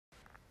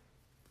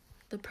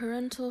The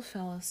parental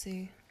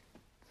fallacy.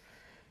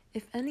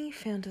 If any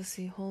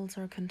fantasy holds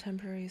our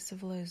contemporary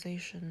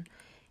civilization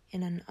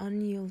in an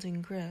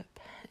unyielding grip,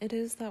 it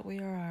is that we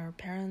are our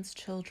parents'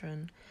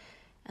 children,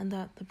 and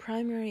that the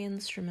primary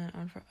instrument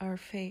of our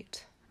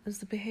fate is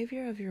the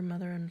behavior of your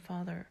mother and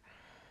father.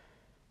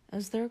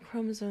 As their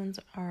chromosomes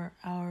are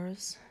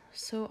ours,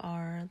 so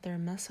are their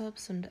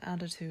mess-ups and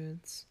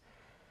attitudes.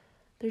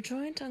 Their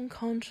joint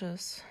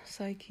unconscious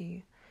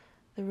psyche,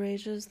 the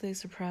rages they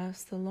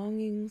suppress, the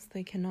longings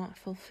they cannot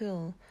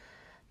fulfill,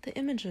 the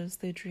images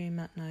they dream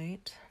at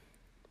night,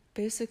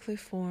 basically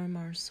form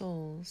our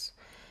souls,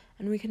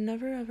 and we can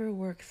never ever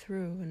work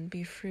through and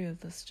be free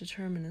of this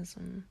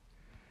determinism.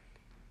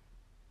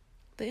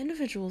 The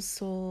individual's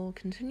soul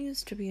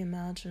continues to be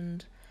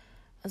imagined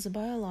as a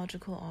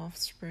biological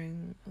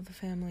offspring of the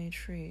family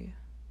tree.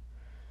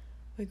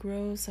 We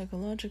grow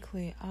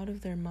psychologically out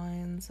of their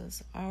minds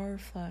as our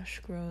flesh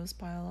grows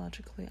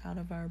biologically out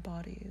of our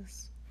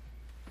bodies.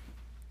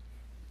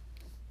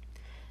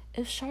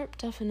 If sharp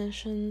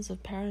definitions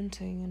of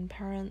parenting and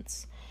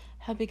parents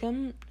have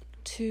begun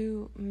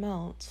to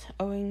melt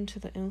owing to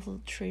the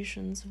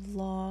infiltrations of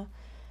law,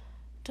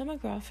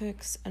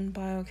 demographics, and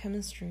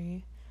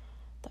biochemistry,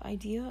 the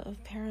idea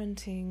of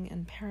parenting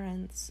and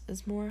parents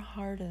is more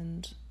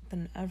hardened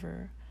than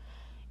ever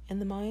in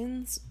the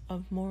minds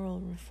of moral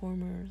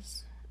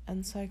reformers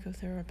and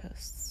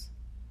psychotherapists.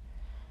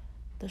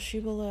 The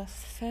shibboleth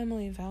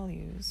family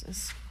values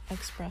is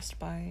expressed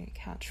by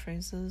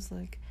catchphrases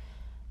like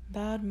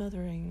bad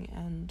mothering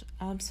and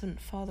absent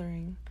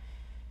fathering,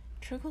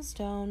 trickles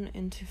down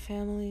into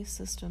family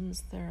systems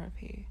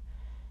therapy,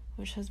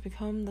 which has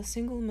become the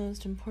single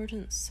most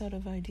important set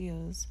of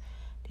ideas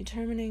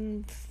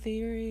determining the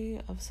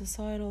theory of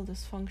societal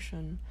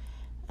dysfunction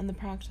and the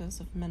practice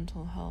of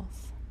mental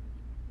health.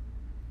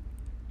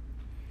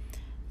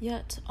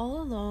 Yet, all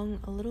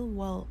along, a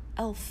little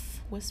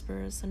elf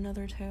whispers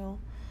another tale.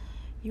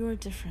 You are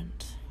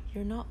different.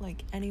 You're not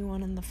like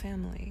anyone in the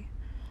family.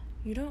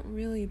 You don't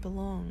really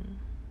belong.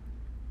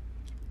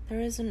 There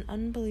is an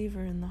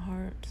unbeliever in the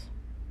heart.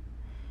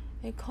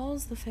 It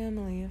calls the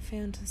family a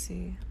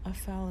fantasy, a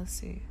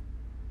fallacy.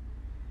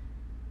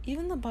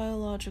 Even the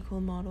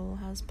biological model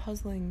has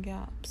puzzling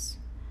gaps.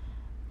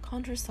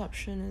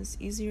 Contraception is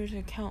easier to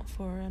account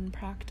for and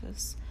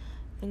practice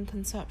than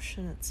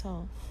conception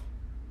itself.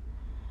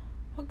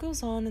 What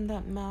goes on in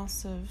that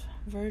massive,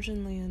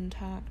 virginally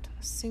intact,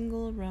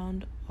 single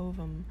round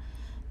ovum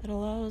that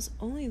allows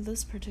only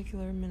this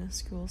particular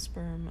minuscule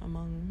sperm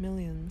among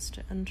millions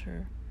to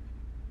enter?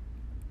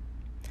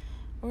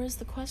 Or is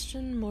the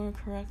question more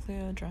correctly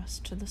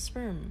addressed to the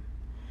sperm?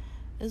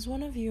 Is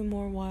one of you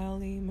more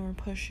wily, more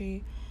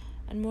pushy,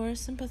 and more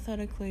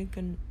sympathetically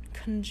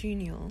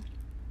congenial?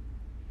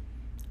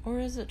 Or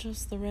is it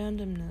just the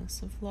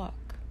randomness of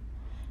luck?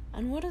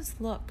 And what is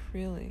luck,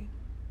 really?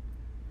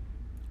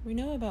 We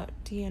know about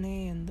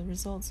DNA and the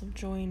results of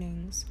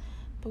joinings,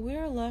 but we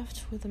are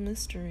left with a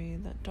mystery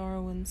that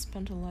Darwin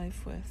spent a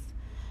life with,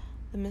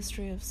 the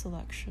mystery of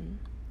selection.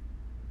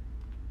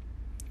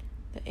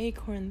 The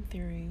acorn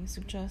theory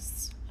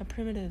suggests a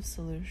primitive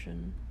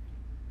solution.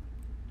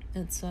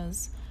 It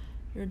says,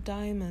 your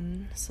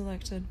daimon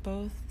selected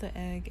both the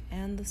egg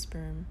and the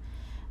sperm,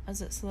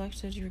 as it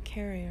selected your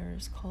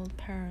carriers called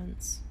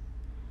parents.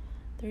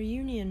 Their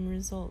union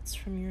results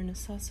from your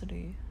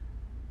necessity,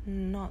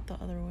 not the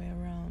other way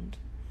around.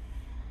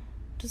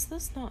 Does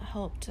this not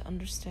help to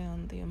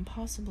understand the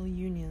impossible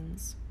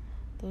unions,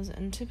 those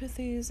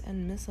antipathies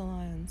and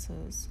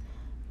misalliances,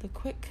 the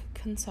quick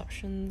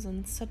conceptions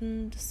and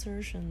sudden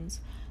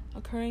desertions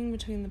occurring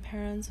between the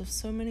parents of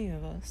so many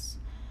of us,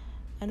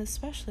 and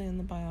especially in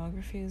the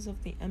biographies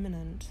of the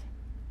eminent?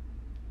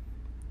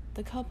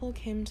 The couple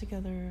came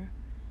together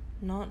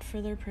not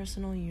for their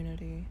personal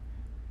unity,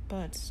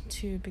 but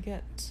to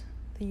beget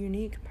the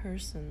unique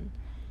person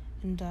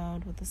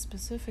endowed with a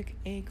specific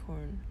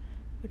acorn,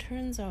 who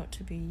turns out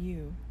to be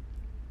you.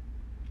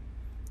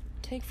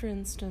 Take, for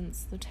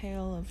instance, the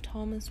tale of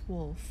Thomas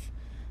Wolfe,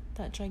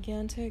 that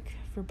gigantic,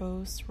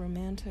 verbose,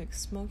 romantic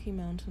Smoky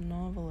Mountain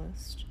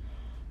novelist,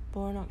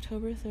 born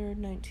October 3rd,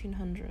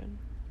 1900.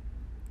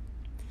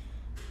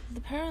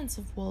 The parents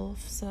of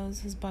Wolfe, says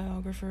his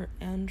biographer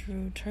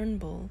Andrew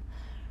Turnbull,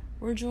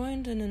 were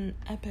joined in an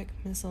epic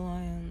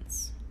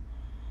misalliance.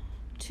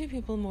 Two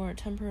people more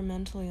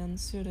temperamentally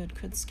unsuited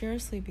could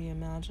scarcely be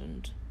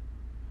imagined.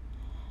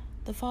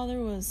 The father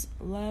was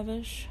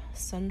lavish,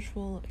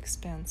 sensual,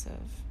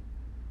 expansive.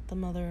 The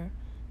mother,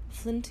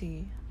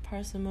 flinty,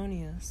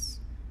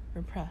 parsimonious,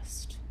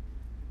 repressed.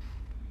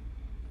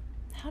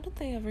 How did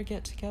they ever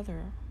get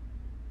together?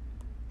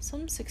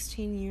 Some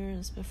 16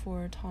 years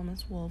before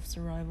Thomas Wolfe's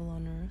arrival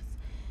on Earth,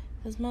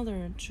 his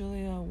mother,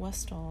 Julia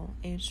Westall,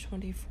 aged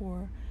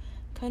 24,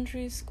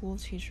 country school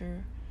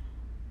teacher,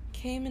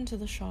 came into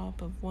the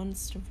shop of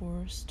once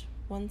divorced,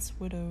 once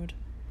widowed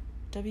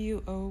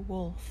W.O.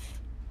 Wolfe,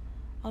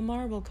 a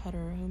marble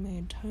cutter who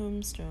made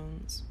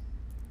tombstones.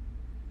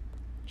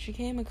 She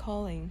came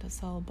a-calling to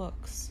sell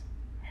books,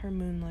 her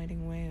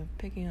moonlighting way of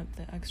picking up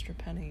the extra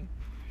penny.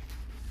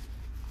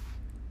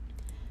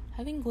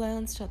 Having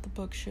glanced at the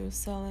book she was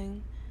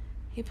selling,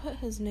 he put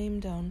his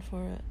name down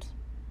for it.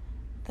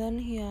 Then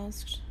he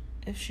asked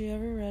if she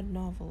ever read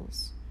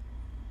novels.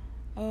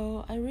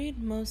 "Oh, I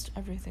read most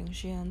everything,"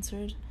 she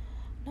answered.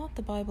 "Not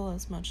the Bible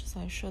as much as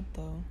I should,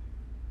 though."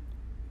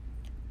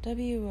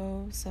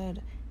 W.O.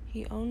 said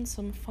he owned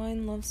some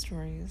fine love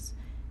stories,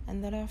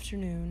 and that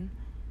afternoon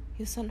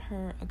he sent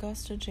her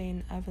Augusta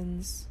Jane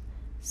Evans'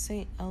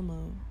 St.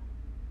 Elmo.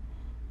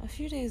 A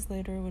few days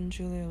later, when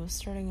Julia was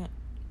starting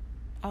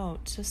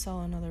out to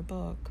sell another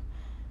book,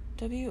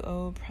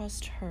 W.O.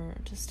 pressed her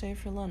to stay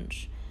for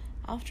lunch,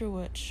 after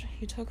which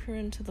he took her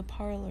into the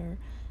parlor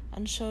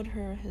and showed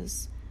her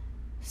his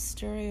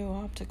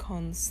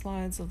stereopticon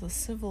slides of the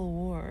Civil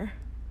War.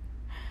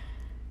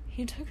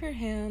 He took her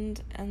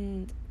hand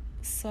and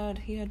said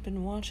he had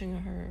been watching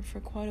her for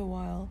quite a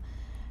while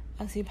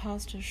as he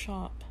passed his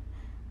shop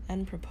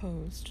and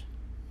proposed.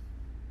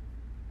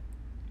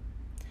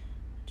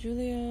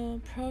 Julia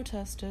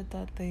protested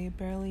that they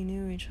barely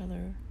knew each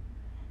other.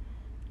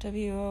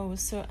 W.O.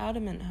 was so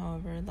adamant,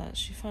 however, that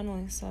she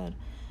finally said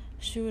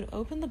she would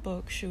open the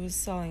book she was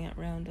selling at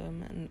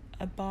random and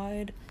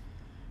abide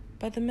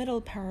by the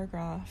middle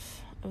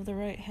paragraph of the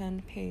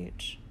right-hand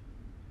page.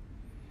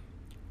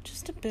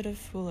 Just a bit of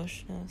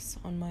foolishness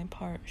on my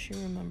part, she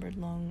remembered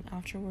long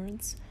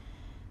afterwards,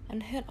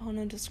 and hit on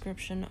a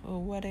description of a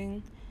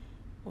wedding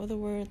with the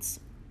words,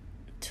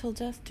 "Till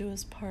death do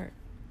us part."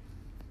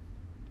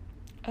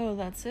 "Oh,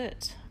 that's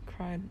it,"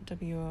 cried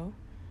W.O.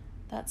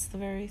 "That's the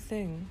very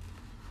thing.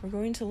 We're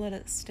going to let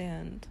it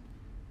stand."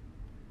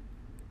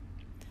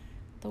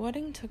 The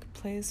wedding took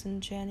place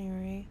in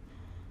January,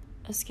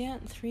 a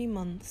scant 3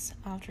 months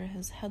after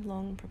his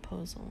headlong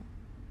proposal.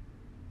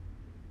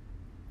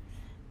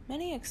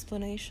 Many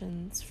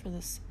explanations for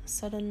this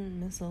sudden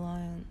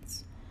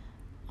misalliance: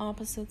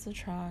 opposites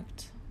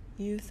attract,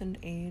 youth and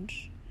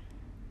age,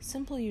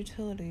 simple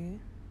utility.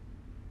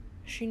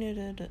 She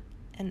needed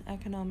an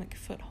economic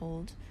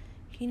foothold,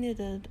 he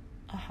needed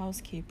a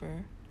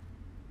housekeeper,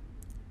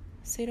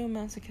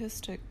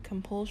 sadomasochistic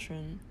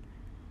compulsion,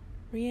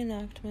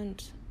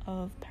 reenactment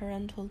of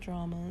parental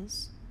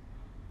dramas,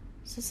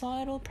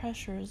 societal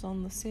pressures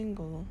on the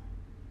single.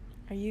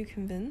 Are you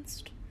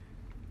convinced?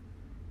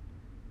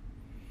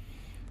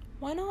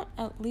 Why not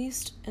at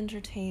least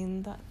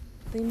entertain that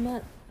they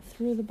met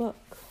through the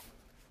book?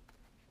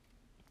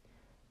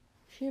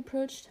 She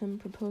approached him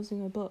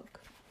proposing a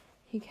book.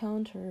 He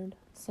countered,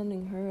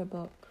 sending her a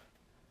book.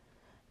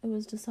 It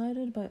was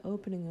decided by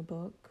opening a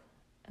book,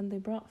 and they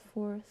brought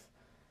forth,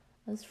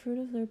 as fruit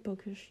of their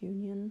bookish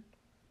union,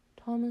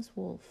 Thomas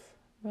Wolfe,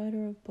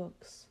 writer of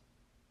books.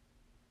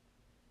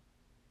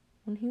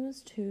 When he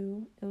was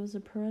 2, it was a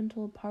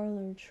parental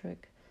parlor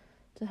trick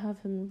to have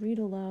him read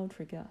aloud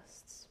for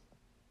guests.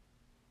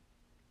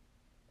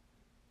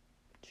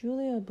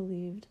 Julia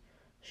believed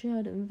she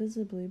had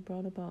invisibly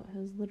brought about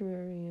his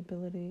literary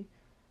ability,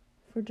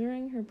 for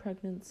during her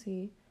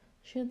pregnancy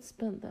she had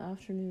spent the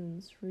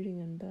afternoons reading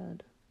in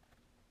bed.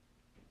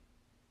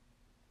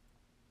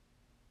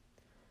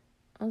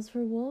 As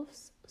for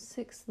Wolfe's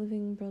 6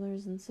 living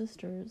brothers and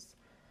sisters,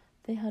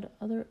 they had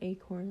other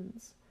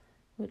acorns,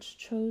 which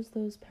chose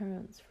those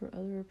parents for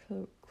other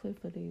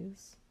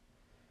proclivities.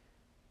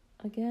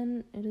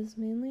 Again, it is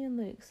mainly in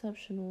the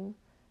exceptional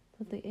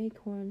that the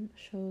acorn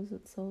shows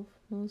itself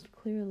most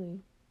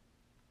clearly.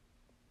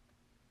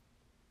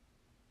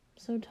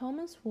 So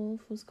Thomas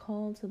Wolfe was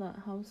called to that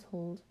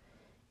household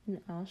in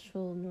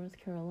Asheville, North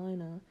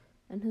Carolina,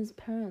 and his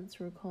parents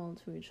were called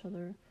to each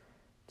other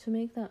to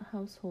make that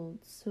household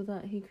so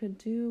that he could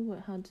do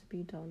what had to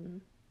be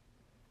done.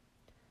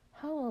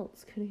 How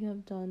else could he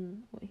have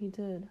done what he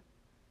did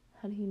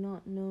had he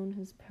not known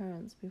his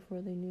parents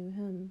before they knew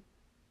him?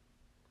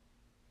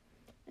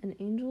 An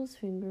angel's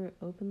finger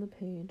opened the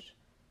page,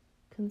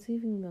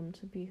 conceiving them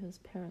to be his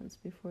parents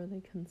before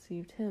they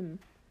conceived him,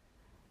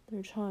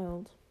 their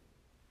child.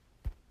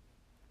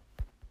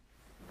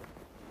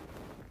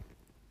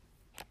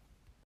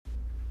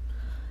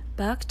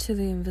 Back to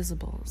the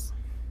invisibles.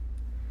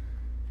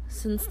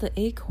 Since the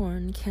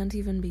acorn can't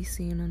even be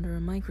seen under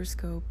a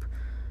microscope,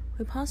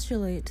 we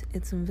postulate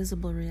its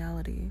invisible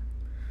reality.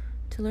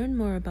 To learn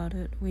more about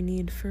it, we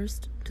need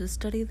first to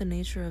study the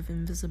nature of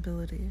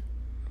invisibility.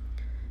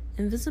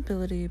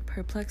 Invisibility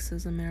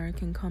perplexes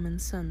American common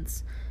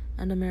sense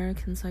and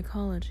American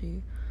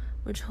psychology,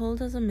 which hold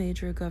as a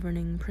major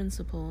governing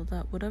principle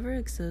that whatever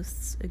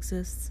exists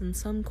in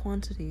some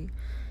quantity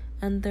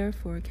and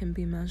therefore can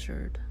be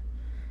measured.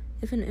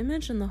 If an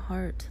image in the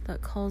heart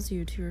that calls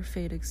you to your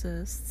fate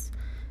exists,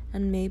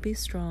 and may be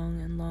strong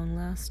and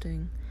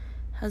long-lasting,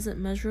 has it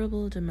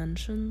measurable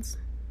dimensions?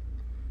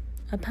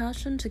 A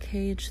passion to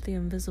cage the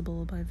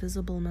invisible by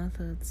visible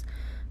methods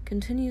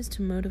continues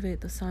to motivate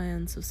the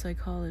science of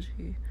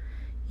psychology,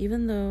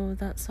 even though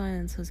that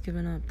science has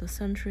given up the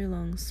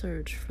century-long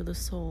search for the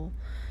soul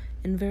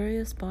in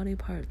various body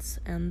parts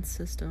and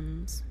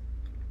systems.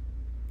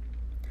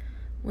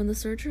 When the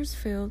searchers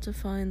failed to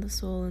find the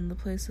soul in the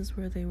places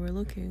where they were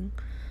looking,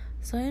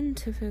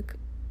 scientistic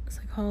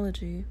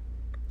psychology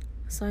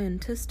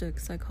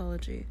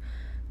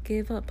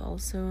gave up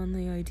also on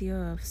the idea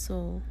of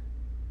soul.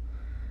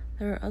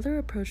 There are other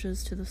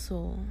approaches to the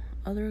soul,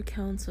 other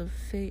accounts of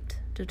fate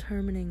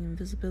determining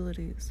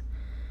invisibilities.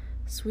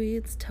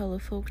 Swedes tell a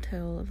folk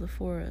tale of the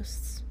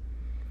forests.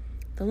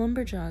 The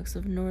lumberjacks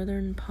of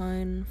northern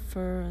pine,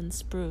 fir, and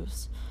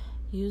spruce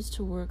used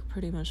to work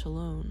pretty much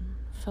alone,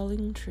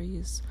 felling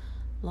trees,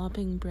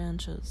 lopping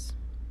branches.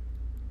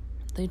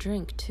 They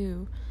drank,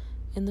 too,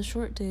 in the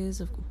short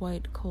days of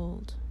white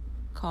cold,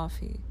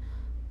 coffee,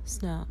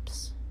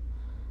 snaps.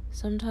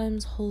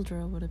 Sometimes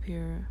Huldra would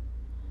appear.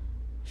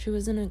 She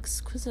was an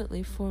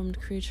exquisitely formed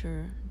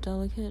creature,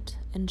 delicate,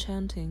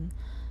 enchanting,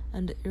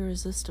 and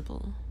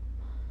irresistible.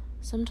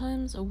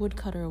 Sometimes a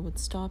woodcutter would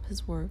stop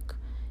his work,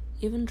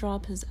 even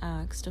drop his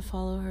axe to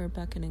follow her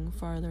beckoning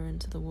farther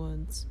into the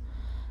woods.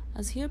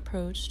 As he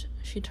approached,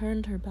 she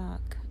turned her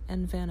back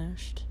and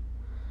vanished.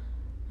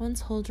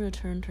 Once Huldra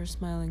turned her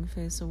smiling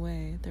face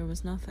away, there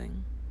was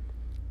nothing.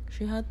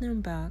 She had no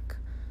back,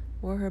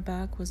 or her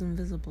back was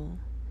invisible,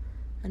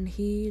 and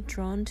he,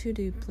 drawn too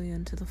deeply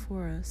into the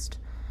forest,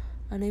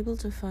 unable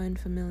to find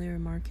familiar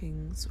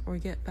markings or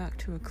get back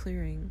to a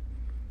clearing,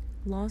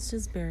 lost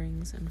his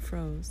bearings and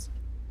froze.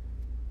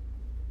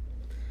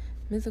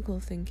 Mythical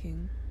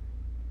thinking.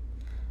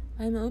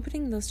 I am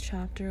opening this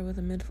chapter with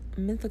a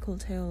mythical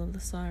tale of the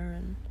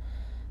siren,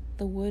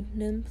 the wood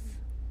nymph,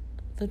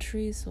 the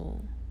tree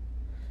soul,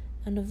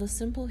 and of the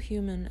simple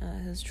human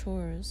at his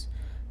chores,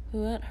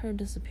 who at her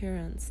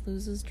disappearance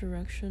loses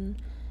direction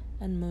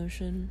and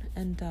motion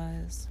and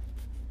dies.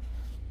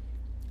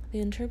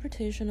 The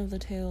interpretation of the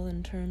tale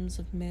in terms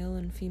of male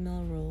and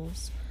female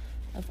roles,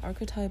 of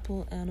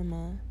archetypal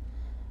anima,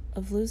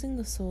 of losing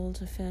the soul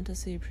to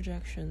fantasy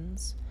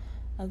projections,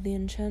 of the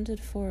enchanted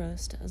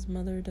forest as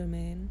mother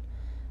domain,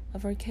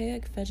 of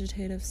archaic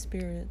vegetative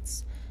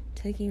spirits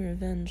taking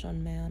revenge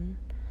on man,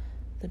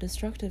 the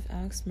destructive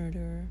axe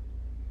murderer.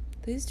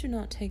 These do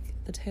not take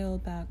the tale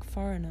back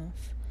far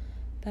enough,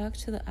 back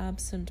to the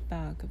absent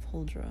back of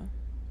Huldra.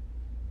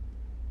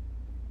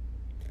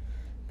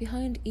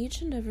 Behind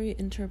each and every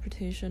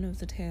interpretation of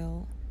the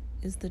tale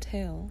is the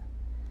tale.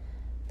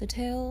 The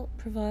tale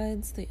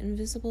provides the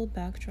invisible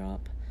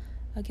backdrop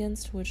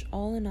against which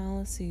all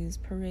analyses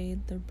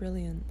parade their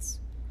brilliance.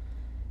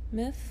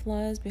 Myth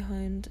lies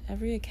behind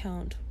every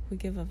account we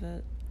give of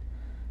it,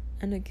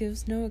 and it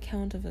gives no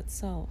account of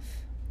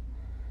itself.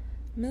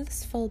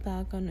 Myths fall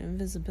back on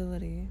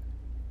invisibility.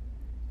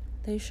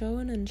 They show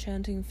an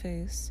enchanting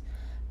face,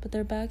 but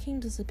their backing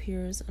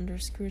disappears under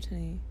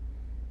scrutiny.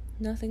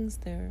 Nothing's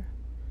there.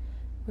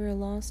 We are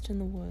lost in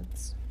the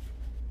woods.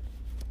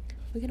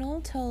 We can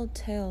all tell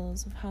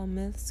tales of how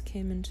myths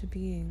came into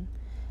being,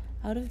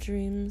 out of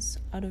dreams,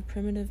 out of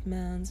primitive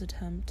man's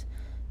attempt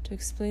to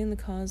explain the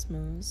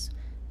cosmos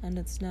and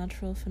its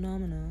natural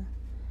phenomena,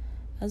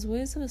 as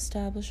ways of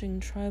establishing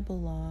tribal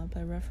law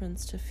by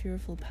reference to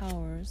fearful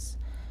powers,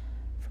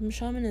 from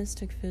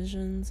shamanistic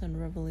visions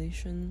and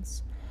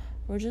revelations,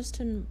 or just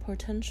in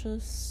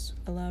portentous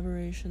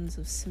elaborations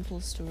of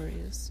simple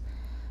stories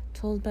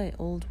told by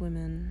old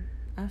women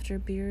after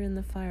beer in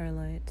the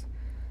firelight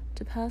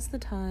to pass the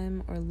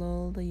time or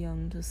lull the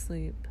young to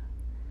sleep.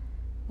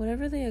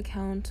 Whatever the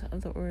account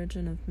of the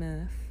origin of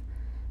myth,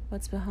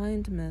 what's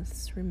behind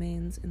myths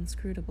remains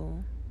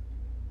inscrutable.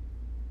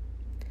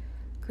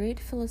 Great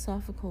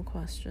philosophical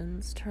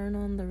questions turn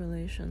on the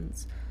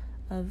relations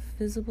of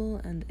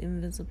visible and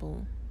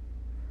invisible.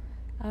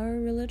 Our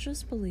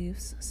religious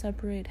beliefs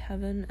separate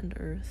heaven and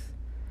earth,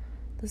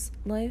 this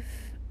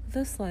life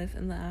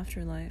and the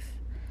afterlife,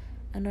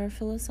 and our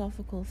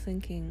philosophical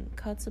thinking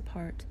cuts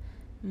apart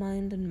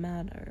mind and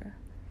matter,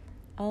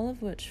 all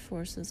of which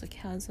forces a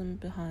chasm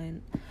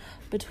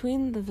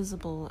between the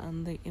visible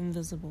and the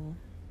invisible.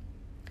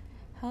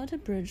 How to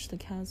bridge the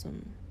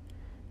chasm?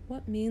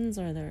 What means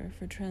are there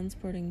for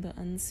transporting the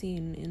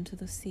unseen into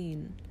the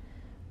seen,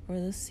 or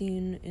the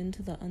seen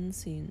into the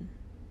unseen?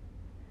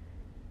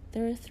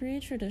 There are 3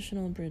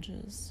 traditional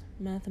bridges: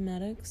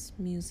 mathematics,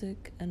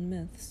 music, and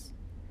myths.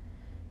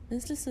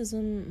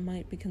 Mysticism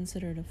might be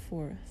considered a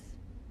 4th.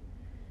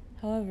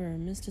 However,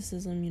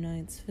 mysticism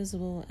unites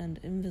visible and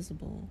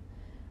invisible.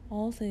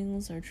 All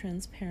things are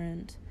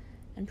transparent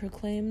and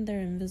proclaim their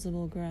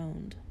invisible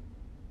ground.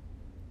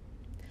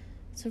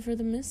 So for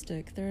the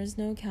mystic, there is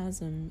no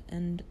chasm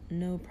and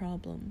no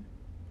problem.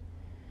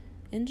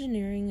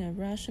 Engineering a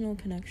rational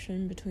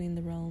connection between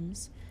the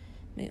realms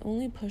may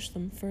only push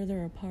them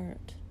further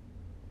apart.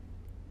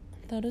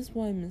 That is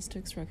why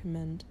mystics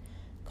recommend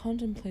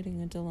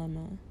contemplating a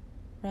dilemma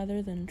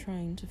rather than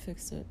trying to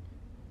fix it.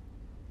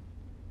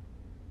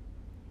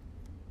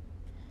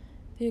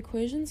 The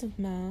equations of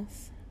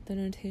math, the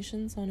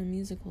notations on a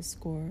musical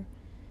score,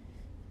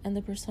 and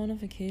the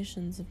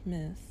personifications of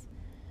myth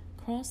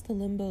cross the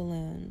limbo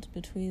land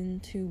between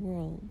 2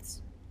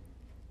 worlds.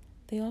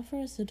 They offer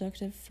a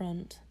seductive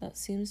front that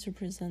seems to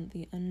present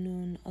the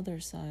unknown other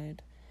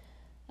side,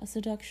 a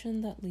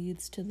seduction that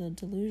leads to the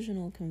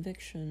delusional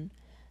conviction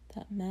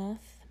that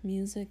math,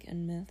 music,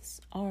 and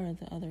myths are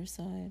the other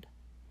side.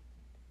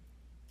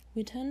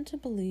 We tend to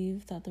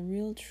believe that the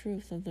real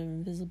truth of the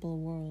invisible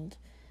world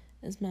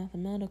is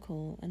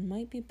mathematical and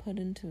might be put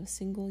into a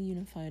single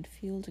unified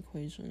field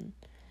equation,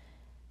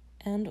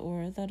 and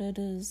or that it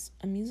is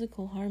a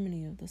musical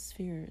harmony of the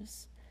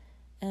spheres,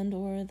 and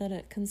or that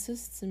it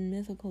consists in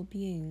mythical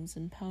beings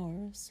and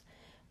powers,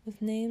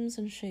 with names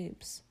and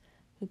shapes,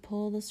 who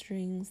pull the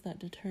strings that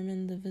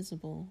determine the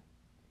visible.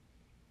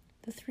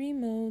 The three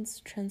modes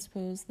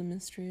transpose the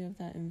mystery of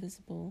that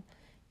invisible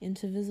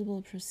into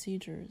visible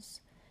procedures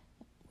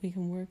we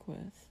can work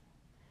with: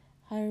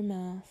 higher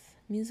math,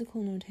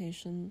 musical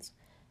notations,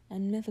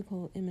 and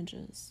mythical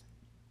images.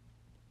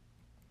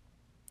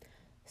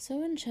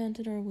 So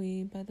enchanted are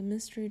we by the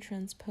mystery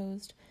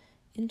transposed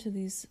into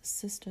these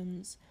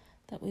systems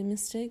that we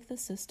mistake the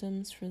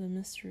systems for the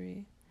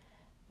mystery.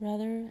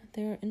 Rather,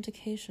 they are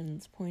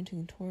indications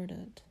pointing toward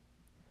it.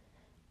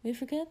 We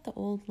forget the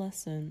old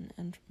lesson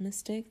and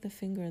mistake the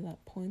finger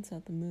that points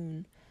at the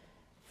moon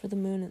for the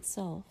moon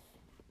itself.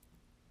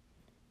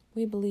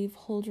 We believe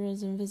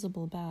Huldra's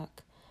invisible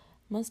back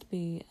must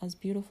be as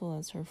beautiful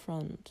as her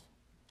front.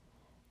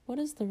 What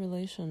is the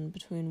relation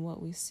between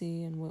what we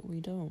see and what we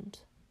don't?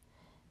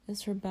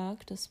 Is her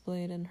back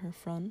displayed in her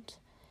front?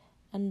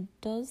 And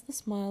does the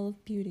smile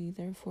of beauty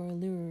therefore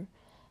allure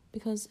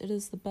because it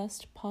is the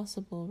best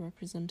possible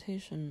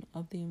representation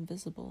of the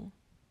invisible?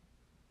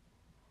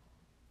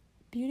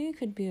 Beauty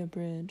could be a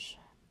bridge,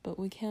 but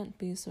we can't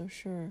be so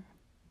sure.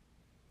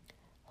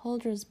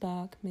 Huldra's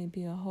back may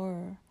be a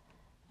horror.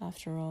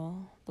 After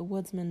all, the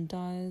woodsman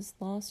dies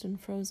lost and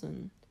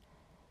frozen.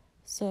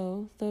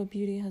 So, though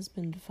beauty has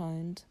been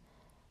defined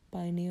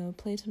by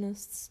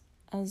Neoplatonists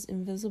as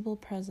invisible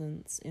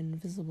presence in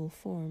visible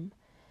form,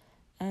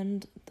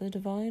 and the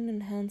divine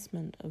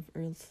enhancement of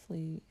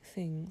earthly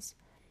things,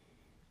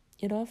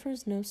 it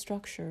offers no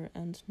structure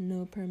and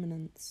no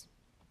permanence.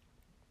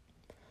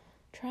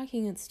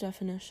 Tracking its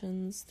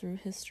definitions through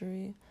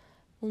history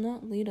will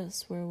not lead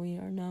us where we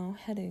are now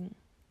heading.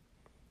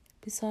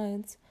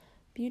 Besides,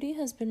 beauty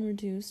has been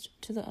reduced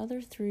to the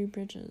other three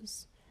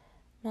bridges: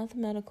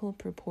 mathematical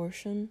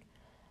proportion,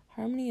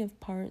 harmony of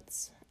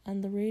parts,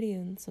 and the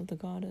radiance of the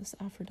goddess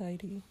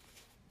Aphrodite.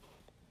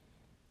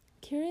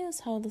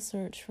 Curious how the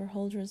search for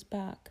Huldra's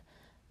back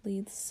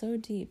leads so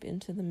deep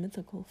into the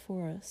mythical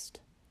forest.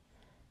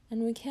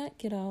 And we can't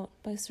get out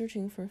by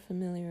searching for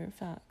familiar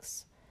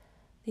facts.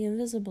 The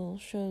invisible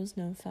shows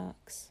no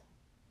facts.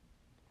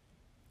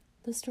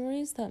 The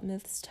stories that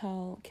myths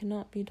tell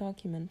cannot be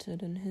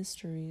documented in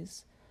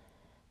histories.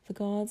 The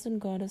gods and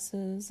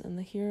goddesses and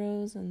the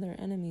heroes and their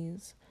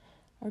enemies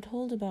are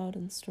told about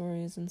in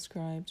stories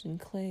inscribed in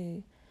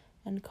clay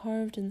and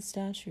carved in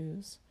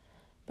statues,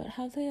 but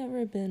have they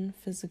ever been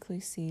physically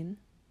seen?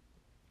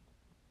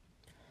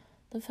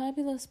 The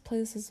fabulous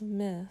places of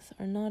myth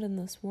are not in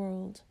this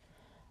world,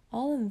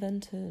 all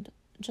invented,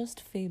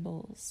 just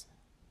fables.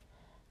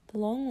 The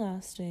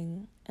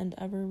long-lasting and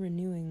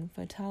ever-renewing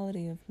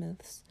vitality of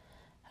myths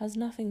has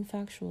nothing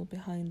factual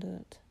behind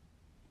it.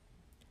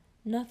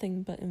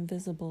 Nothing but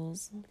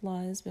invisibles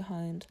lies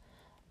behind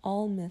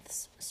all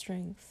myth's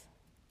strength.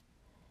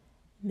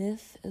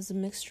 Myth is a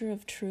mixture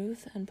of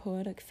truth and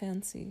poetic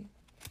fancy.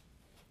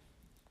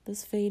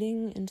 This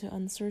fading into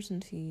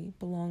uncertainty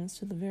belongs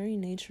to the very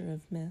nature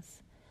of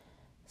myth,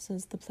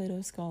 says the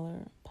Plato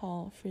scholar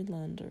Paul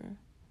Friedlander.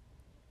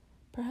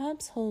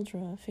 Perhaps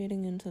Huldra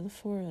fading into the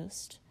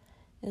forest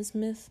is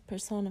myth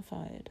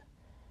personified,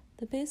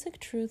 the basic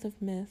truth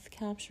of myth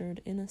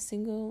captured in a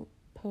single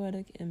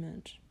poetic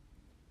image.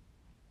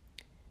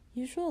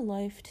 Usual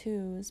life,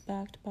 too, is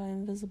backed by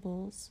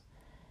invisibles,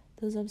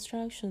 those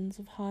abstractions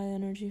of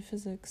high-energy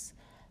physics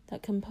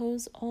that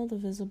compose all the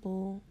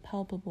visible,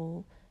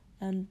 palpable,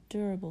 and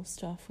durable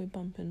stuff we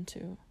bump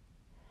into.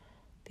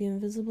 The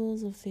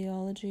invisibles of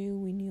theology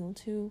we kneel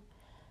to,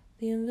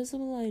 the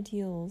invisible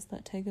ideals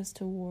that take us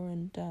to war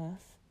and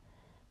death,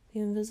 the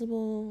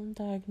invisible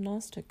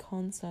diagnostic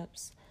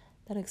concepts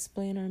that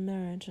explain our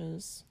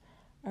marriages,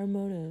 our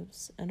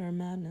motives, and our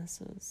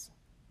madnesses.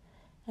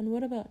 And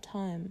what about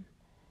time?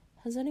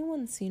 Has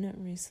anyone seen it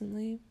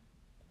recently?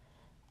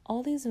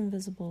 All these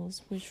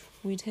invisibles, which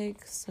we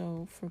take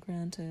so for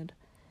granted,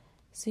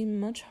 seem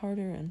much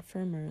harder and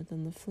firmer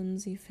than the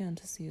flimsy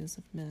fantasies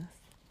of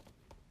myth.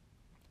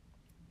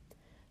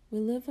 We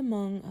live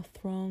among a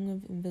throng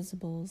of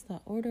invisibles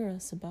that order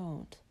us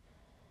about: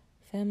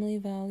 family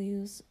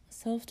values,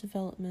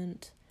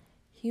 self-development,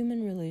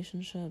 human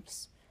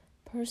relationships,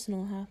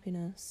 personal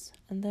happiness,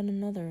 and then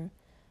another,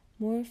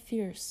 more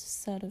fierce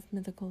set of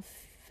mythical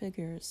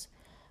figures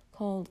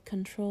called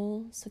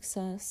control,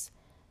 success,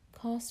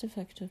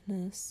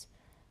 cost-effectiveness,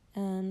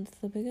 and,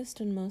 the biggest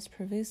and most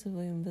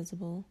pervasively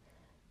invisible,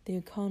 the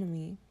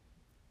economy.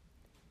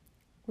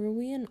 Were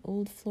we in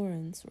old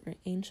Florence or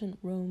ancient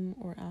Rome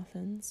or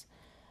Athens,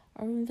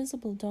 our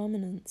invisible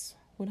dominance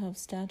would have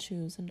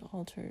statues and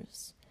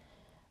altars,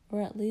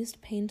 or at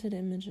least painted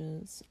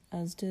images,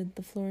 as did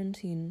the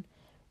Florentine,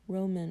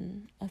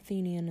 Roman,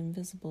 Athenian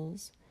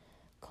invisibles,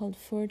 called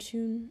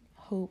fortune,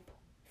 hope,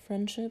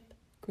 friendship,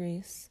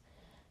 grace,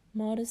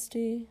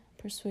 modesty,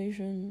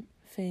 persuasion,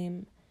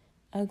 fame,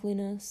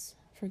 ugliness,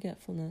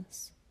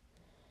 forgetfulness.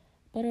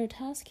 But our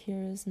task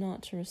here is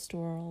not to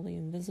restore all the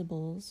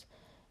invisibles,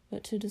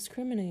 but to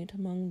discriminate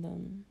among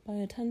them by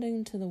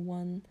attending to the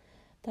one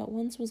that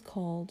once was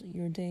called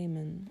your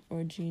daemon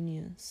or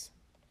genius,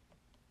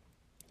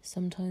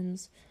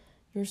 sometimes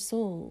your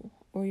soul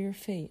or your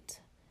fate,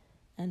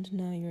 and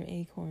now your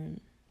acorn.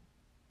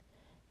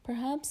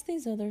 Perhaps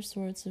these other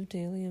sorts of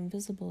daily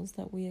invisibles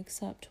that we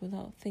accept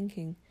without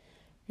thinking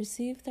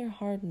receive their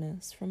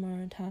hardness from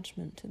our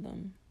attachment to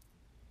them.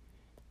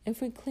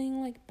 If we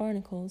cling like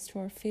barnacles to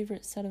our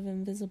favorite set of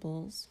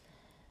invisibles,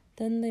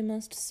 then they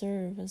must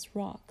serve as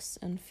rocks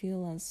and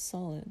feel as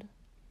solid.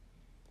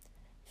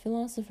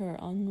 Philosopher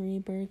Henri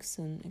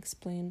Bergson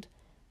explained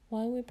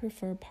why we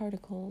prefer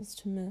particles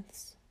to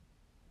myths.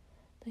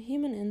 The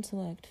human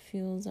intellect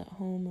feels at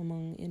home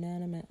among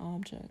inanimate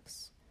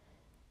objects,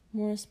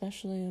 more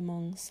especially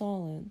among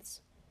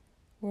solids,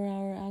 where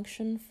our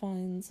action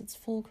finds its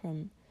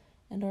fulcrum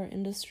and our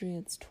industry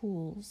its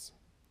tools.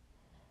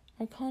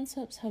 Our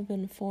concepts have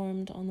been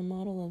formed on the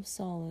model of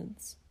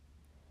solids.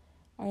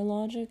 Our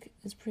logic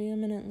is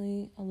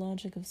preeminently a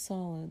logic of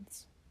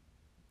solids.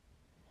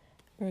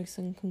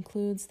 Bergson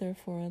concludes,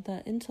 therefore,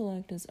 that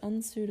intellect is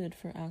unsuited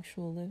for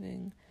actual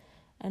living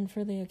and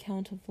for the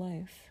account of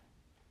life.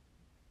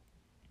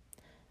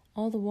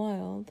 All the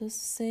while, this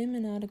same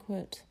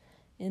inadequate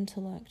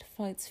intellect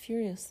fights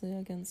furiously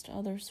against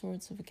other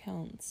sorts of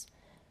accounts,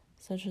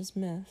 such as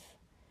myth,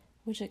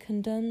 which it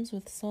condemns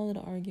with solid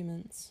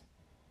arguments,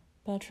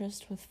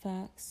 buttressed with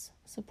facts,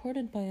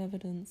 supported by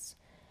evidence,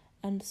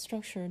 and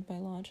structured by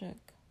logic.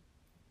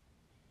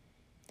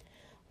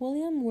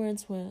 William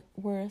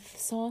Wordsworth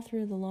saw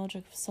through the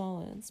logic of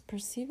solids,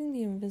 perceiving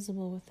the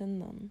invisible within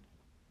them.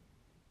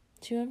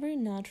 To every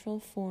natural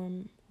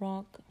form,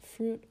 rock,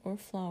 fruit, or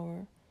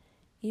flower,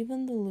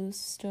 even the loose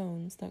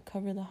stones that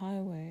cover the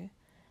highway,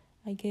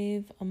 I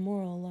gave a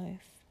moral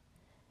life.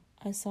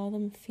 I saw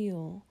them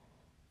feel,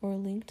 or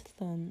linked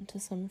them to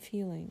some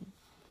feeling.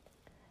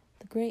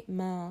 The great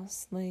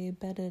mass lay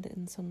bedded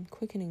in some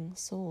quickening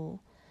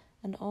soul,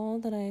 and all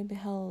that I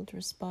beheld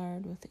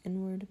respired with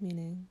inward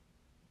meaning.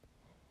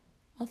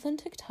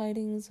 Authentic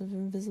tidings of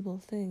invisible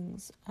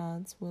things,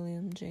 adds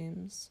William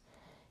James,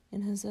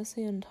 in his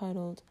essay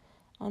entitled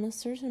On a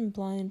Certain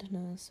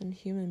Blindness in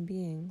Human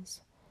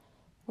Beings,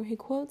 where he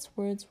quotes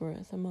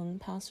Wordsworth among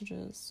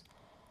passages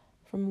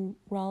from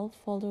Ralph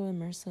Waldo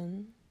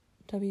Emerson,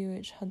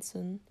 W.H.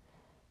 Hudson,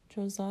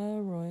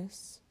 Josiah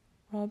Royce,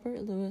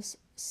 Robert Louis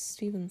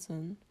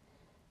Stevenson,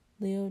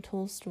 Leo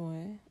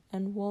Tolstoy,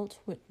 and Walt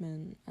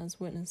Whitman as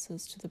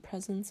witnesses to the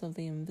presence of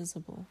the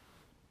invisible.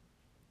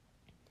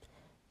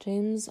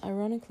 James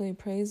ironically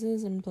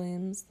praises and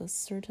blames the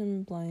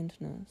certain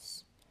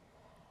blindness.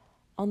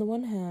 On the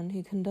one hand,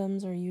 he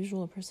condemns our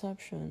usual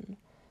perception,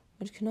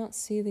 which cannot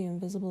see the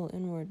invisible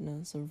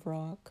inwardness of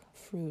rock,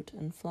 fruit,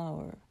 and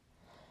flower.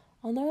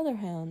 On the other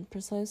hand,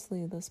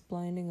 precisely this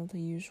blinding of the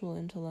usual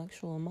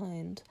intellectual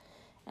mind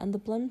and the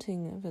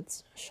blunting of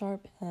its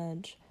sharp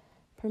edge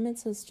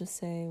permits us to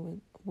say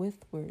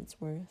with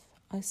Wordsworth,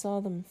 I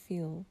saw them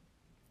feel.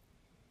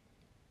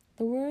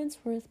 The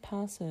Wordsworth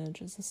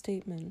passage is a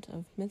statement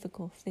of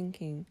mythical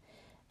thinking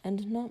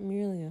and not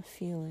merely of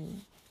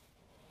feeling.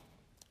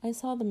 I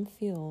saw them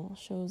feel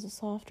shows a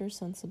softer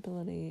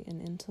sensibility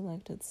in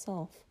intellect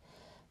itself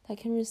that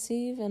can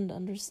receive and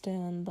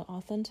understand the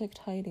authentic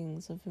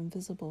tidings of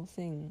invisible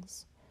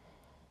things.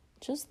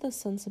 Just this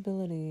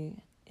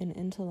sensibility in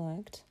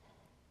intellect,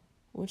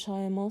 which I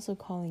am also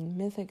calling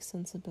mythic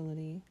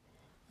sensibility,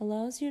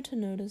 allows you to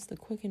notice the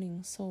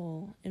quickening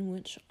soul in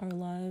which our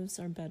lives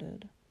are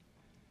bedded.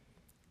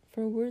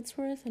 For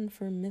Wordsworth and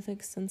for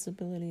mythic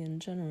sensibility in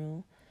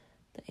general,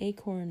 the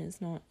acorn is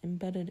not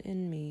embedded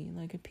in me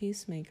like a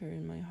pacemaker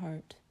in my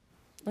heart,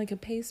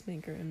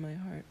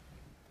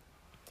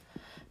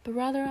 but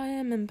rather I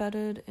am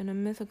embedded in a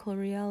mythical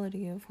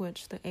reality of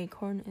which the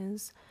acorn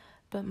is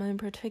but my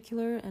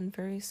particular and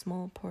very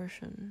small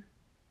portion.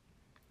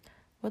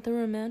 What the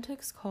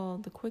Romantics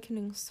called the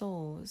quickening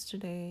soul is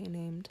today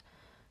named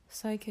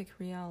psychic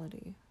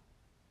reality.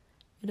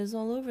 It is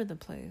all over the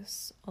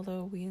place,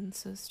 although we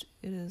insist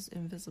it is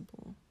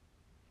invisible.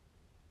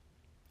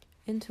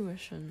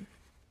 Intuition.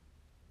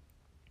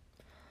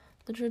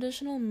 The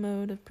traditional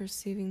mode of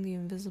perceiving the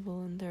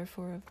invisible and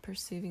therefore of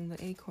perceiving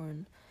the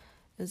acorn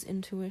is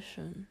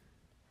intuition.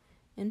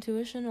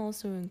 Intuition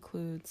also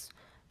includes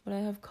what I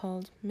have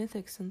called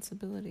mythic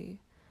sensibility,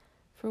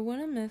 for when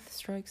a myth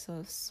strikes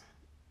us,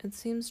 it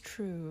seems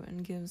true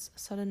and gives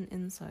sudden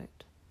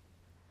insight.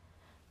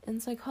 In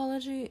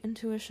psychology,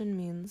 intuition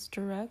means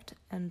direct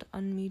and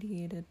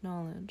unmediated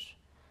knowledge,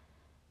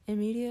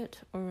 immediate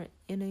or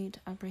innate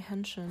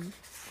apprehension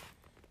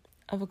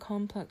of a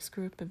complex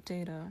group of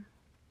data.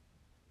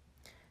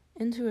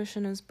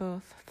 Intuition is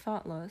both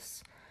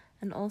thoughtless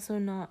and also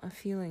not a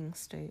feeling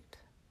state.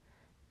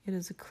 It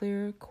is a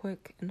clear,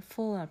 quick, and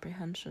full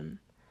apprehension,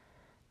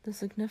 the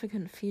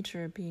significant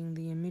feature being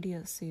the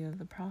immediacy of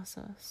the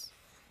process.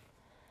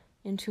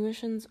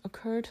 Intuitions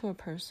occur to a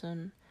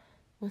person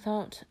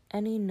without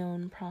any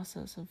known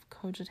process of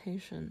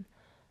cogitation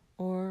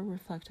or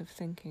reflective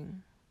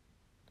thinking.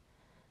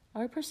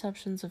 Our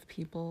perceptions of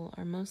people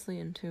are mostly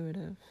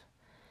intuitive.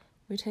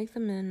 We take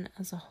them in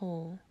as a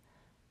whole: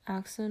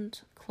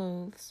 accent,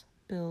 clothes,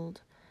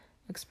 build,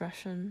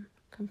 expression,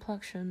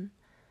 complexion,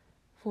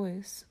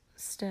 voice,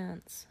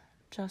 stance,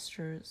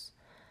 gestures,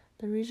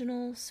 the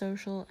regional,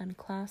 social, and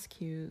class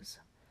cues,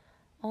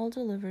 all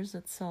delivers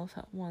itself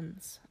at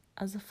once,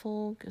 as a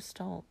full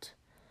gestalt,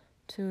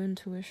 to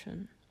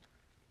intuition.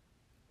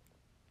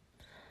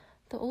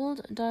 The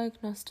old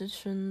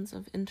diagnosticians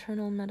of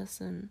internal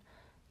medicine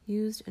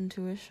used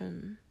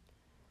intuition.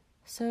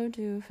 So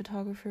do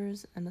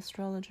photographers and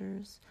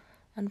astrologers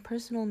and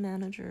personal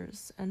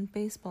managers and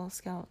baseball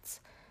scouts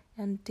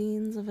and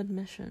deans of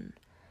admission,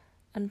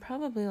 and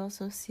probably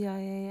also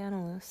CIA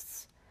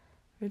analysts,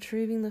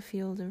 retrieving the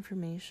field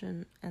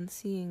information and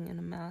seeing in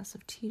a mass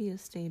of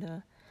tedious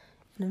data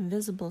an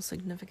invisible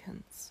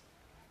significance.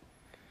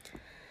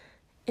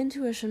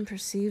 Intuition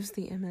perceives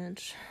the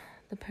image,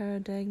 the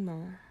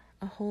paradigma,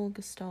 a whole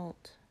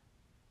gestalt.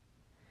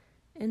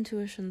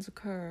 Intuitions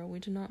occur, we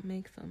do not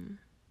make them.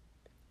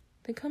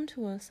 They come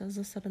to us as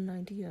a sudden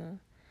idea,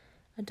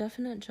 a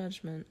definite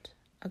judgment,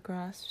 a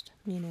grasped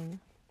meaning.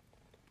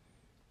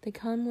 They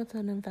come with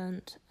an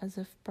event as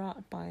if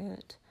brought by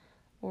it,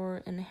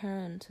 or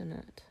inherent in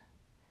it.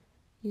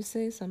 You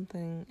say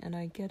something and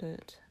I get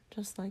it,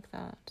 just like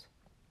that.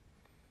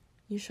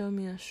 You show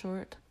me a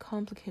short,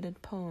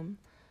 complicated poem,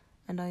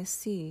 and I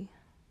see.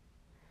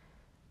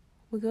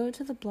 We go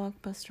to the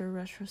blockbuster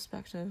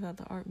retrospective at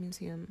the art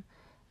museum,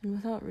 and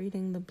without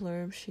reading the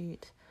blurb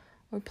sheet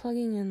or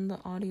plugging in the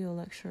audio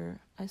lecture,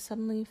 I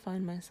suddenly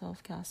find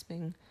myself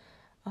gasping,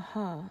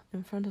 "Aha,"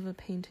 in front of a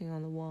painting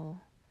on the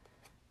wall.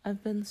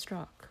 I've been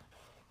struck.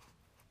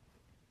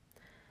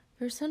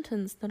 Your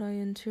sentence that I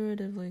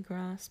intuitively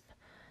grasp,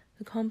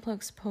 the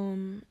complex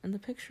poem, and the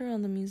picture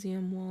on the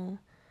museum wall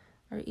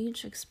are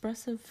each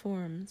expressive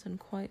forms and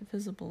quite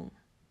visible.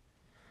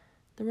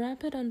 The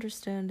rapid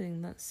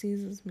understanding that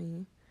seizes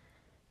me,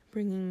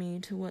 bringing me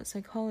to what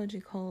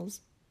psychology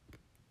calls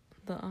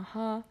the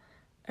aha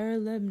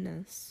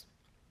Erlebnis,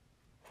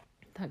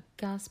 that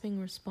gasping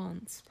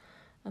response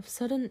of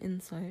sudden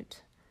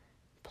insight,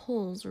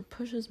 pulls or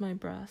pushes my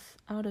breath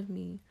out of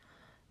me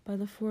by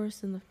the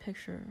force in the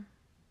picture.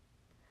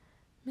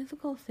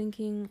 Mythical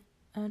thinking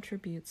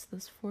attributes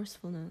this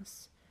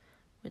forcefulness,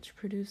 which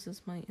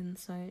produces my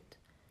insight,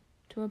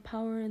 to a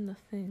power in the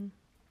thing.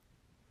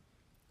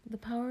 The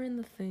power in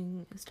the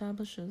thing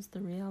establishes the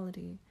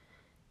reality,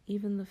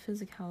 even the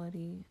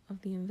physicality,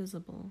 of the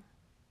invisible.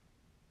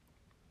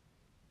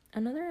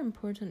 Another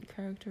important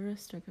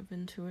characteristic of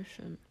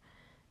intuition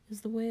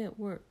is the way it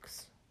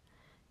works.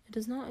 It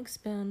does not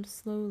expand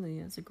slowly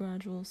as a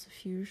gradual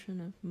suffusion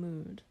of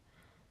mood,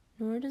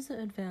 nor does it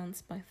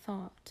advance by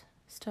thought,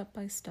 step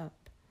by step,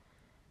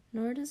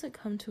 nor does it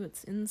come to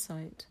its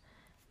insight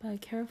by a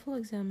careful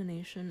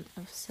examination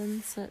of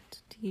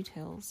sensate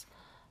details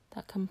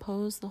that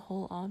compose the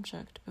whole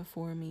object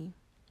before me.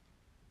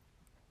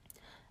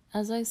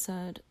 As I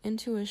said,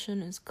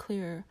 intuition is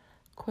clear,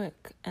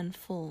 quick, and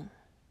full.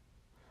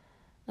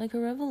 Like a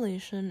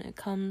revelation, it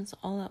comes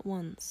all at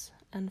once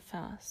and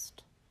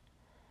fast.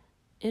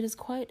 It is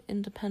quite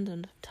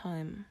independent of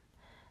time,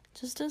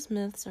 just as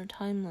myths are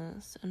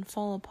timeless and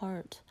fall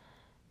apart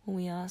when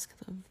we ask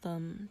of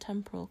them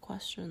temporal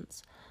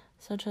questions,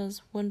 such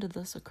as when did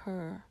this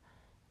occur?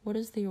 What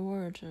is the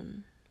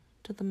origin?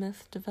 Did the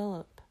myth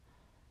develop?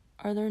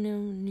 Are there no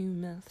new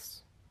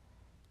myths?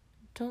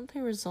 Don't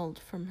they result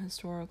from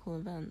historical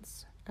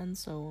events? And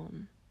so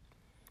on.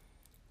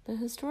 The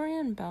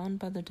historian bound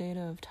by the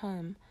data of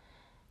time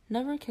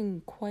never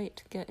can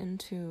quite get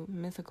into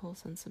mythical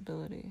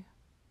sensibility.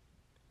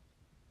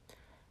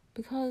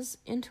 Because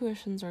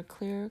intuitions are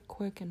clear,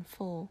 quick, and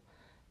full,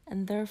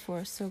 and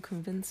therefore so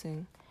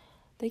convincing,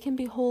 they can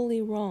be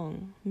wholly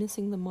wrong,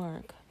 missing the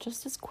mark,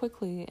 just as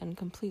quickly and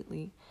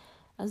completely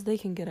as they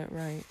can get it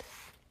right.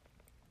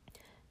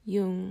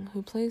 Jung,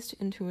 who placed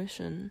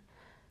intuition,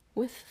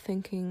 with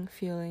thinking,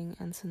 feeling,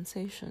 and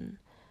sensation,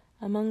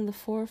 among the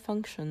 4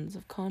 functions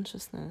of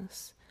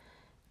consciousness,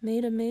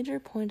 made a major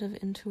point of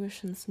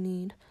intuition's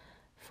need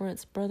for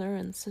its brother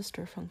and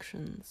sister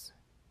functions.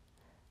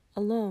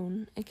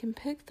 Alone, it can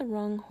pick the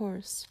wrong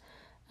horse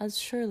as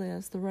surely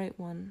as the right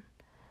one,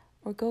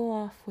 or go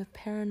off with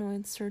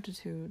paranoid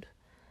certitude,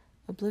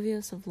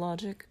 oblivious of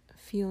logic,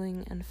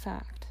 feeling, and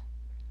fact.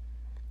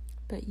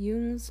 But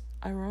Jung's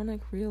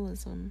ironic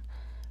realism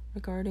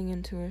regarding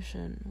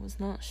intuition was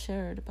not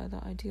shared by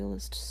the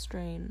idealist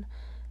strain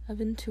of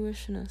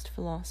intuitionist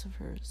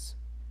philosophers.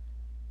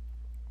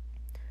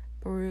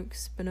 Baruch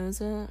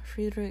Spinoza,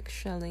 Friedrich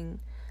Schelling,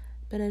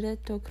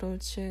 Benedetto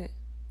Croce,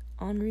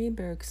 Henri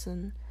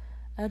Bergson,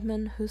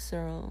 Edmund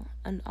Husserl,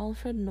 and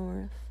Alfred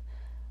North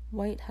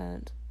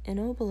Whitehead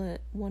ennoble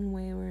it one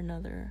way or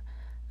another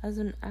as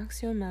an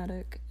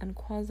axiomatic and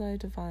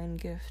quasi-divine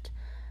gift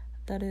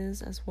that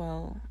is, as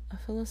well, a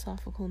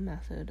philosophical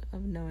method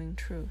of knowing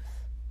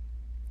truth.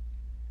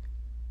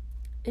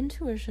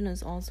 Intuition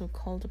is also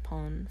called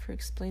upon for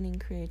explaining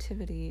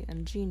creativity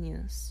and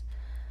genius,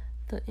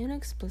 the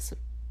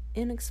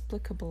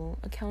inexplicable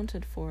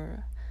accounted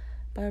for,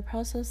 by a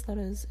process that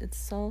is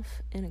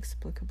itself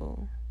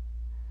inexplicable.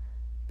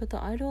 But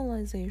the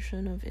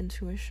idealization of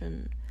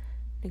intuition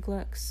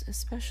neglects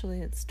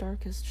especially its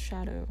darkest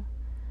shadow,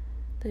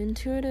 the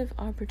intuitive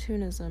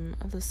opportunism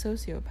of the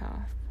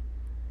sociopath,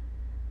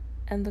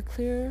 and the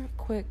clear,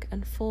 quick,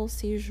 and full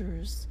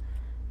seizures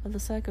of the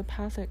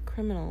psychopathic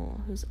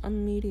criminal whose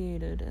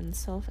unmediated and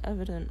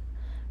self-evident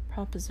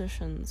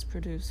propositions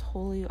produce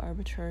wholly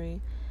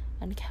arbitrary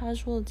and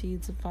casual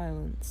deeds of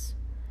violence,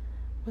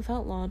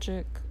 without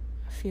logic,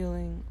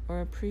 feeling,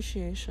 or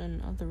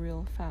appreciation of the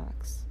real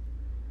facts.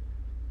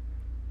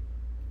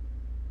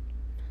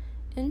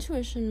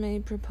 Intuition may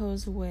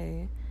propose a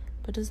way,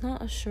 but does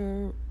not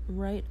assure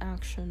right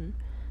action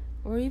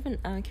or even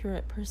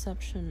accurate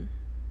perception.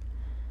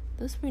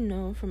 This we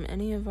know from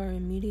any of our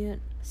immediate,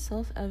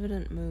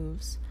 self-evident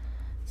moves,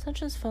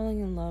 such as falling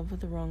in love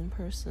with the wrong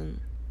person,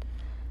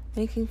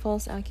 making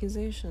false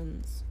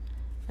accusations,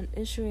 and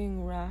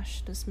issuing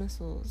rash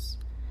dismissals,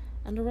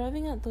 and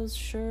arriving at those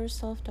sure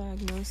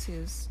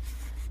self-diagnoses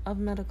of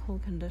medical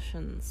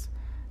conditions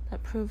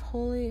that prove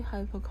wholly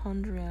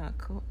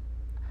hypochondriacal,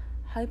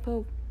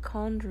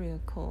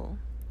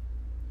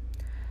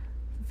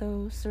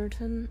 though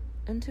certain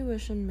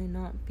intuition may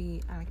not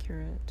be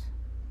accurate.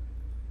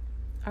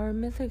 Our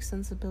mythic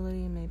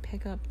sensibility may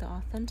pick up the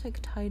authentic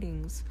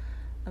tidings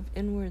of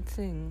inward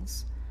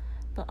things,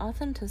 but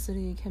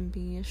authenticity can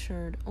be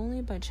assured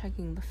only by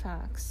checking the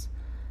facts,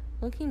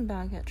 looking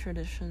back at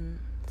tradition,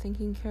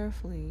 thinking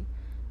carefully,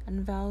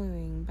 and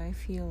valuing by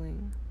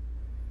feeling.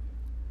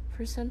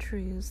 For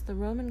centuries, the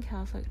Roman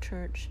Catholic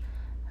Church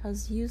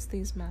has used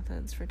these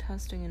methods for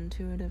testing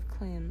intuitive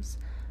claims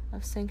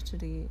of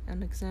sanctity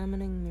and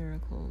examining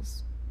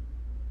miracles.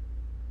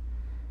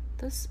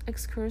 This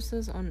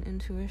excursus on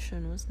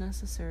intuition was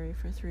necessary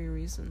for 3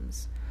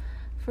 reasons.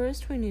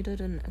 First, we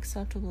needed an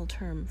acceptable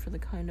term for the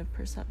kind of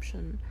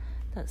perception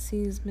that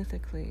sees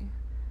mythically.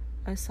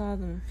 I saw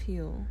them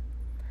feel,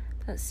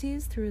 that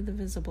sees through the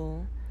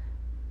visible,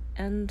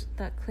 and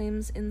that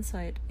claims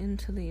insight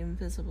into the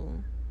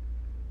invisible.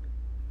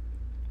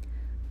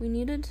 We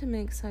needed to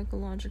make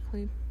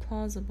psychologically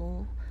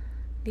plausible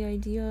the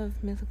idea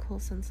of mythical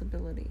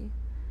sensibility,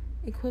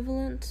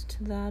 equivalent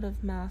to that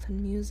of math and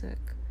music,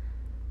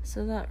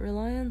 so that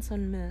reliance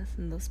on myth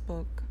in this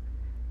book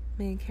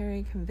may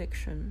carry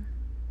conviction.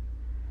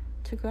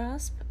 To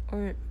grasp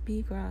or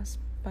be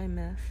grasped by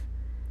myth,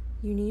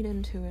 you need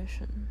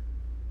intuition.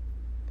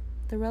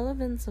 The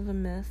relevance of a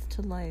myth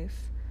to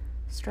life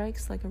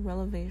strikes like a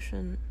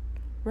revelation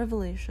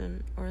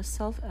or a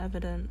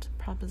self-evident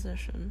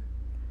proposition,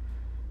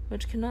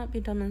 which cannot be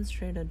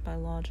demonstrated by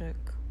logic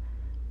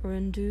or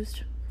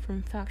induced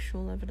from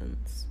factual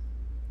evidence.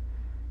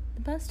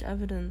 The best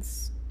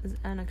evidence is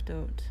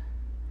anecdote,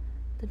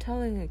 the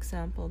telling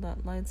example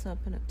that lights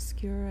up an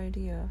obscure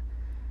idea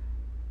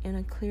in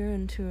a clear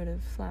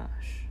intuitive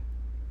flash.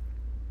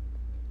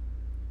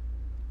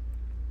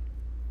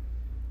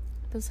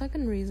 The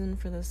second reason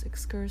for this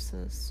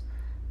excursus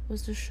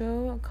was to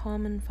show a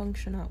common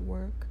function at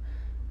work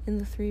in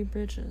the 3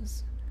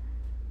 bridges,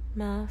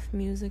 math,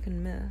 music,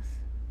 and myth,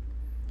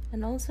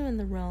 and also in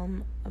the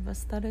realm of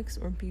aesthetics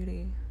or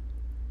beauty.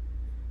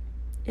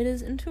 It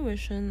is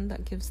intuition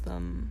that gives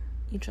them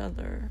each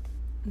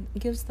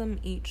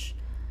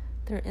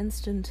their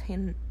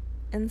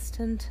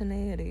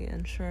instantaneity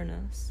and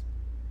sureness.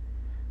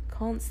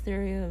 Kant's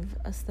theory of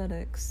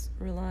aesthetics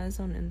relies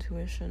on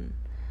intuition,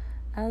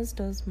 as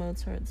does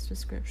Mozart's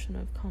description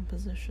of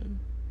composition.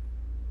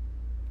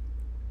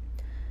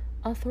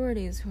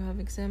 Authorities who have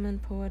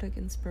examined poetic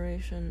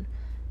inspiration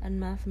and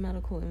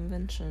mathematical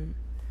invention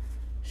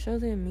show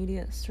the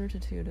immediate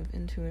certitude of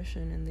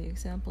intuition in the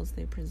examples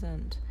they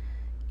present,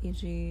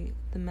 e.g.,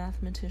 the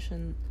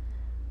mathematician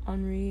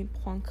Henri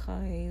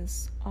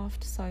Poincaré's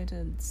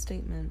oft-cited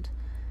statement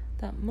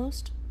that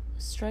most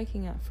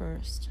striking at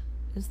first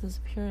is this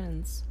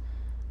appearance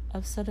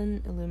of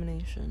sudden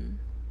illumination.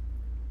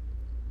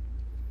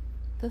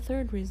 The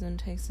third reason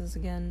takes us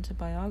again to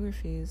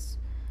biographies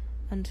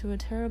and to a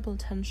terrible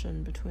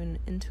tension between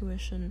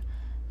intuition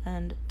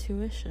and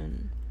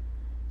tuition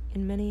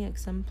in many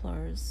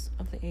exemplars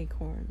of the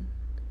Acorn.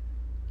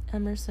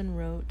 Emerson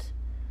wrote,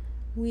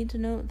 "We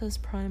denote this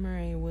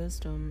primary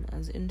wisdom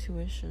as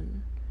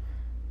intuition,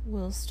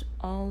 whilst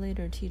all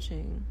later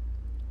teaching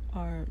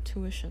are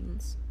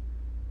tuitions."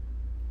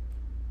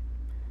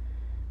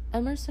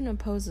 Emerson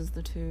opposes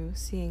the two,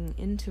 seeing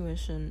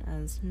intuition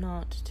as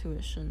not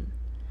tuition.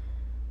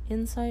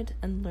 Insight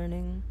and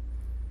learning,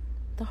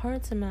 the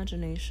heart's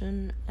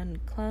imagination,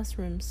 and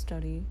classroom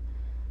study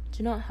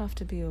do not have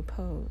to be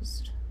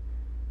opposed.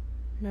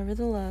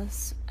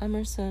 Nevertheless,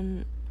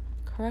 Emerson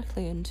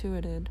correctly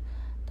intuited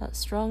that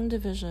strong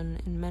division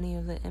in many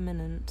of the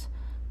eminent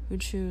who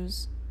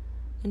choose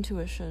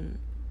intuition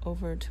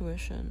over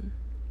tuition.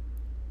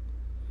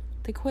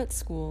 They quit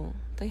school.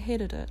 They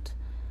hated it.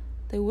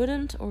 They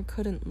wouldn't or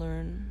couldn't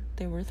learn.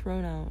 They were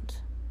thrown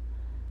out.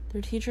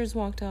 Their teachers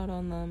walked out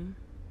on them.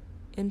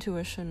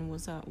 Intuition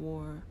was at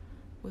war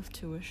with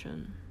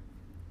tuition.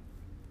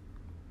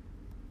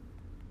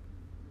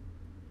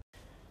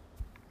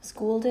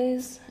 School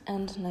days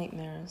and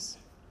nightmares.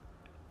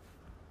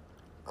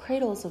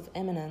 Cradles of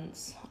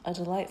Imminence, a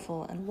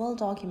delightful and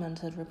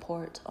well-documented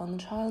report on the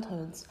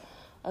childhoods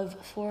of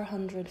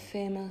 400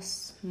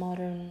 famous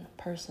modern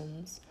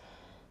persons,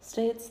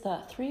 states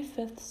that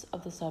 3/5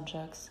 of the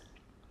subjects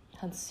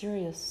had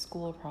serious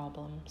school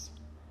problems.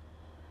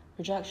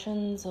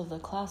 Rejections of the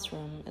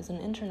classroom is an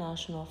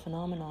international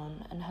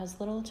phenomenon and has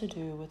little to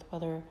do with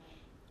whether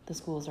the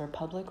schools are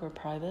public or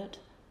private,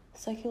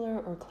 secular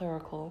or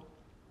clerical,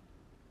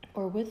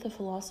 or with the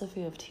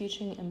philosophy of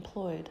teaching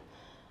employed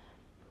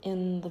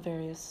in the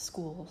various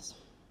schools.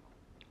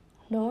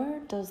 Nor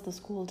does the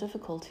school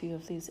difficulty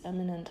of these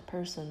eminent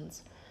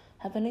persons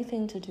have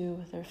anything to do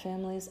with their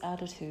families'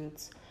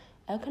 attitudes,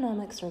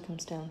 economic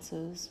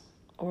circumstances,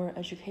 or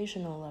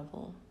educational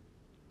level.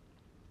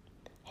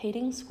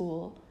 Hating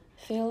school,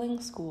 failing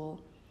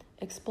school,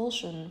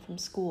 expulsion from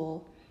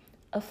school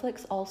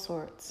afflicts all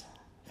sorts,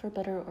 for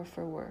better or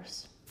for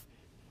worse.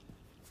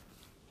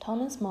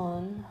 Thomas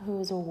Mann, who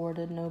was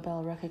awarded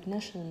Nobel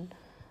recognition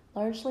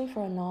largely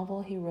for a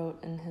novel he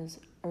wrote in his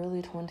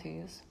early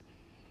 20s,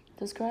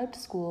 described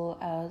school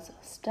as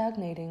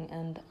stagnating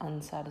and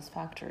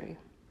unsatisfactory.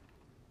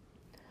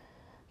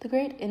 The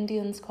great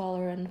Indian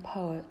scholar and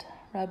poet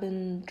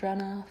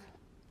Rabindranath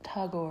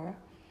Tagore,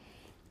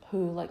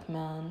 who, like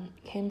Mann,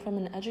 came from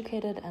an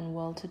educated and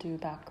well-to-do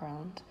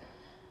background,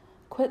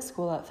 quit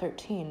school at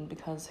 13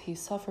 because he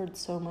suffered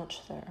so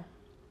much there.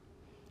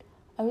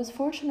 I was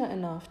fortunate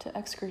enough to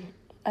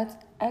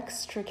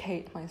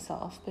extricate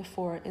myself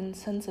before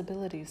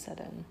insensibility set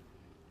in.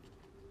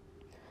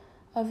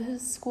 Of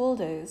his school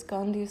days,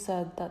 Gandhi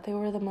said that they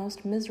were the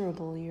most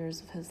miserable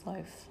years of his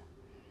life,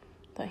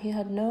 that he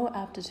had no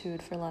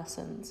aptitude for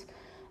lessons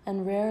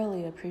and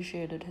rarely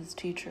appreciated his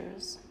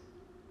teachers,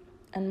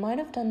 and might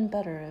have done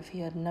better if he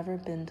had never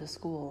been to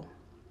school.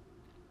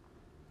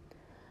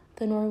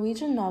 The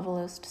Norwegian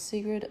novelist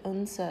Sigrid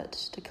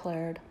Undset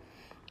declared,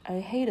 "I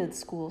hated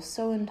school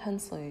so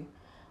intensely,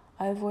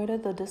 I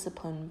avoided the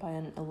discipline by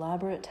an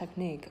elaborate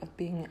technique of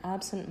being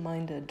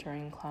absent-minded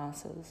during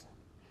classes."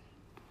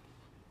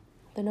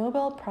 The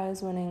Nobel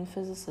Prize-winning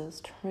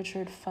physicist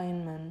Richard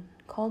Feynman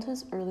called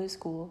his early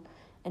school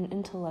an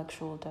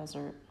intellectual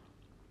desert.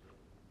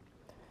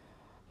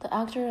 The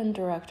actor and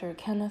director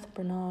Kenneth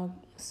Branagh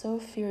so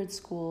feared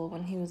school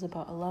when he was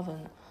about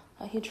 11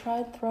 that he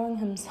tried throwing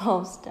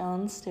himself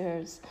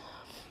downstairs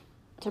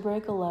to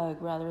break a leg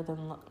rather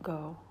than let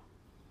go.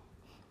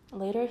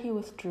 Later he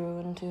withdrew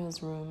into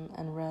his room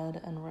and read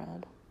and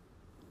read.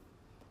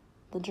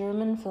 The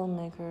German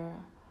filmmaker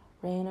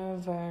Rainer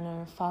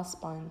Werner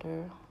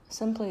Fassbinder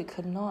simply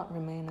could not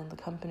remain in the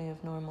company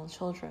of normal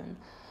children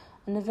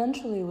and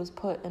eventually was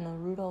put in a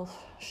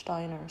Rudolf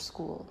Steiner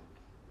school.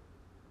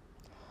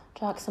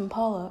 Jackson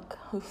Pollock,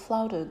 who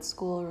flouted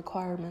school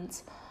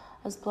requirements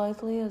as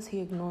blithely as he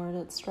ignored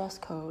its dress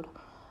code,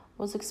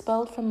 was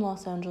expelled from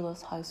Los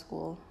Angeles High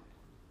School.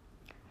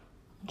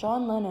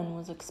 John Lennon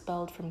was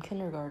expelled from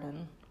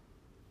kindergarten.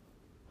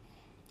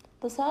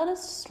 The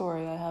saddest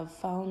story I have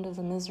found of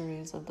the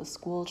miseries of the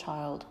school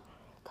child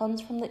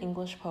comes from the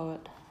English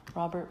poet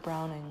Robert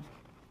Browning.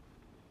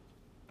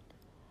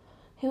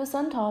 He was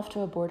sent off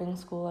to a boarding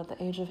school at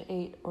the age of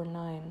 8 or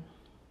 9.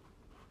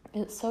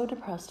 It so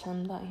depressed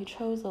him that he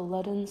chose a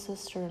leaden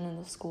cistern in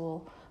the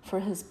school for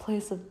his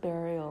place of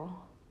burial.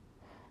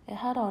 It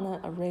had on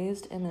it a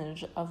raised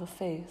image of a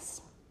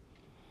face.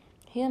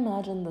 He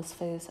imagined this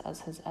face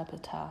as his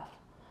epitaph,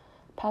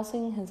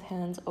 passing his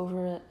hands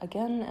over it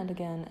again and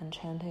again and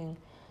chanting,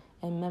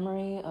 "In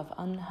memory of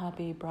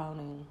unhappy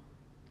Browning."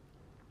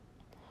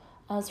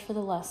 As for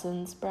the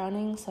lessons,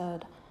 Browning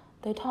said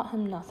they taught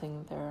him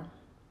nothing there.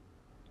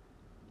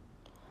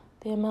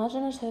 The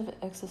imaginative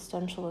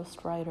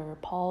existentialist writer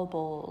Paul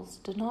Bowles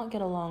did not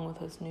get along with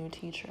his new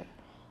teacher,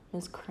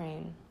 Miss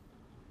Crane.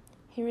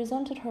 He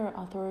resented her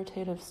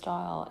authoritative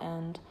style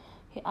and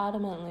he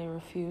adamantly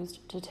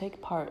refused to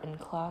take part in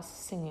class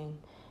singing,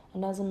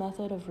 and as a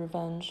method of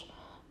revenge,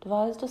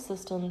 devised a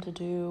system to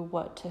do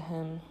what to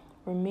him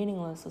were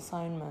meaningless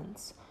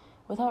assignments,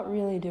 without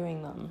really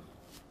doing them.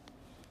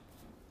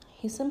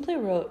 He simply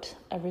wrote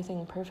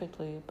everything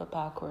perfectly, but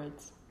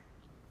backwards.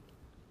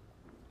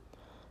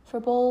 For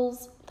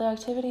Bowles, the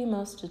activity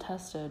most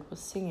detested was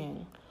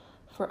singing.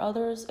 For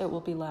others, it will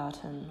be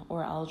Latin,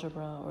 or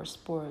algebra, or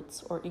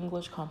sports, or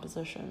English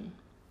composition.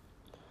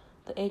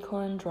 The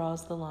acorn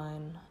draws the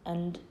line,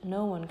 and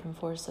no one can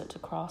force it to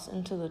cross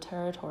into the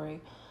territory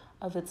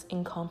of its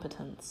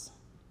incompetence.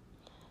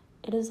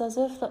 It is as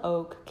if the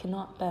oak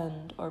cannot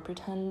bend or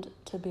pretend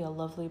to be a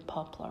lovely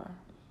poplar.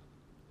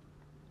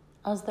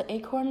 As the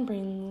acorn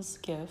brings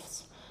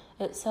gifts,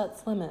 it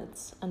sets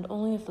limits, and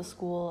only if the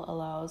school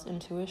allows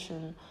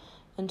intuition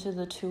into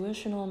the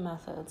tuitional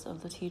methods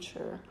of the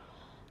teacher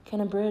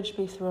can a bridge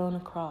be thrown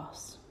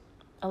across,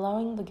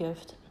 allowing the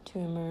gift to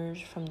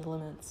emerge from the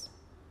limits.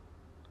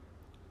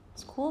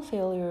 School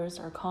failures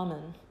are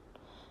common.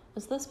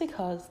 Is this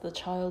because the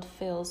child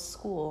fails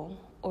school,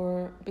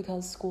 or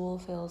because school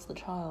fails the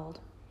child?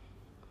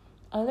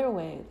 Either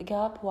way, the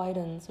gap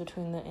widens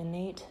between the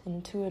innate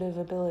intuitive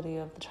ability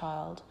of the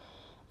child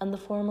and the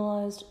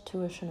formalized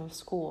tuition of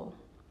school.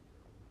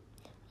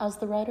 As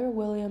the writer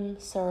William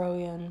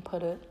Saroyan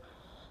put it,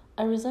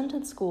 I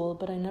resented school,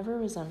 but I never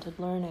resented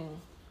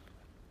learning.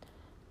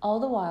 All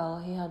the while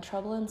he had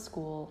trouble in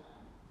school,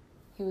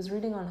 he was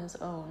reading on his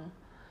own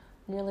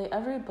nearly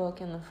every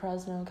book in the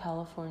Fresno,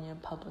 California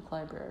Public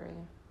Library.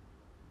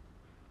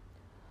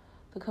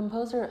 The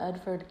composer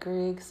Edvard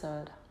Grieg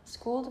said,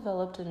 "School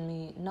developed in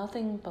me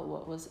nothing but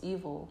what was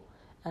evil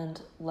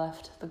and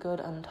left the good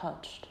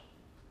untouched."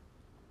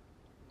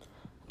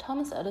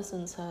 Thomas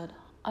Edison said,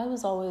 "I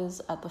was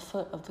always at the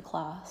foot of the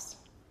class."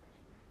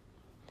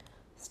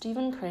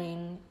 Stephen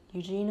Crane,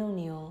 Eugene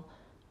O'Neill,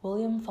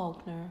 William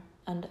Faulkner,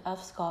 and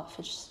F. Scott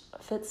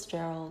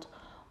Fitzgerald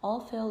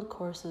all failed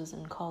courses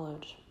in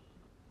college.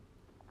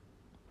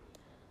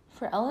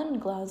 For Ellen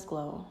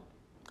Glasgow,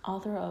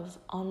 author of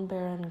On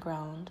Barren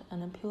Ground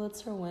and a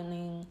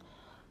Pulitzer-winning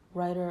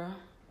writer,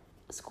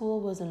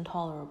 school was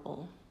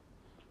intolerable.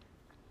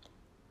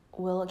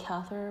 Willa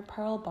Cather,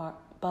 Pearl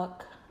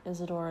Buck,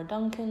 Isadora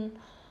Duncan,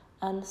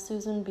 and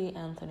Susan B.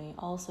 Anthony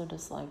also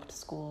disliked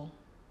school.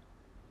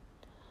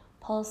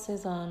 Paul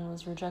Cézanne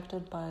was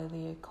rejected by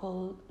the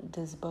École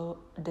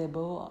des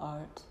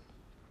Beaux-Arts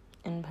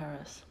in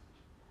Paris.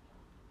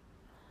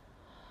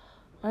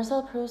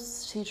 Marcel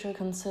Proust's teacher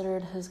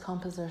considered his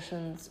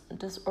compositions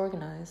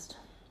disorganized,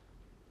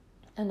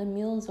 and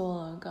Émile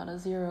Zola got a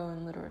 0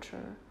 in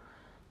literature,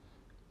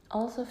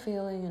 also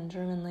failing in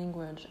German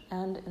language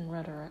and in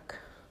rhetoric.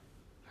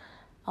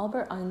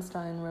 Albert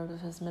Einstein wrote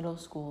of his middle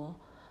school,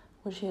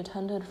 which he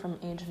attended from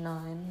age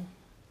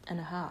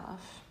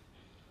 9.5.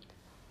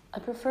 I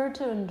preferred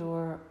to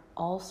endure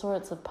all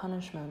sorts of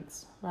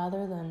punishments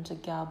rather than to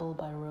gabble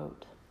by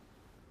rote.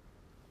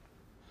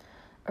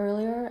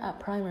 Earlier, at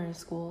primary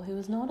school, he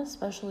was not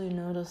especially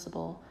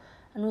noticeable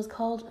and was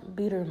called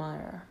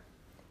Biedermeier,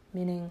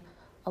 meaning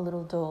a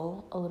little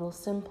dull, a little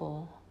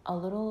simple, a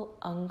little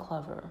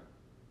unclever.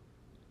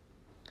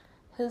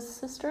 His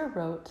sister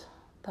wrote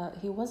that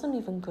he wasn't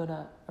even good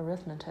at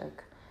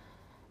arithmetic,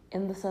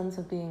 in the sense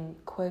of being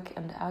quick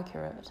and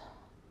accurate,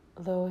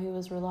 though he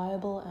was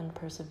reliable and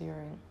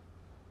persevering.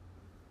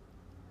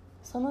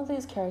 Some of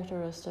these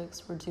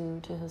characteristics were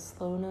due to his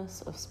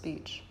slowness of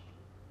speech.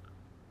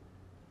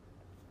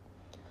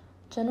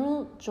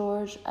 General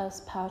George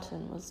S.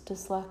 Patton was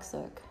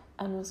dyslexic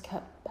and was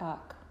kept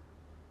back.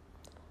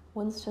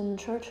 Winston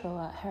Churchill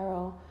at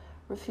Harrow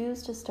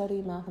refused to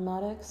study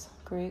mathematics,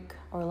 Greek,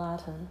 or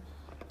Latin,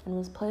 and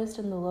was placed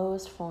in the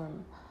lowest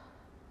form,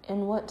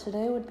 in what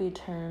today would be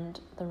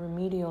termed the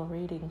remedial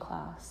reading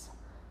class,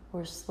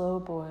 where slow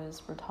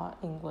boys were taught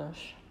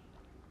English.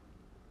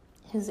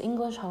 His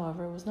English,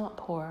 however, was not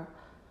poor.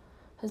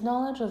 His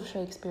knowledge of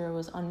Shakespeare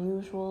was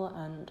unusual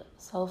and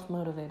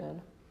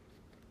self-motivated.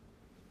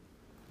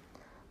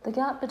 The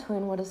gap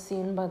between what is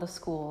seen by the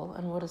school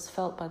and what is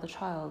felt by the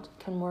child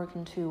can work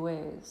in two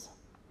ways.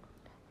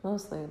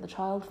 Mostly, the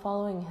child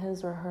following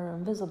his or her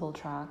invisible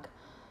track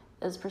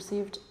is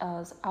perceived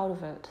as out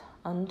of it,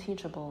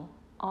 unteachable,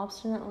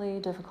 obstinately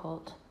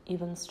difficult,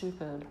 even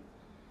stupid.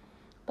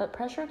 But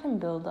pressure can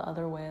build the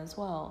other way as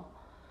well.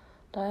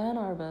 Diane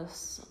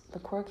Arbus, the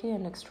quirky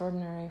and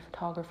extraordinary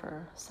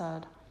photographer,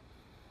 said,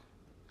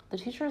 "The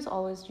teachers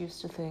always used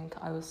to think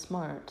I was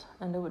smart,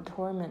 and it would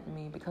torment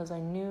me because I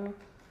knew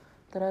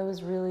that I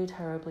was really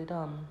terribly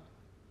dumb."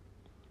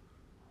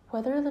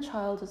 Whether the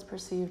child is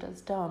perceived as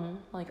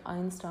dumb, like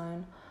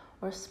Einstein,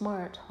 or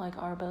smart, like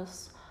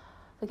Arbus,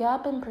 the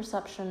gap in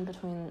perception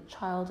between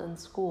child and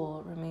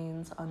school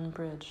remains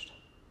unbridged.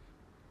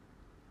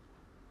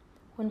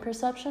 When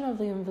perception of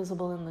the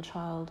invisible in the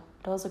child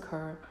does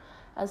occur,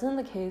 as in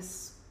the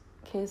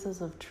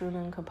cases of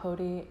Truman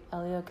Capote,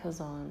 Elia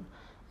Kazan,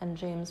 and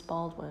James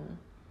Baldwin,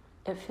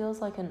 it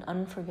feels like an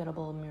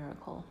unforgettable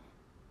miracle.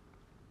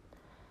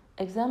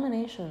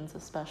 Examinations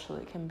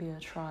especially can be a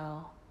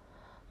trial.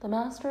 The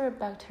master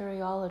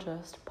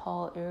bacteriologist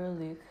Paul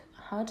Ehrlich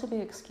had to be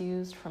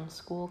excused from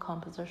school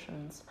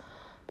compositions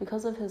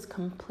because of his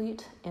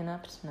complete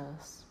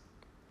ineptness.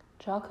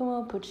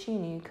 Giacomo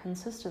Puccini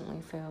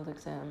consistently failed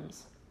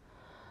exams.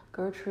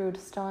 Gertrude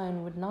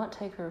Stein would not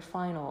take her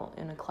final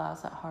in a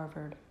class at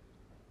Harvard.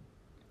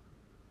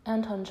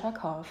 Anton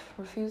Chekhov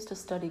refused to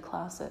study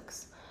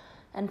classics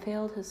and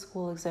failed his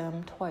school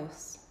exam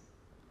twice.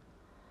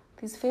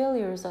 These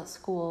failures at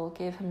school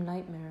gave him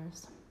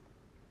nightmares.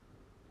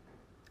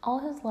 All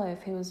his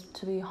life, he was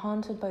to be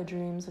haunted by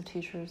dreams of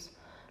teachers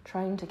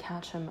trying to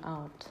catch him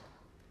out.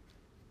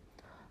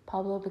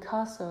 Pablo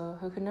Picasso,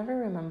 who could never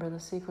remember the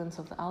sequence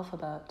of the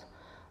alphabet,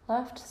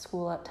 left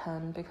school at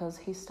 10 because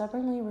he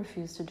stubbornly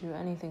refused to do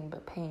anything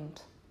but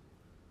paint.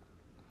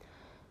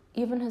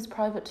 Even his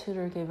private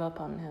tutor gave up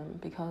on him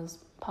because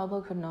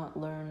Pablo could not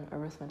learn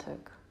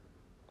arithmetic.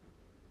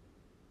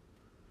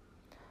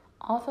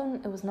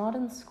 Often it was not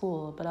in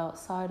school, but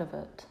outside of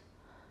it,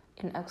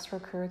 in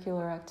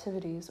extracurricular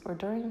activities or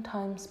during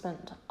time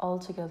spent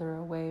altogether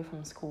away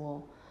from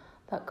school,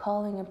 that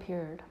calling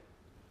appeared.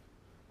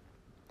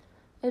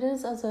 It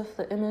is as if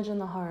the image in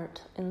the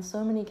heart, in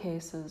so many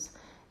cases,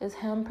 is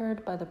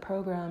hampered by the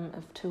program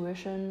of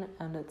tuition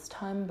and its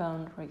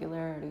time-bound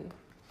regularity.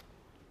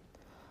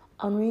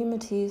 Henri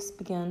Matisse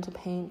began to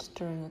paint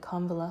during a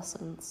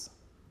convalescence.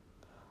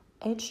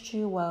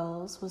 H.G.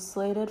 Wells was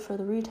slated for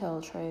the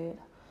retail trade.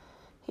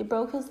 He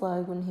broke his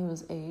leg when he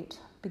was 8,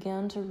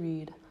 began to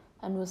read,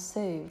 and was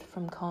saved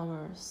from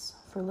commerce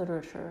for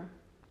literature.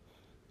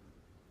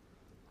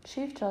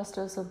 Chief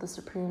Justice of the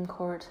Supreme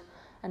Court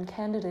and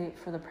candidate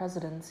for the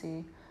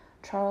presidency,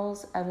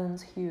 Charles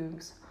Evans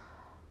Hughes,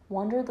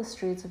 wandered the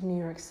streets of New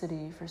York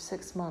City for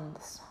 6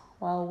 months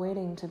while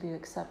waiting to be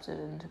accepted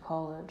into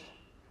college.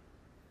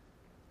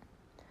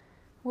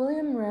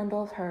 William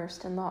Randolph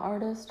Hearst and the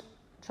artist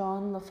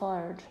John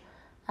Lafarge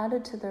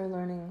added to their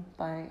learning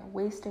by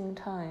wasting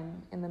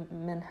time in the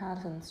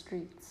Manhattan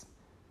streets.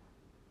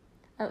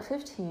 At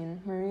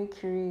 15, Marie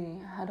Curie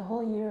had a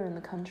whole year in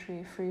the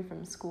country free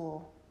from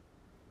school.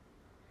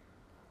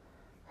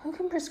 Who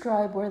can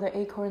prescribe where the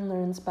acorn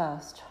learns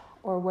best,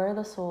 or where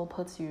the soul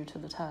puts you to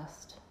the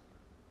test?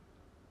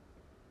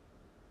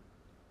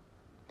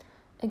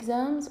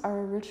 Exams are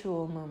a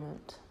ritual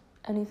moment.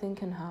 Anything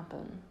can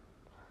happen.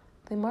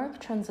 They mark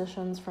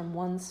transitions from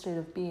one state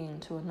of being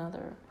to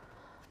another,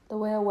 the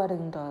way a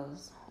wedding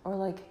does, or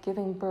like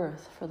giving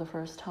birth for the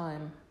first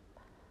time.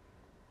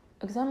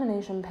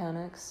 Examination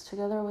panics,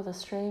 together with the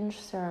strange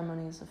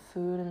ceremonies of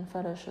food and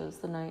fetishes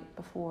the night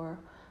before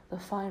the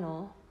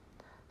final,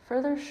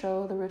 further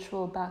show the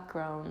ritual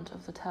background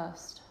of the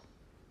test.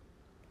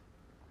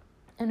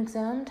 An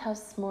exam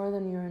tests more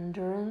than your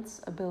endurance,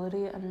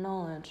 ability, and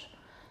knowledge.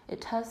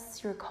 It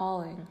tests your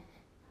calling.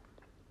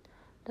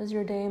 Does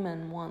your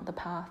daemon want the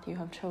path you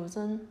have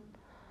chosen?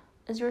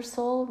 Is your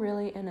soul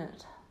really in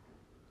it?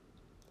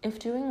 If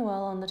doing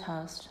well on the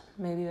test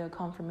may be a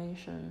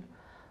confirmation,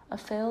 a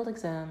failed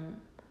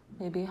exam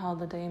may be how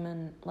the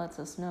daemon lets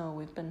us know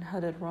we've been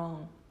headed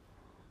wrong.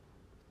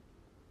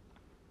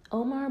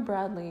 Omar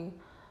Bradley,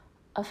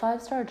 a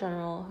 5-star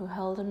general who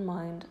held in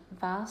mind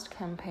vast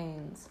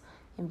campaigns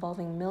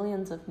involving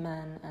millions of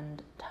men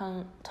and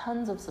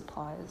tons of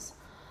supplies,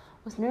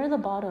 was near the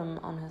bottom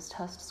on his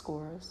test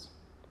scores,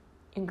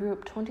 in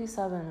group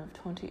 27 of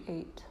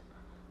 28,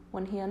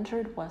 when he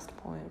entered West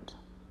Point.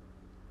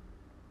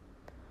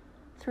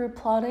 Through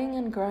plodding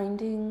and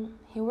grinding,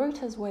 he worked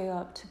his way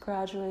up to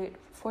graduate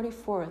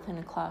 44th in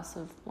a class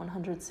of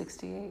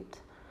 168.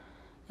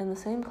 In the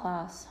same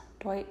class,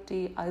 Dwight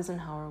D.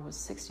 Eisenhower was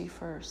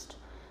 61st,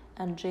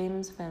 and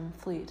James Van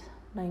Fleet,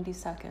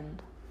 92nd.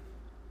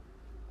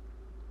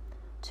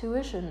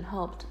 Tuition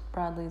helped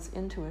Bradley's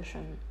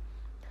intuition.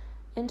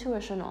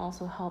 Intuition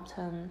also helped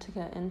him to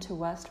get into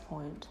West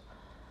Point,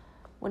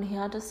 when he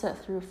had to sit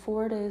through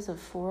 4 days of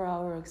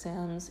 4-hour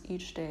exams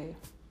each day.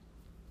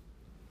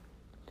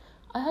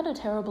 I had a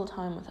terrible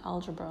time with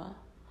algebra.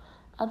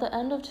 At the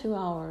end of 2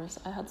 hours,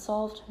 I had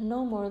solved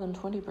no more than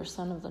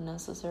 20% of the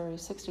necessary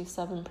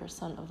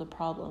 67% of the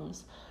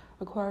problems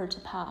required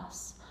to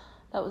pass.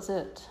 That was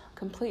it,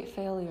 complete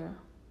failure.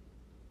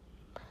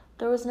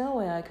 There was no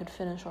way I could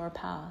finish or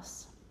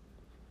pass.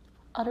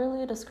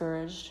 Utterly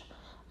discouraged,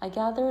 I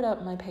gathered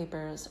up my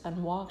papers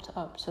and walked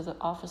up to the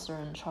officer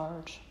in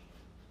charge.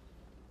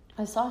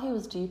 I saw he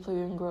was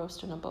deeply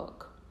engrossed in a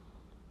book.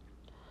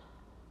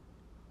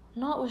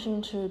 Not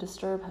wishing to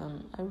disturb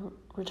him, I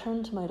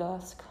returned to my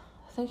desk,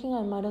 thinking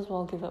I might as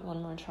well give it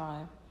one more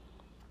try.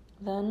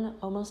 Then,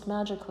 almost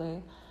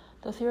magically,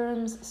 the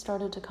theorems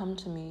started to come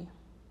to me.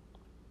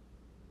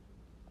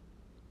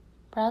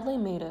 Bradley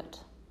made it.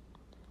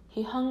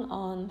 He hung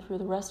on through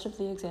the rest of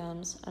the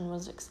exams and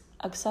was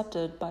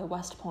accepted by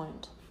West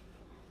Point.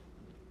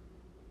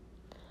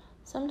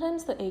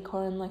 Sometimes the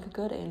acorn, like a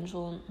good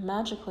angel,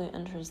 magically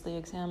enters the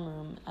exam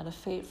room at a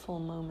fateful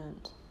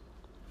moment.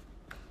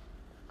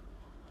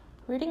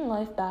 Reading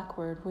life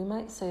backward, we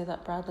might say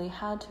that Bradley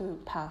had to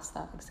pass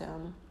that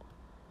exam.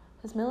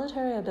 His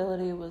military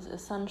ability was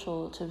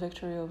essential to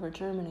victory over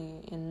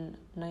Germany in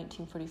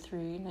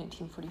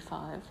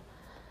 1943-1945,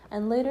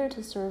 and later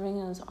to serving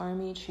as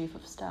Army Chief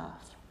of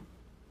Staff.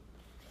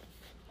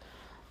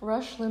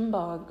 Rush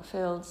Limbaugh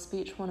failed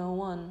Speech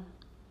 101.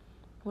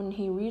 When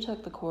he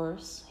retook the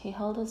course, he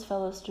held his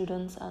fellow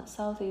students at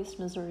Southeast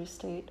Missouri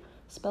State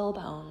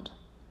spellbound.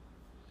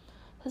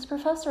 His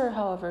professor,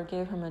 however,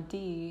 gave him a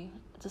D,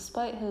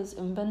 despite his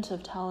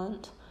inventive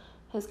talent,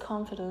 his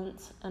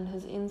confidence, and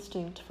his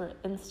instinct for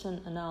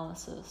instant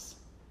analysis.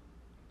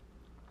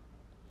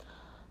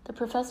 The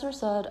professor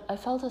said, I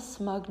felt a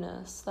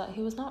smugness that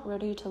he was not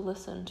ready to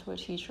listen to a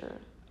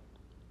teacher.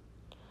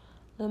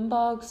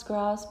 Limbaugh's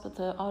grasp of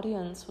the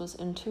audience was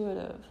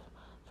intuitive.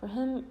 For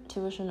him,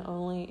 tuition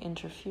only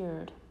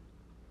interfered.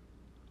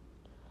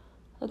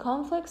 The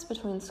conflicts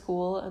between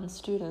school and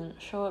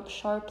student show up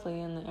sharply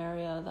in the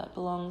area that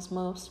belongs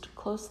most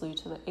closely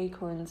to the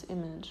acorn's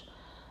image,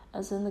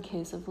 as in the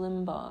case of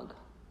Limbaugh.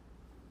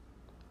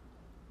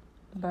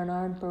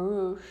 Bernard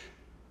Baruch,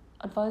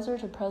 advisor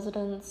to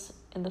presidents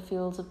in the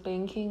fields of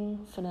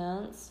banking,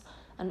 finance,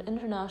 and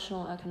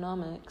international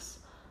economics,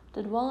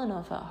 did well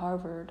enough at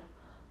Harvard,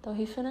 though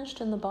he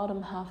finished in the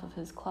bottom half of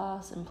his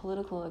class in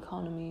political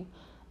economy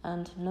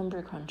and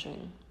number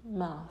crunching,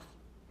 math.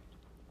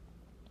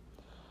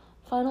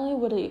 Finally,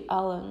 Woody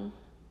Allen.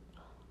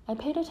 I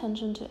paid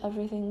attention to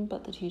everything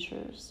but the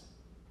teachers.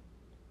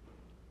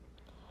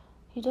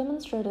 He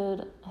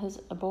demonstrated his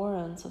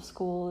abhorrence of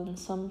school in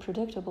some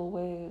predictable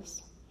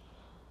ways.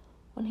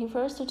 When he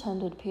first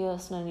attended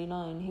PS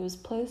 99, he was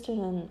placed in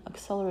an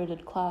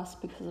accelerated class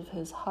because of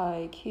his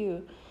high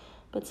IQ,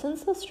 but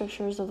since the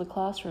strictures of the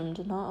classroom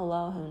did not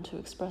allow him to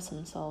express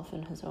himself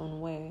in his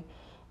own way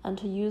and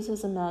to use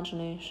his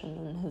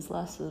imagination in his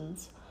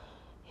lessons,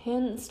 he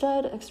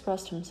instead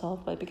expressed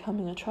himself by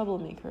becoming a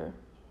troublemaker.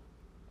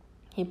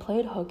 He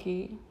played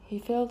hooky, he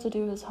failed to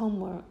do his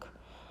homework.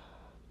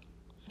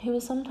 He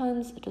was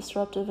sometimes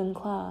disruptive in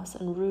class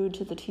and rude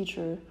to the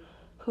teacher,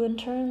 who in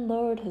turn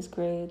lowered his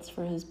grades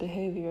for his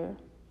behavior.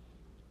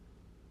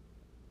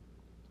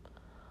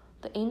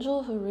 The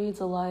angel who reads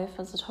a life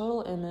as a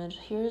total image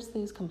hears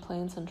these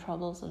complaints and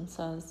troubles and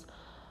says,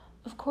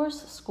 "Of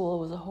course school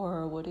was a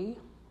horror, Woody.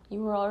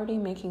 You were already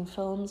making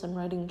films and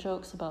writing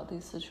jokes about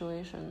these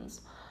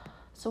situations,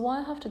 so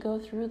why have to go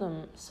through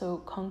them so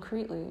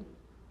concretely?"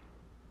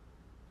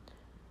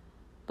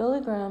 Billy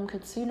Graham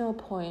could see no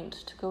point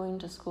to going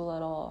to school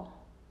at all.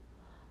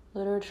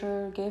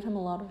 Literature gave him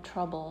a lot of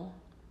trouble.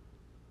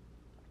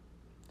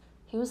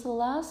 He was the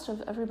last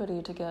of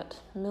everybody to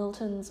get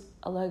Milton's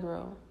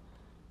Allegro.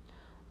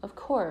 Of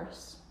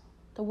course,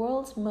 the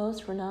world's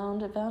most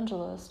renowned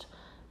evangelist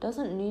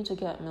doesn't need to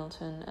get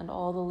Milton and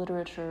all the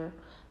literature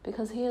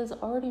because he has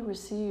already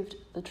received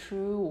the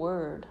true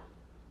word.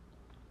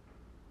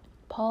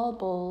 Paul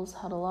Bowles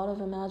had a lot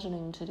of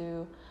imagining to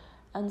do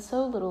and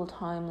so little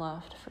time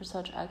left for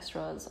such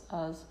extras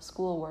as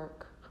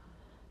schoolwork.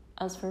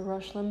 As for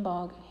Rush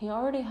Limbaugh, he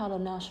already had a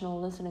national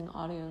listening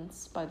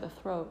audience by the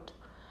throat,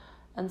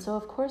 and so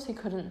of course he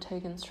couldn't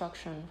take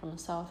instruction from a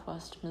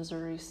Southwest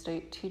Missouri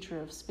State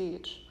teacher of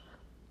speech.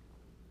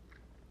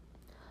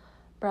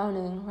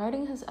 Browning,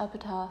 writing his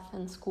epitaph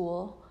in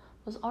school,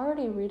 was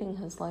already reading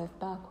his life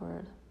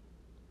backward.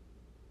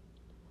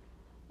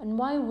 And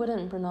why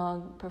wouldn't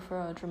Branagh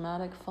prefer a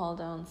dramatic fall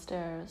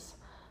downstairs,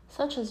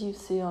 such as you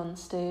see on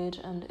stage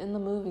and in the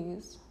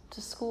movies,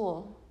 to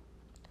school?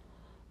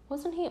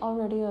 Wasn't he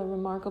already a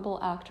remarkable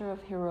actor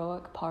of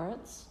heroic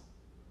parts?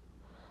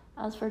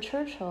 As for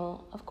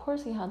Churchill, of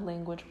course he had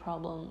language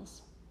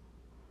problems.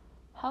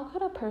 How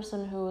could a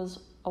person who was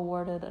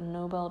awarded a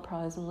Nobel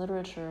Prize in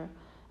Literature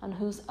and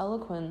whose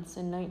eloquence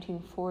in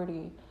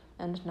 1940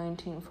 and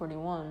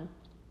 1941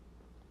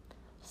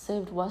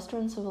 saved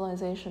Western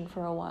civilization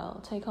for a while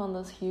take on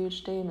this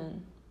huge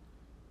daemon?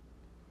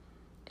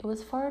 It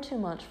was far too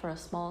much for a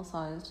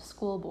small-sized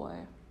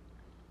schoolboy.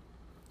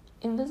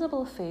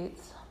 Invisible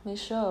fates may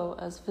show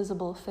as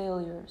visible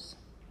failures.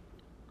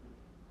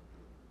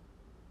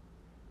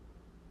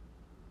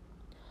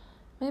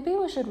 Maybe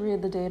we should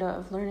read the data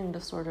of learning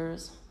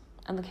disorders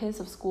and the case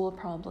of school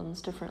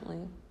problems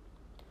differently.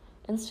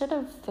 Instead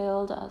of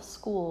failed at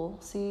school,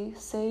 see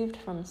saved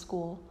from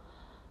school.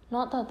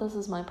 Not that this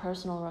is my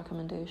personal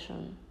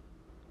recommendation.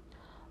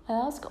 I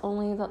ask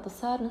only that the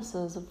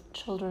sadnesses of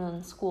children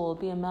in school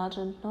be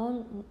imagined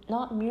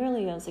not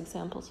merely as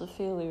examples of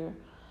failure,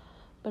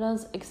 but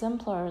as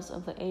exemplars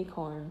of the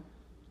acorn.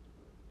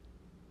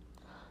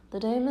 The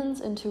daemon's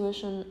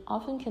intuition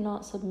often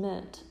cannot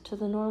submit to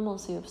the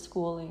normalcy of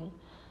schooling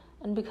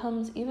and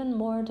becomes even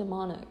more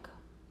demonic.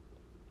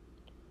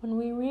 When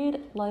we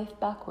read life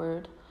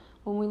backward,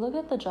 when we look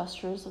at the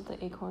gestures of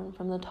the acorn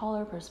from the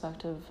taller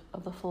perspective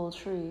of the full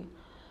tree,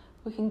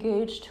 we can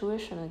gauge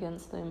tuition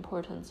against the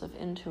importance of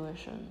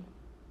intuition.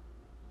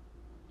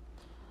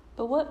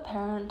 But what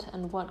parent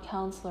and what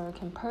counselor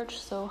can perch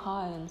so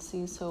high and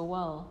see so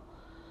well?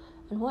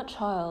 And what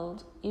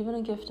child, even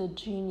a gifted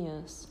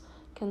genius,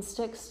 can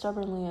stick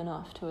stubbornly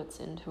enough to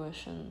its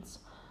intuitions,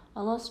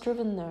 unless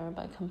driven there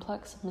by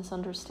complex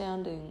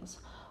misunderstandings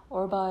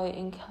or by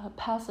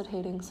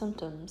incapacitating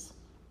symptoms,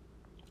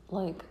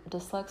 like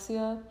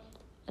dyslexia,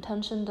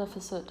 attention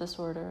deficit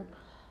disorder,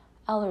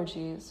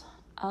 allergies,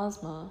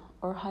 asthma,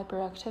 or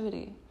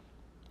hyperactivity,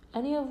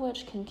 any of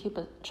which can keep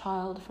a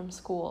child from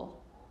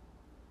school.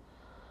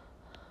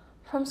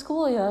 From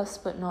school, yes,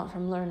 but not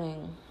from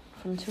learning.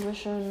 From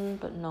tuition,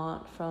 but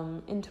not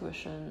from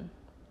intuition.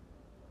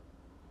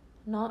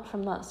 Not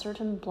from that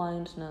certain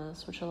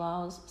blindness which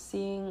allows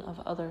seeing of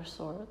other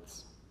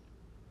sorts.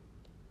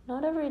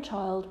 Not every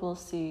child will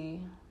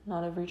see,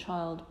 not every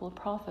child will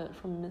profit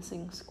from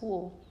missing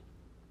school.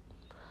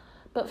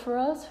 But for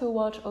us who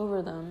watch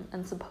over them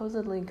and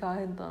supposedly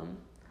guide them,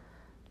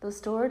 this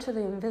door to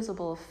the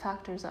invisible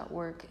factors at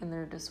work in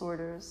their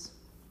disorders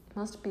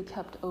must be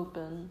kept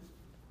open,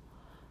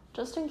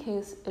 just in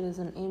case it is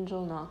an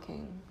angel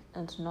knocking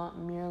and not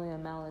merely a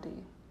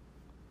malady.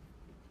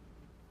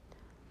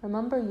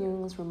 Remember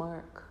Jung's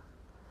remark,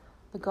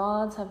 "The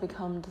gods have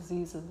become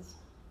diseases."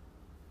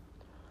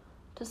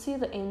 To see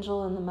the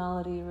angel in the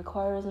malady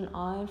requires an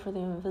eye for the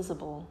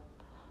invisible,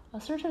 a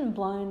certain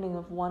blinding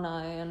of one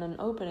eye and an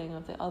opening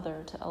of the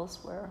other to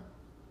elsewhere.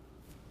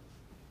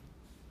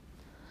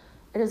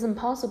 It is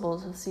impossible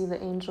to see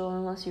the angel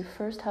unless you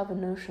first have a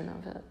notion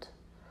of it.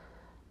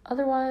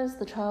 Otherwise,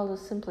 the child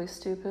is simply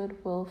stupid,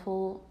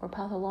 willful, or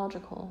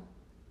pathological.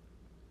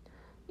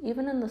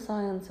 Even in the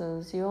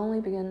sciences, you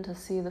only begin to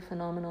see the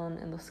phenomenon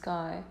in the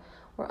sky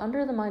or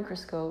under the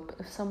microscope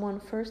if someone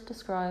first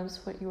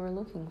describes what you are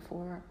looking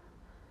for.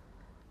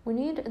 We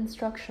need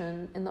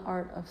instruction in the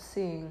art of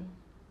seeing.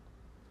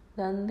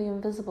 Then the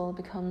invisible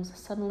becomes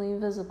suddenly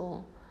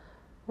visible,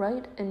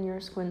 right in your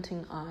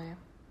squinting eye.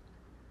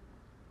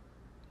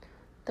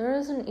 There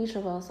is in each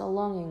of us a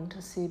longing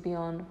to see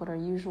beyond what our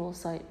usual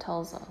sight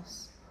tells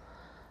us.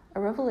 A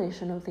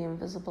revelation of the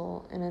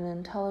invisible in an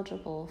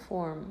intelligible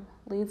form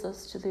leads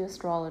us to the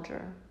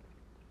astrologer.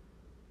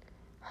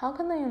 How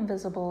can the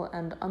invisible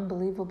and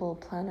unbelievable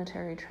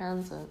planetary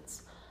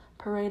transits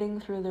parading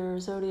through their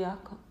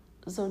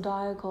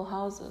zodiacal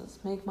houses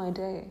make my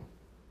day?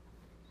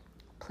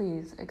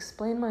 Please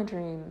explain my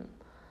dream,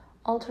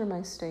 alter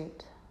my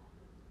state.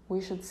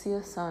 We should see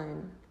a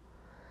sign.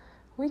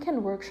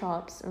 Weekend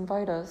workshops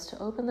invite us to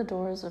open the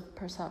doors of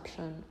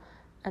perception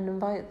and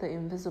invite the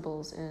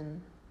invisibles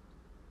in.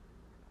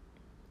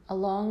 A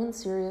long and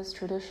serious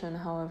tradition,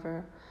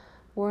 however,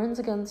 warns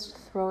against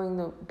throwing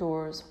the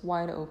doors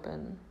wide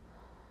open,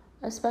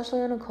 especially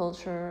in a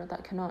culture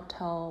that cannot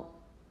tell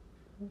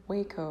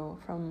Waco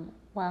from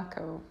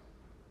wacko.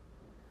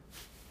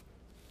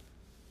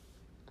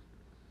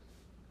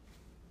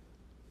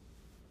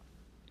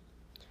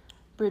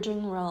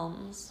 Bridging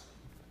realms.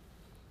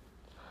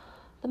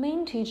 The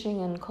main teaching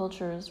in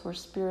cultures where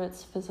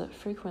spirits visit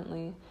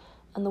frequently,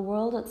 and the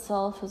world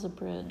itself is a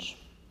bridge,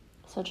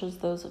 such as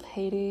those of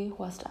Haiti,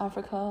 West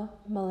Africa,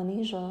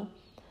 Melanesia,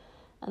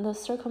 and the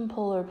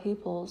circumpolar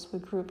peoples we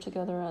group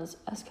together as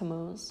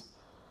Eskimos,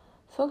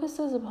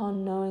 focuses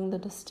upon knowing the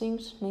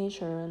distinct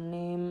nature and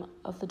name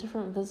of the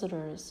different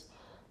visitors,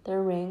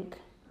 their rank,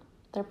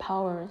 their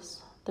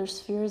powers, their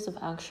spheres of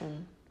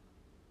action.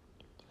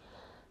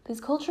 These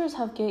cultures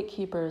have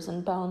gatekeepers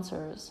and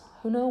bouncers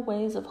who know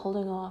ways of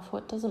holding off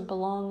what doesn't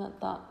belong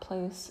at that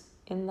place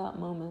in that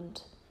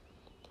moment.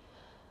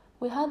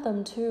 We had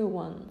them too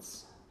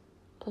once.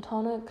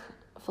 Platonic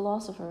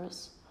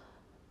philosophers,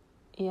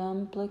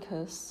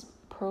 Iamblichus,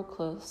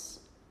 Proclus,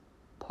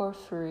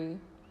 Porphyry,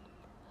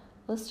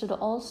 listed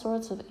all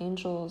sorts of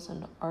angels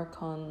and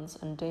archons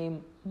and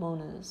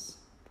daemones.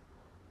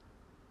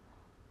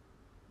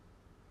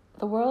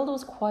 The world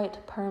was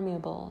quite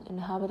permeable,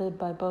 inhabited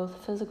by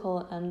both physical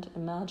and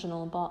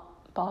imaginal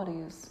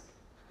bodies.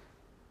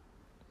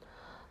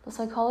 The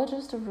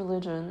psychologist of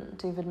religion,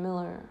 David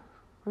Miller,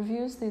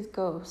 reviews these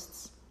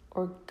ghosts,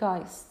 or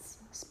geists,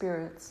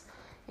 spirits,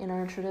 in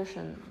our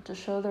tradition to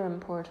show their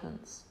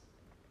importance.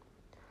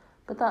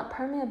 But that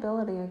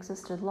permeability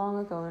existed long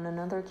ago in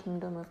another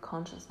kingdom of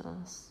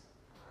consciousness.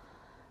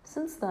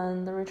 Since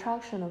then, the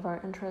retraction of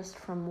our interest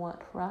from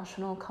what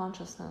rational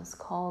consciousness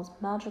calls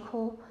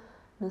magical,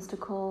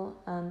 mystical,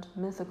 and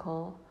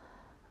mythical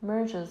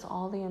merges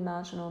all the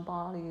imaginal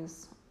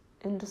bodies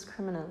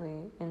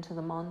indiscriminately into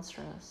the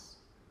monstrous.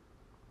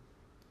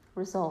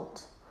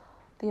 Result: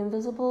 the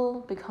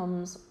invisible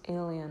becomes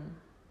alien.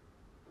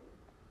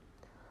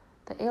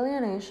 The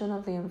alienation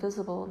of the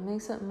invisible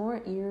makes it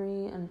more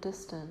eerie and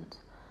distant,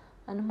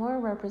 and more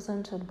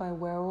represented by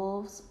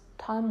werewolves,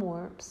 time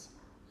warps,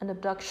 and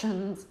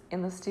abductions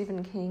in the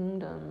Stephen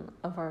Kingdom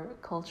of our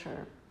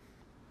culture.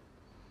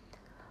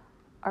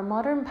 Our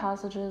modern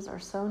passages are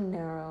so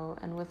narrow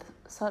and with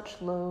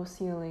such low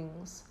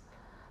ceilings,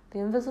 the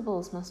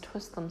invisibles must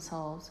twist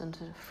themselves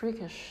into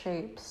freakish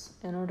shapes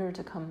in order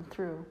to come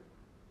through.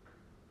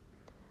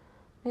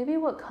 Maybe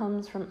what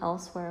comes from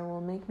elsewhere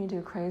will make me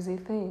do crazy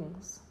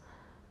things.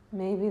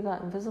 Maybe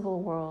that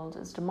invisible world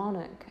is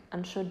demonic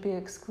and should be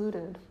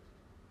excluded.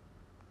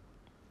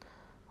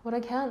 What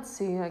I can't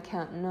see, I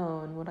can't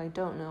know, and what I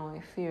don't know, I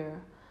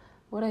fear.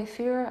 What I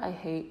fear, I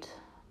hate.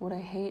 What I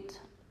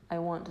hate, I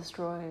want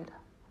destroyed.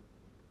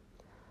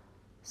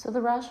 So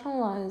the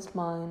rationalized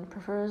mind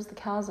prefers the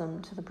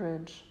chasm to the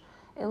bridge.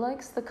 It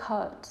likes the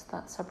cut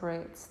that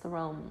separates the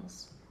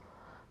realms.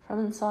 From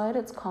inside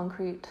its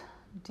concrete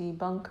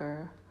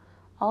debunker,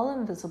 all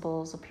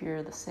invisibles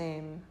appear the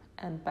same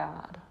and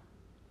bad.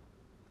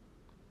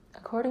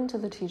 According to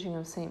the teaching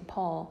of St.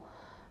 Paul,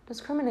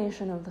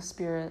 discrimination of the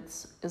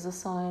spirits is a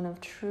sign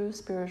of true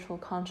spiritual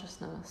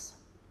consciousness.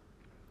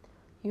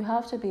 You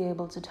have to be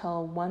able to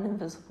tell one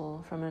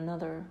invisible from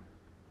another.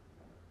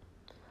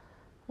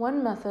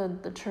 One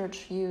method the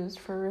Church used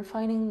for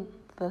refining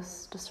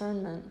this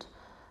discernment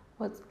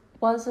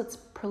was its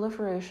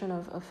proliferation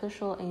of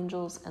official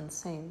angels and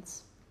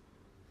saints.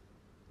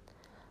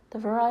 The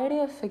variety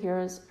of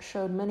figures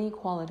showed many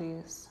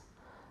qualities,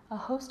 a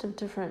host of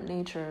different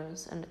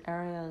natures and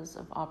areas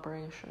of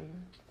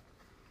operation.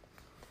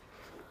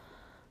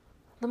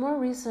 The more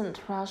recent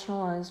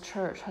rationalized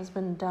church has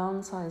been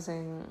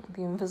downsizing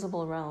the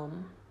invisible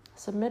realm,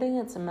 submitting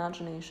its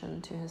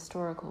imagination to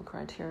historical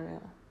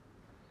criteria.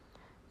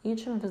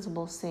 Each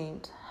invisible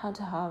saint had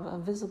to have a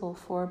visible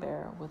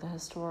forebear with a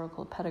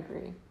historical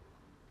pedigree.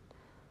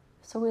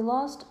 So we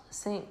lost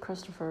Saint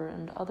Christopher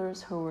and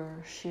others who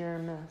were sheer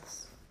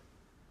myths.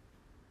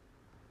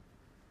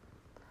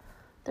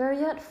 There are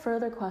yet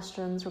further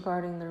questions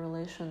regarding the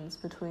relations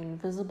between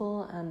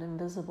visible and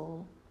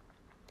invisible.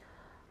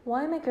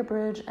 Why make a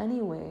bridge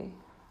anyway?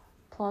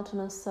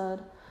 Plotinus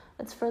said,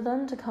 "It's for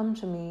them to come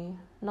to me,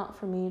 not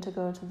for me to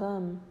go to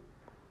them."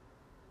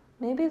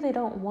 Maybe they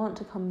don't want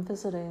to come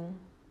visiting,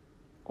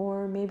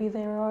 or maybe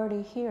they are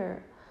already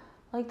here,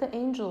 like the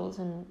angels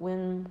in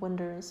Wim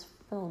Wenders'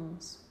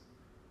 films.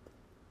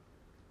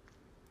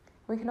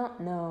 We cannot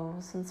know,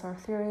 since our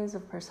theories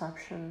of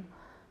perception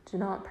do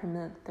not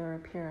permit their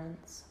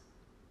appearance.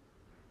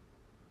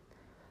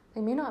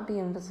 They may not be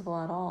invisible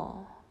at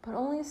all, but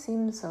only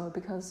seem so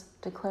because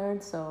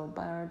declared so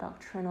by our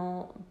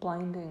doctrinal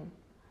blinding.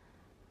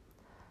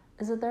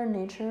 Is it their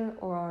nature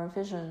or our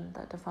vision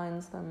that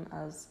defines them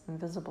as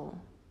invisible?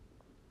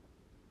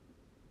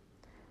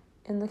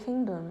 In the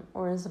kingdom,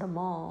 or is it a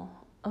mall,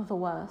 of the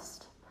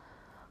West,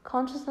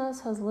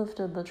 consciousness has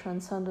lifted the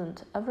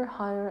transcendent ever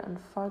higher and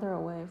farther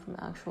away from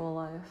actual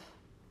life.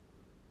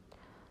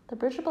 The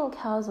bridgeable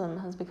chasm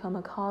has become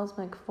a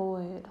cosmic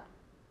void.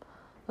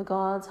 The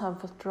gods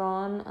have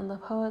withdrawn, and the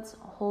poets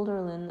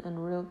Holderlin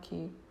and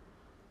Rilke.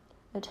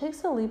 It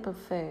takes a leap of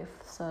faith,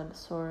 said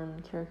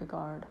Soren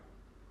Kierkegaard.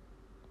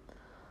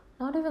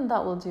 Not even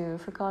that will do,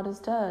 for God is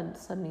dead,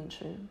 said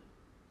Nietzsche.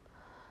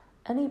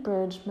 Any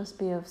bridge must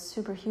be of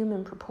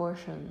superhuman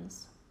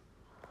proportions.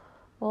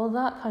 Well,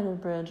 that kind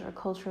of bridge our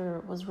culture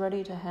was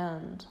ready to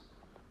hand.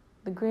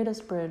 The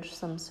greatest bridge,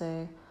 some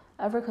say,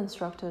 ever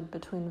constructed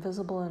between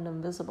visible and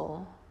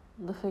invisible,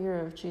 the figure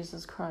of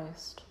Jesus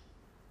Christ.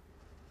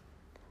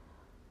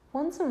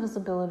 Once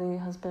invisibility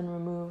has been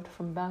removed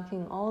from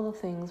backing all the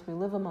things we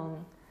live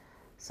among,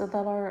 so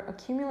that our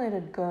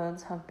accumulated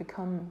goods have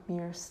become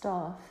mere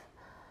stuff,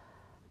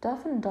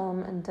 deaf and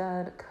dumb and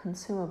dead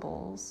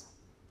consumables,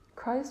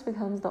 Christ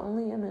becomes the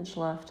only image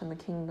left in the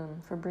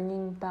kingdom for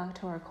bringing back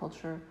to our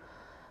culture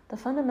the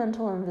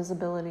fundamental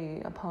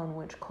invisibility upon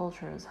which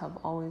cultures have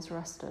always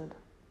rested.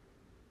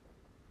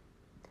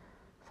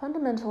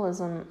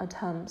 Fundamentalism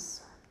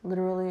attempts,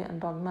 literally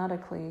and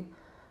dogmatically,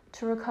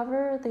 to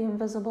recover the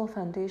invisible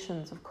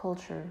foundations of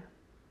culture.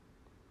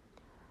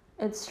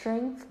 Its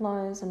strength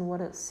lies in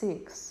what it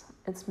seeks,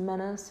 its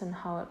menace in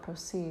how it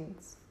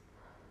proceeds.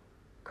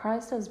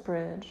 Christ as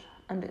bridge,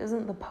 and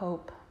isn't the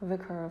Pope,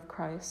 vicar of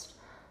Christ,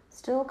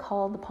 still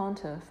called the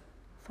pontiff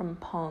from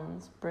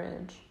pons,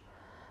 bridge,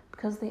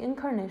 because the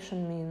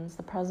incarnation means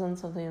the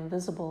presence of the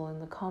invisible in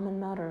the common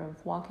matter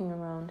of walking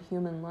around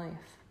human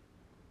life.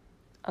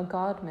 A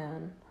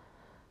God-man,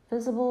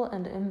 visible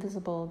and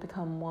invisible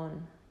become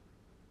one.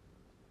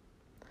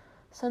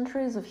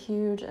 Centuries of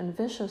huge and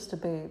vicious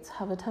debates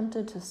have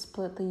attempted to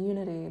split the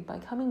unity by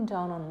coming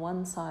down on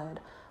one side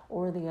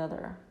or the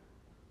other.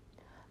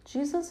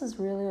 Jesus is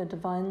really a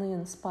divinely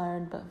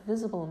inspired but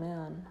visible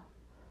man.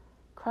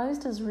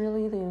 Christ is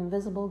really the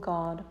invisible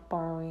God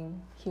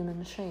borrowing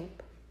human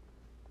shape.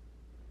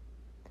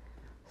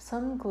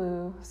 Some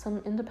glue,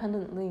 some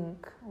independent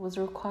link was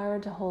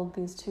required to hold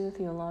these two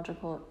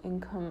theological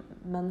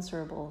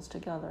incommensurables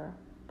together.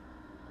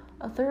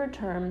 A third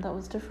term that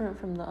was different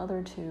from the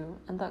other two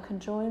and that could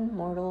join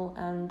mortal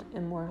and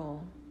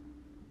immortal.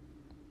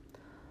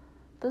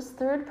 This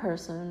third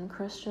person,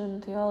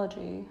 Christian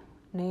theology,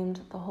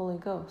 named the Holy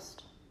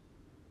Ghost.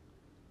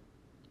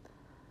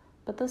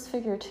 But this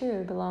figure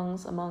too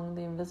belongs among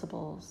the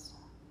invisibles,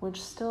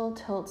 which still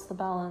tilts the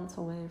balance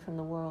away from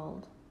the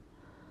world.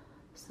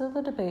 So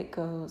the debate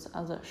goes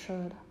as it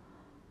should,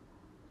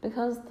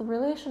 because the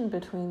relation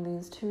between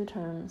these two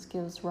terms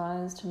gives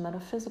rise to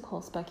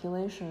metaphysical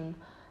speculation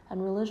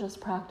and religious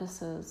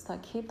practices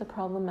that keep the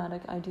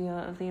problematic idea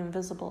of the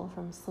invisible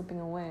from slipping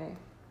away.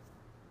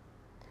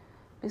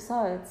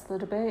 Besides, the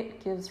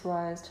debate gives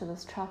rise to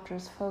this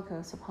chapter's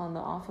focus upon the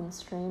often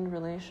strained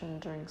relation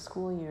during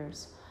school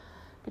years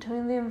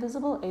between the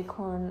invisible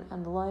acorn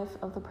and the life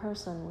of the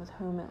person with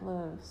whom it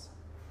lives.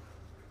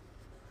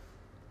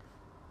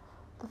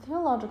 The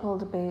theological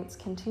debates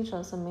can teach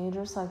us a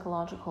major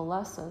psychological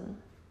lesson.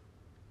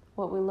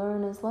 What we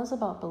learn is less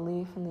about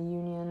belief in the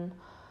union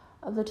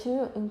of the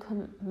two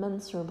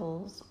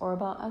incommensurables or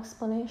about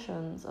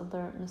explanations of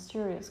their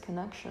mysterious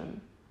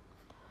connection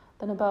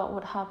than about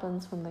what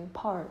happens when they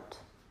part.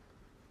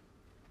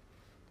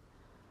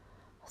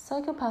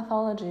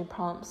 Psychopathology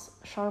prompts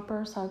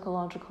sharper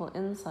psychological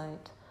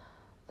insight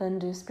than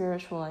do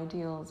spiritual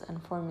ideals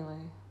and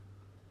formulae.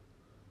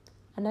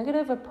 A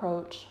negative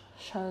approach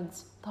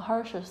sheds the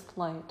harshest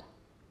light.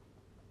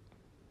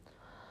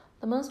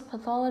 The most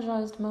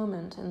pathologized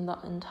moment in the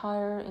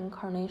entire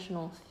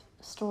incarnational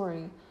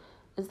story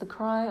is the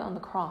cry on the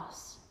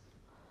cross,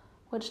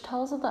 which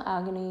tells of the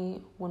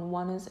agony when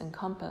one is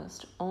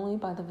encompassed only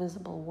by the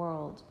visible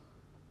world.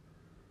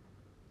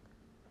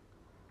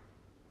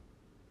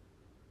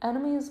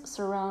 Enemies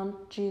surround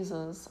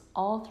Jesus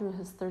all through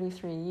his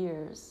 33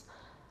 years,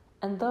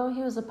 and though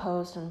he was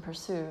opposed and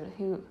pursued,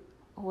 he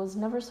was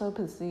never so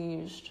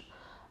besieged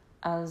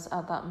as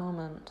at that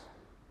moment.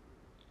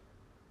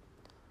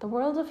 The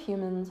world of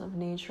humans, of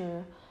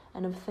nature,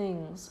 and of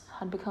things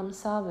had become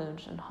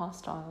savage and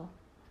hostile.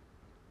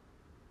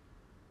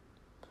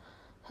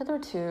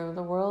 Hitherto,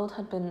 the world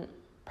had been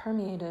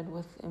permeated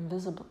with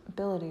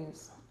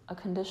invisibilities, a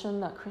condition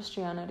that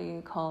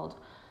Christianity called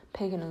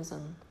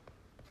paganism.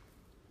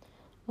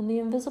 When the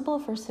invisible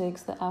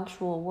forsakes the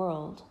actual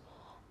world,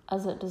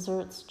 as it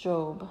deserts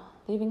Job,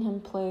 leaving him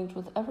plagued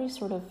with every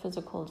sort of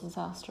physical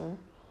disaster,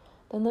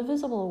 then the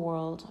visible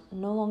world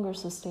no longer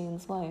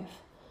sustains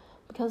life,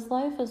 because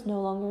life is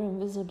no longer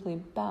invisibly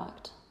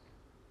backed.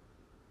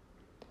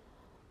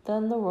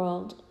 Then the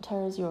world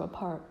tears you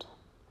apart.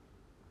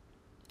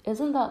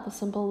 Isn't that the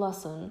simple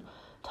lesson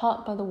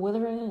taught by the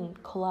withering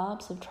and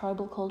collapse of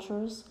tribal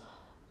cultures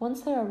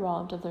once they are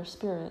robbed of their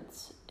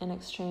spirits in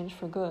exchange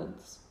for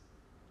goods?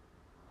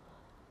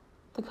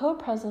 The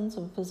co-presence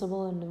of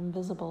visible and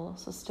invisible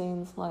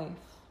sustains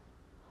life.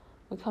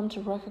 We come to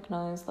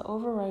recognize the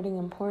overriding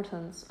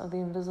importance of the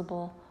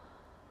invisible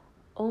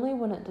only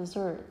when it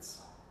deserts,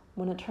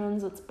 when it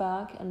turns its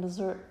back and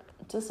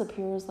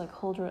disappears like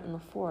Huldra in the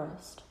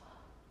forest,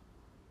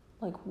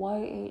 like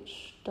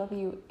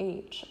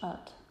YHWH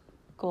at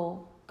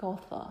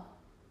Golgotha.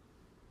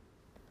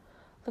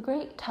 The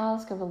great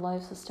task of a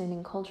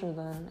life-sustaining culture,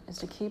 then, is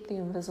to keep the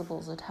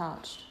invisibles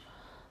attached,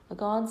 the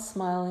gods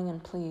smiling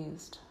and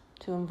pleased,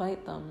 to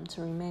invite them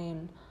to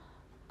remain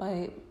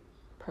by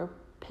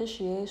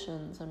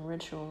propitiations and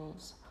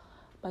rituals,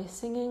 by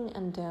singing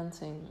and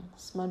dancing,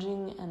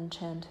 smudging and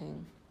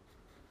chanting,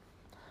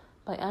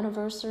 by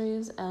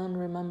anniversaries and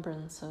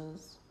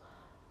remembrances,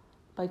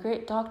 by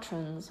great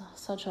doctrines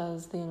such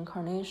as the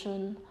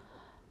Incarnation,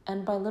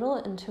 and by little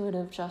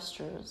intuitive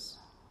gestures,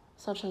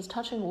 such as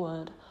touching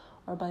wood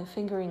or by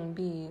fingering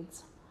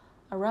beads,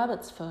 a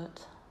rabbit's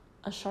foot,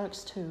 a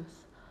shark's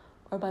tooth,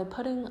 or by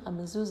putting a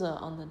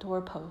mezuzah on the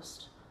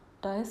doorpost,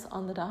 dice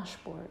on the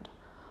dashboard,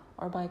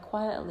 or by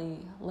quietly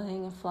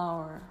laying a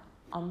flower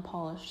on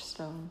polished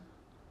stone.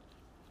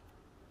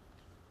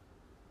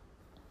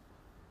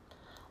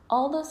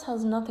 All this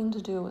has nothing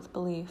to do with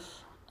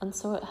belief, and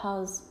so it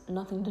has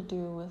nothing to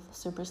do with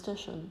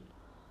superstition.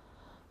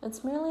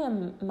 It's merely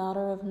a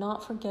matter of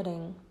not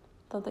forgetting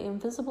that the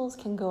invisibles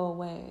can go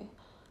away,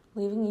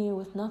 leaving you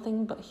with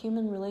nothing but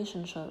human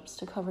relationships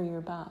to cover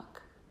your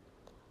back.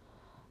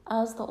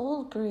 As the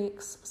old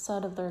Greeks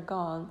said of their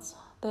gods,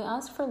 they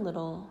ask for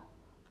little,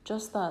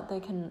 just that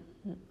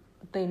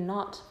they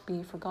not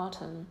be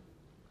forgotten.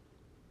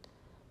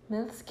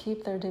 Myths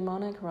keep their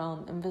demonic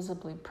realm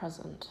invisibly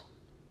present.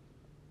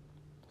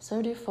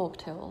 So do folk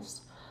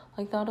tales,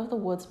 like that of the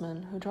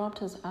woodsman who dropped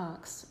his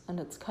axe and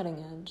its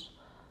cutting edge,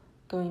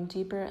 going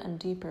deeper and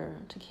deeper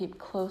to keep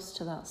close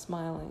to that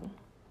smiling.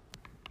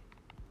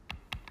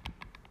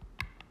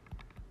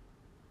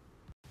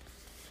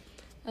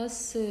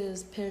 Esse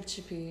is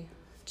percipi,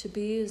 to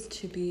be is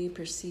to be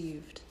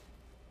perceived.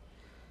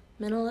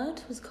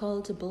 Menelet was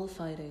called to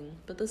bullfighting,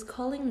 but this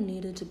calling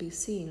needed to be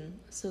seen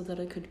so that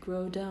it could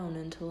grow down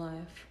into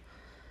life.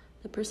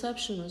 The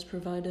perception was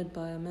provided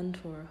by a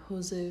mentor,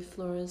 Jose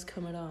Flores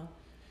Camara,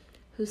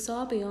 who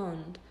saw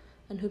beyond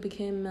and who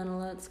became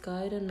Menelet's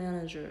guide and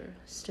manager,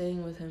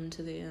 staying with him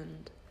to the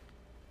end.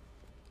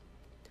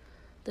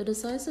 The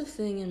decisive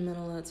thing in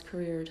Menelet's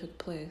career took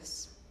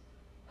place.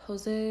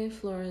 Jose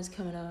Flores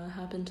Camara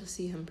happened to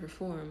see him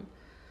perform.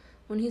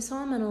 When he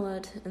saw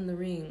Menelet in the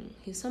ring,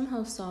 he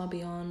somehow saw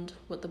beyond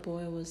what the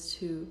boy was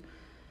to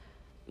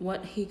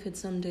what he could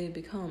someday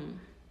become.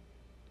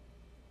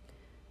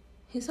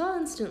 He saw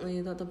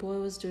instantly that the boy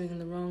was doing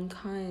the wrong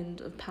kind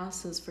of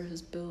passes for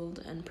his build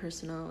and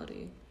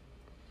personality.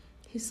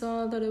 He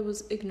saw that it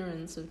was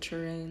ignorance of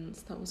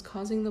terrains that was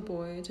causing the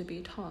boy to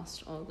be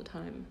tossed all the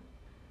time.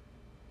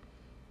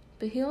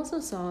 But he also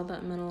saw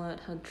that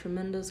Menelet had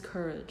tremendous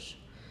courage.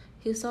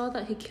 He saw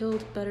that he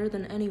killed better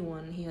than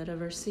anyone he had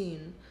ever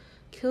seen,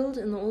 killed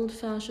in the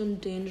old-fashioned,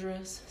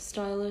 dangerous,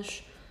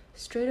 stylish,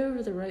 straight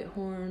over the right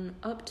horn,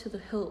 up to the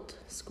hilt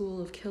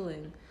school of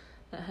killing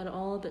that had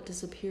all but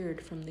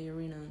disappeared from the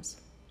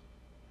arenas.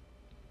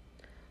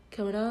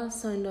 Camara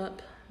signed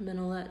up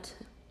Menelet,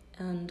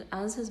 and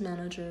as his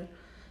manager,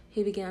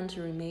 he began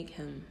to remake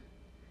him.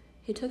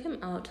 He took him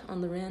out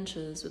on the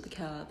ranches with the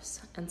calves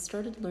and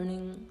started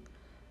learning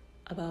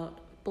about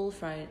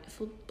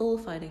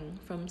bullfighting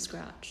from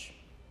scratch.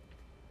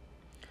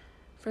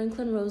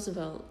 Franklin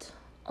Roosevelt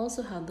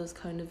also had this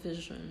kind of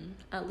vision,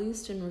 at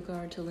least in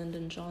regard to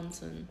Lyndon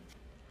Johnson.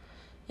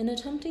 In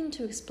attempting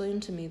to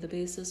explain to me the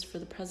basis for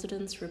the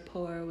president's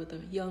rapport with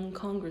a young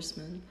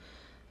congressman,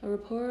 a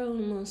rapport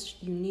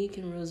almost unique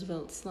in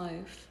Roosevelt's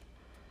life,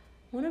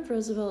 one of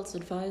Roosevelt's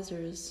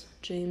advisors,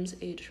 James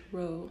H.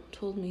 Rowe,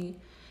 told me,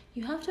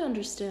 "You have to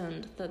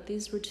understand that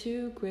these were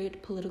two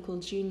great political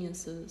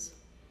geniuses.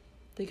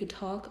 They could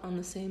talk on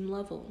the same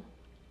level."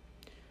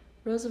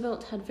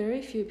 Roosevelt had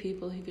very few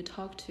people he could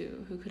talk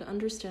to who could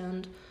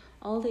understand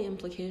all the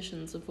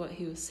implications of what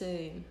he was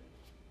saying.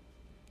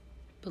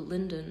 But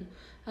Lyndon,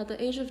 at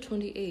the age of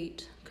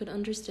 28, could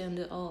understand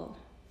it all.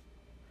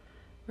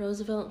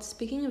 Roosevelt,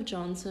 speaking of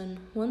Johnson,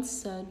 once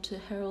said to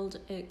Harold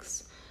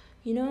Ickes,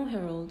 You know,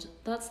 Harold,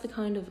 that's the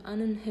kind of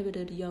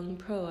uninhibited young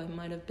pro I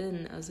might have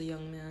been as a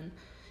young man,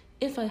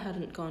 if I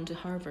hadn't gone to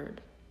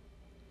Harvard.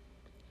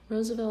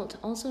 Roosevelt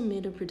also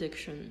made a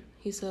prediction.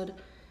 He said,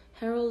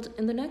 Harold,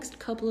 in the next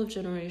couple of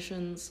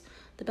generations,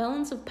 the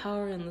balance of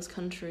power in this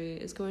country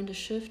is going to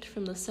shift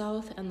from the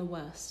South and the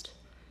West.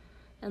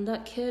 And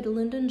that kid,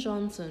 Lyndon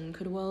Johnson,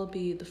 could well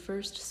be the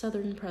first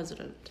Southern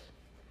president.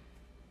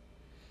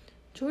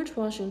 George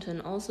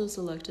Washington also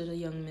selected a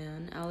young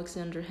man,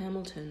 Alexander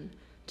Hamilton,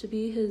 to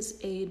be his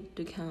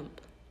aide-de-camp.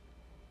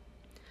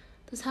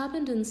 This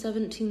happened in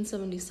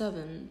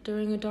 1777,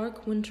 during a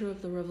dark winter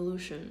of the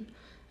Revolution,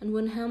 and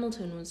when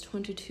Hamilton was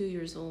 22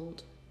 years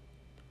old.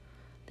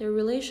 Their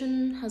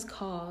relation has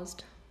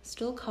caused,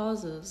 still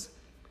causes,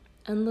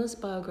 endless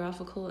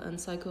biographical and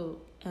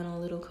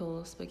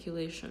psychoanalytical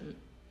speculation.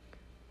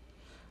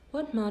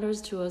 What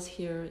matters to us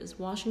here is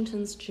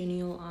Washington's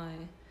genial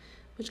eye,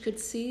 which could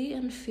see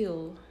and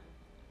feel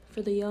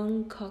for the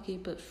young, cocky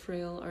but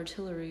frail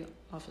artillery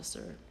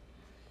officer.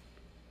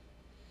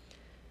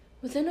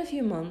 Within a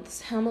few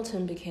months,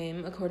 Hamilton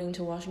became, according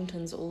to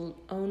Washington's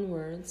own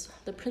words,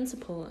 the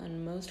principal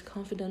and most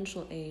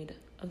confidential aide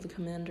of the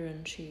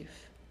commander-in-chief.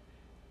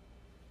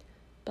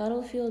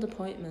 Battlefield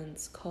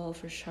appointments call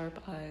for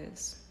sharp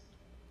eyes.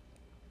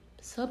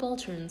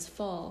 Subalterns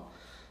fall.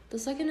 The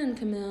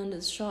second-in-command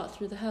is shot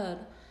through the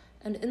head,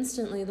 and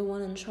instantly the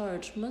one in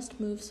charge must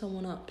move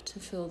someone up to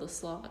fill the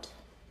slot.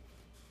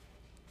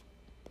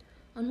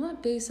 On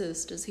what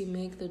basis does he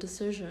make the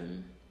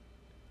decision?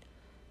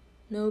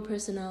 No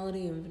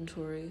personality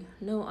inventory,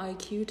 no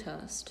IQ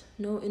test,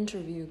 no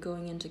interview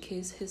going into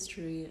case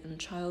history and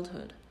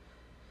childhood.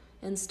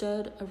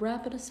 Instead, a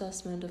rapid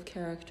assessment of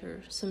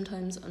character,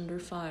 sometimes under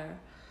fire,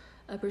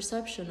 a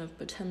perception of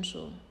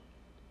potential.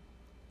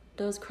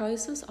 Does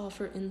crisis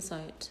offer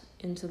insight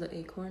into the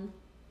acorn?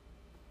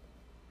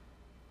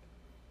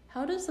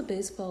 How does the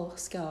baseball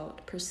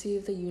scout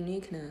perceive the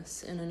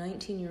uniqueness in a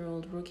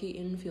 19-year-old rookie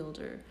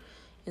infielder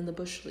in the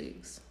bush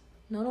leagues?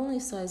 Not only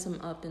size him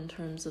up in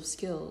terms of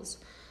skills,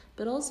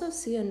 but also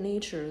see a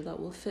nature that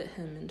will fit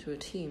him into a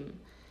team,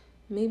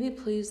 maybe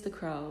please the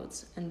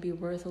crowds, and be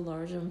worth a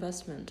large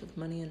investment of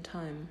money and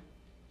time.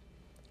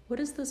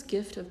 What is this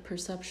gift of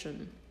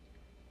perception?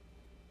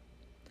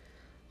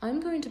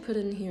 I'm going to put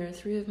in here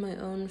 3 of my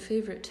own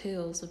favorite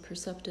tales of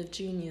perceptive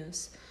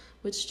genius,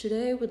 which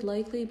today would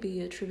likely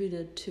be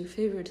attributed to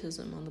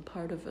favoritism on the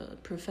part of a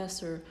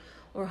professor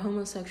or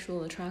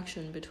homosexual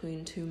attraction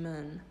between 2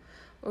 men,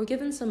 or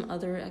given some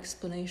other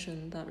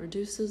explanation that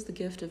reduces the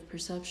gift of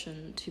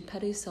perception to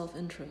petty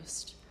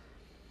self-interest.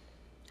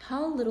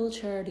 How little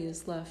charity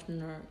is left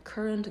in our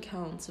current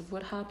accounts of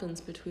what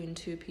happens between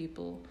 2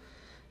 people,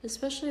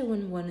 especially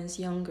when one is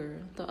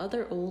younger, the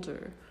other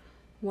older,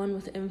 one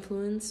with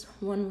influence,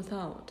 one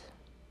without.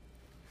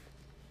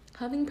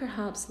 Having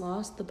perhaps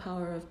lost the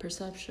power of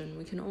perception,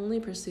 we can only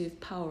perceive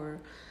power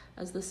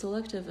as the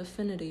selective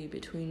affinity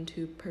between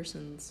 2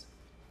 persons.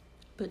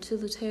 But to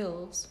the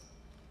tales.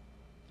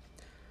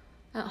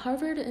 At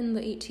Harvard in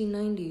the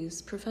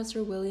 1890s,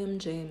 Professor William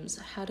James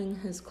had in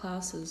his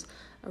classes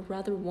a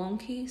rather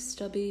wonky,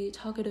 stubby,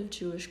 talkative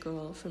Jewish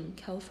girl from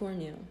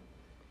California.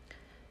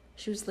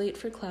 She was late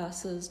for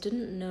classes,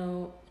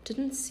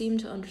 didn't seem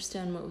to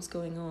understand what was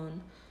going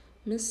on,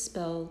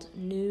 misspelled,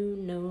 knew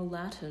no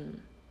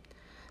Latin.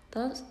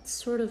 That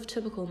sort of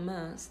typical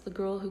mess, the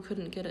girl who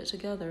couldn't get it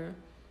together,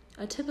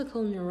 a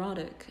typical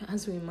neurotic,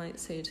 as we might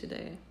say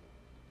today.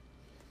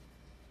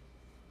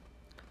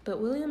 But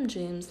William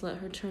James let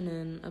her turn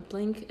in a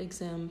blank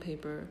exam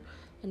paper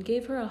and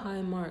gave her a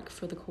high mark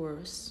for the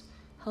course,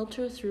 helped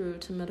her through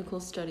to medical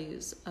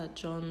studies at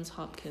Johns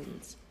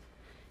Hopkins.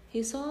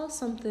 He saw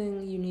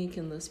something unique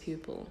in this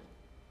pupil.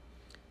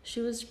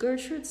 She was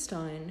Gertrude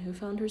Stein, who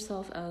found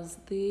herself as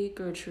the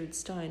Gertrude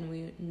Stein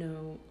we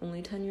know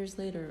only 10 years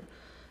later,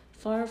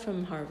 far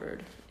from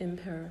Harvard, in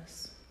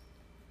Paris.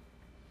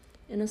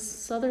 In a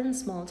southern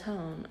small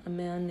town, a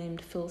man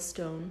named Phil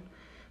Stone,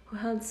 who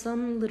had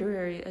some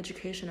literary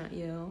education at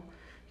Yale,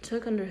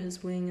 took under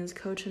his wing as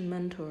coach and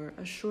mentor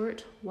a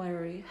short,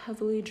 wiry,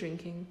 heavily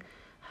drinking,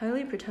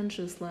 highly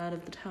pretentious lad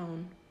of the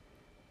town.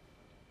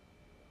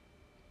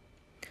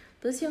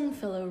 This young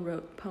fellow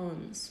wrote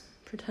poems,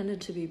 pretended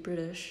to be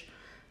British,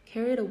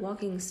 carried a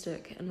walking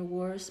stick, and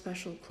wore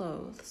special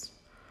clothes,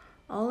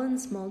 all in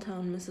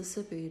small-town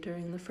Mississippi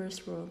during the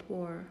First World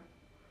War.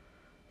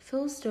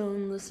 Phil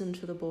Stone listened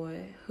to the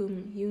boy,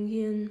 whom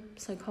Jungian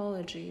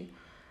psychology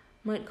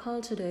might call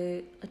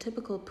today a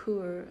typical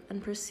poor,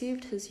 and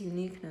perceived his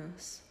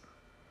uniqueness.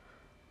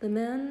 The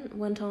man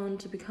went on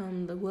to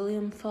become the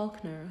William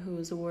Faulkner who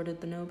was awarded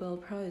the Nobel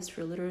Prize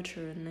for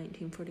Literature in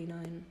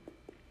 1949.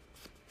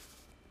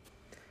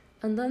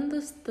 And then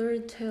this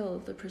third tale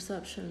of the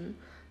perception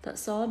that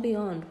saw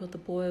beyond what the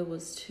boy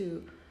was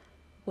to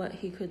what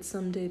he could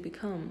someday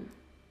become.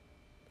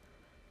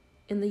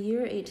 In the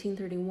year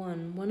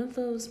 1831, one of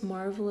those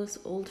marvelous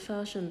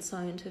old-fashioned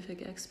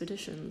scientific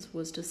expeditions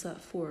was to set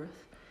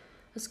forth.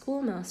 A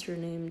schoolmaster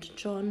named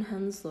John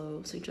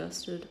Henslow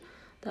suggested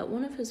that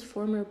one of his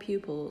former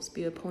pupils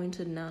be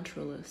appointed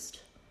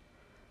naturalist.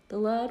 The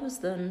lad was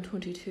then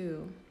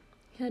 22.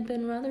 He had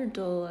been rather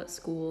dull at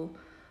school,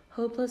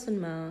 hopeless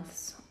in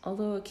maths,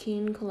 although a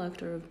keen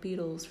collector of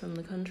beetles from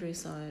the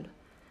countryside.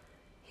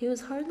 He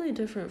was hardly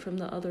different from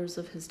the others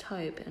of his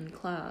type and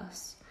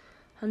class,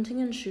 hunting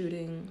and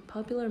shooting,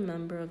 popular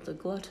member of the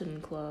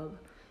Glutton Club,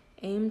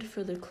 aimed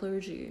for the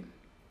clergy.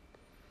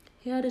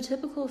 He had a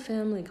typical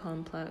family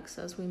complex,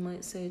 as we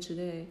might say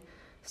today,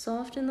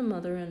 soft in the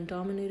mother and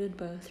dominated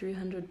by a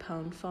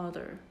 300-pound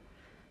father.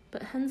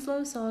 But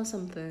Henslow saw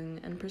something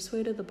and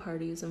persuaded the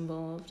parties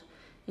involved,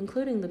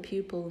 including the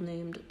pupil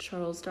named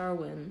Charles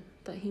Darwin,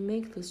 that he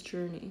make this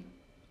journey.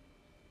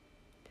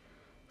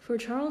 For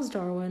Charles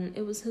Darwin,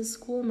 it was his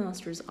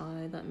schoolmaster's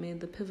eye that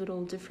made the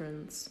pivotal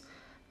difference,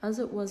 as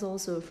it was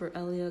also for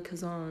Elia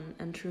Kazan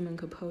and Truman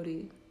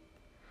Capote.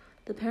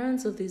 The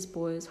parents of these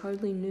boys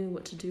hardly knew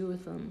what to do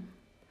with them.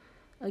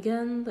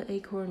 Again, the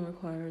acorn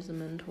requires a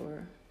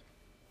mentor.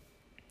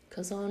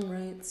 Kazan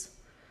writes,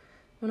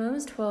 "When I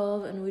was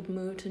 12 and we'd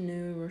moved to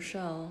New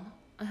Rochelle,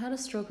 I had a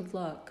stroke of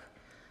luck,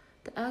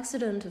 the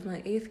accident of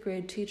my 8th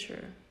grade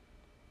teacher.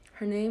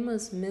 Her name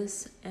was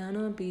Miss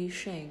Anna B.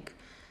 Schenck,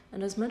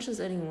 and as much as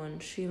anyone,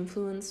 she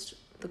influenced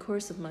the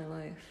course of my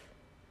life.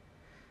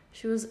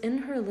 She was in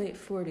her late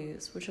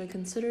 40s, which I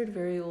considered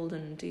very old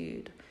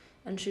indeed,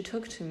 and she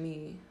took to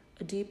me,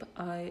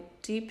 a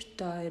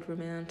deep-dyed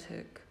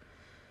romantic.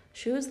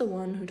 She was the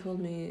one who told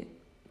me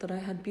that I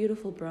had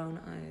beautiful brown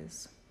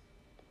eyes.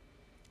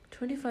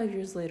 25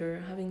 years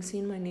later, having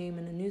seen my name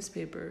in a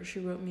newspaper,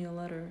 she wrote me a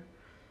letter.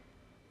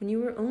 When you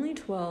were only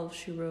 12,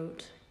 she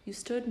wrote, you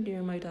stood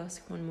near my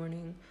desk one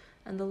morning,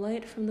 and the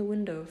light from the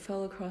window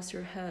fell across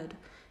your head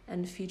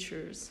and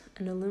features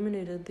and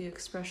illuminated the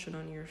expression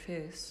on your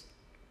face.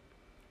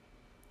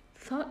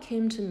 The thought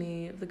came to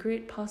me of the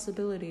great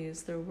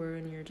possibilities there were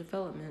in your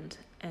development,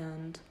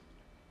 and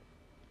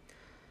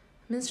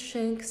Miss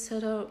Schenck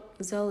set out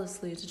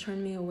zealously to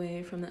turn me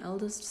away from the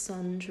eldest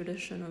son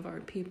tradition of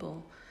our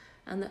people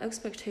and the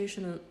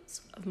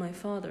expectations of my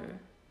father,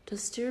 to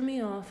steer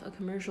me off a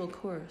commercial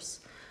course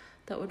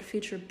that would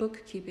feature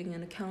bookkeeping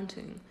and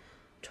accounting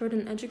toward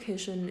an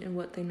education in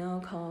what they now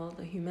call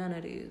the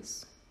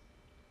humanities.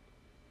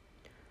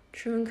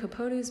 Truman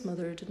Capote's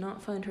mother did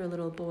not find her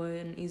little boy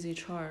an easy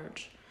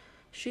charge.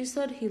 She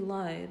said he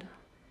lied.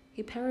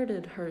 He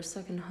parroted her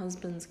second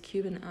husband's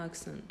Cuban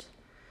accent.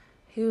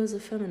 He was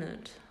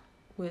effeminate,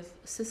 with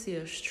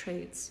sissyish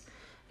traits,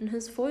 and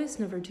his voice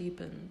never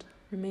deepened,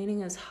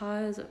 remaining as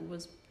high as it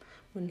was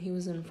when he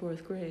was in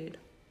 4th grade.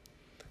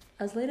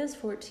 As late as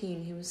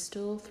 14, he was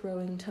still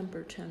throwing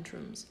temper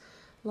tantrums,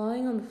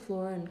 lying on the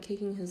floor and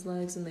kicking his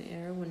legs in the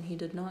air when he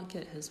did not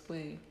get his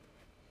way.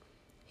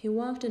 He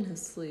walked in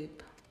his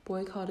sleep,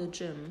 boycotted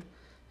gym,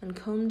 and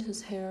combed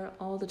his hair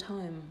all the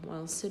time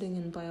while sitting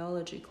in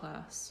biology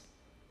class.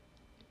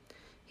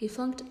 He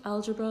flunked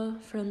algebra,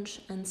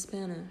 French, and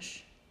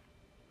Spanish.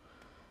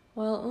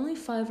 While only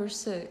 5 or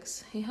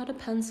 6, he had a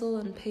pencil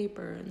and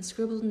paper and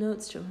scribbled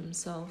notes to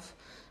himself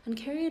and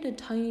carried a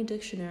tiny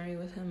dictionary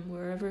with him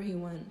wherever he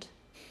went.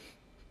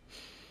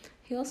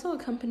 He also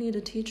accompanied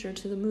a teacher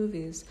to the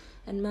movies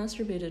and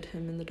masturbated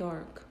him in the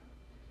dark.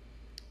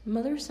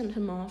 Mother sent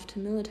him off to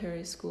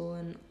military school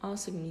in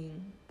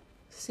Ossining,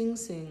 Sing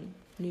Sing,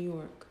 New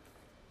York.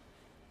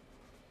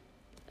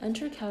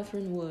 Enter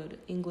Catherine Wood,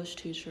 English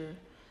teacher,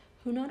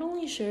 who not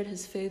only shared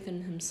his faith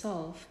in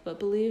himself, but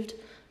believed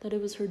that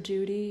it was her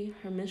duty,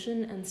 her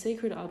mission, and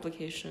sacred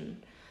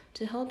obligation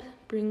to help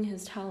bring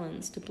his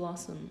talents to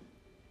blossom.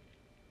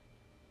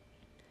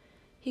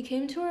 He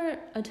came to her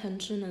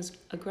attention as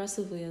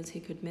aggressively as he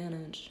could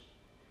manage.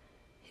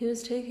 She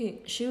was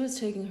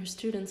taking her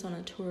students on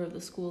a tour of the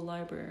school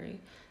library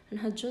and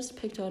had just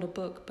picked out a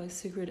book by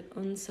Sigrid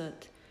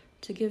Undset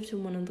to give to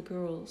one of the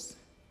girls.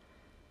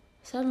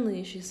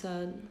 Suddenly, she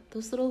said,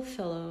 this little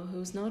fellow, who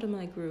was not in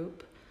my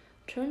group,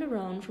 turned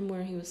around from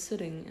where he was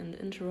sitting and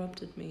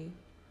interrupted me.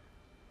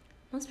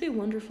 Must be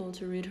wonderful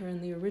to read her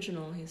in the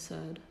original, he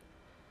said.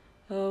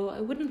 Oh,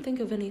 I wouldn't think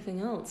of anything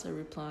else, I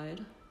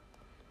replied,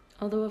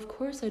 although of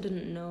course I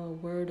didn't know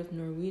a word of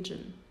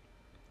Norwegian.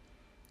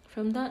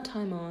 From that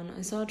time on,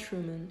 I saw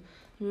Truman,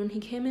 and when he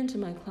came into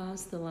my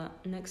class the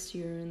next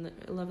year in the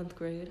 11th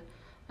grade,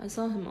 I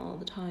saw him all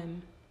the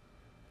time.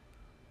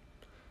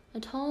 A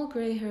tall,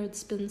 gray-haired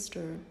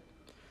spinster,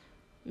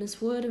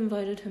 Miss Wood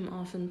invited him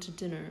often to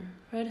dinner,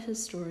 read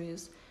his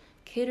stories,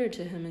 catered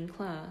to him in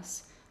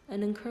class,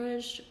 and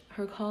encouraged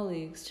her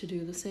colleagues to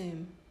do the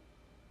same.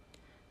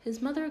 His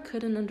mother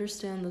couldn't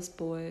understand this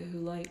boy who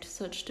liked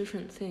such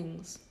different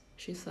things,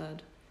 she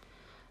said.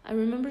 I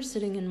remember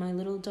sitting in my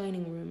little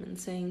dining room and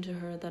saying to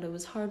her that it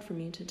was hard for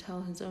me to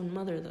tell his own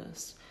mother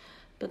this,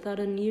 but that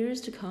in years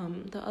to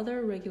come, the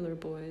other regular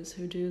boys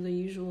who do the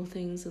usual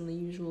things in the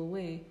usual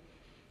way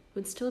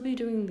would still be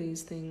doing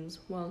these things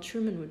while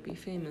Truman would be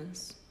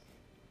famous.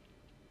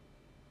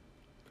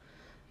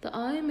 The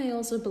eye may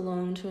also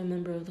belong to a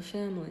member of the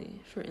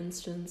family, for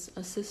instance,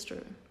 a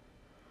sister.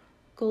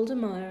 Golda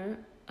Meir,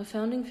 a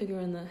founding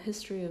figure in the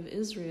history of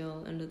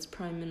Israel and its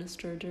prime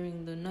minister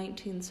during the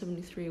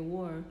 1973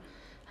 war,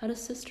 had a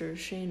sister,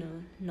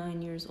 Shayna,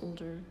 9 years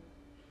older.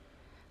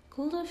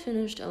 Golda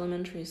finished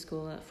elementary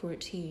school at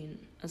 14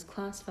 as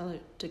class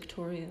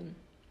valedictorian.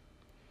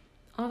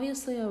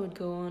 Obviously, I would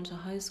go on to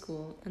high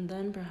school and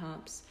then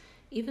perhaps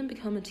even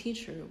become a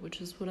teacher,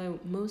 which is what I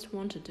most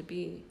wanted to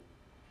be.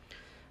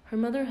 Her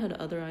mother had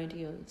other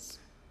ideas.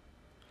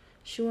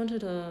 She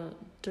wanted a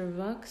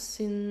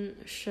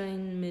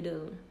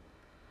erwachsenscheinmädel,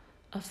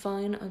 a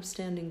fine,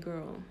 upstanding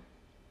girl.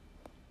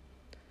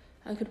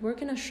 I could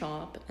work in a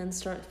shop and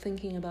start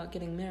thinking about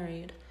getting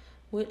married,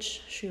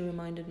 which, she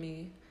reminded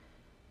me,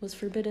 was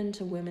forbidden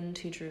to women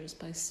teachers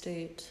by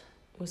state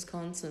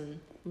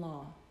Wisconsin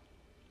law.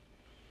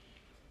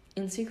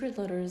 In secret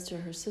letters to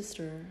her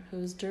sister, who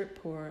was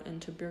dirt poor and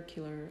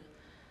tubercular,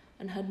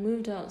 and had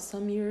moved out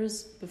some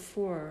years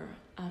before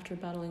after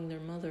battling their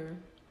mother,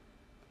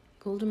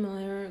 Golda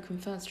Meir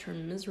confessed her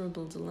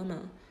miserable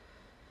dilemma.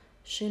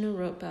 Shayna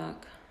wrote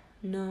back,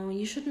 "No,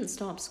 you shouldn't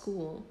stop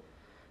school.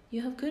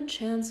 You have good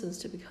chances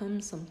to become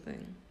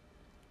something.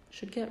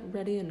 Should get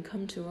ready and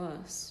come to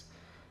us,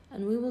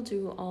 and we will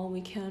do all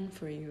we can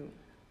for you.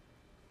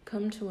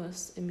 Come to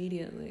us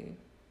immediately."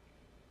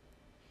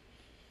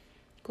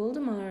 Golda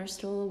Meir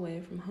stole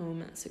away from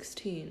home at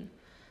 16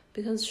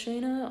 because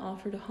Shayna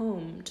offered a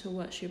home to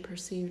what she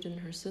perceived in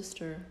her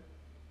sister.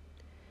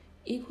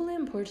 Equally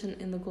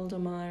important in the Golda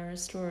Meir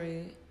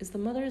story is the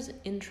mother's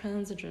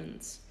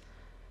intransigence,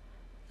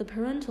 the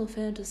parental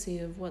fantasy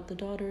of what the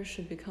daughter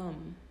should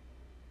become.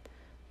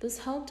 This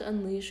helped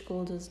unleash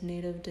Golda's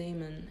native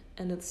daemon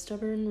and its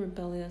stubborn,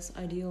 rebellious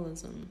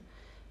idealism,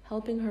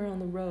 helping her on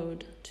the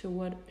road to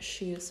what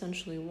she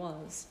essentially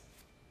was.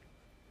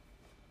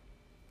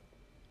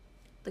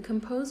 The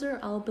composer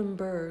Alban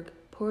Berg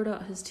poured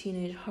out his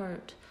teenage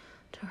heart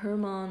to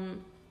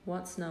Hermann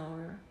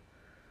Watznauer,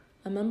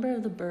 a member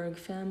of the Berg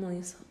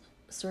family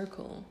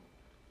circle,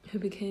 who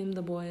became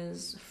the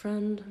boy's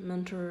friend,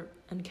 mentor,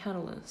 and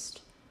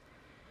catalyst.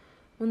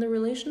 When the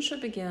relationship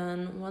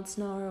began,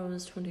 Watznauer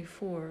was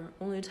 24,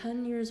 only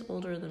 10 years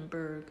older than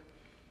Berg,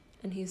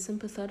 and he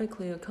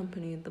sympathetically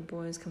accompanied the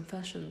boy's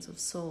confessions of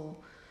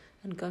soul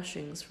and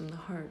gushings from the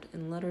heart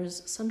in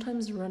letters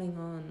sometimes running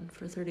on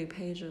for 30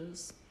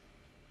 pages.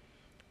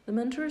 The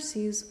mentor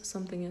sees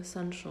something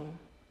essential.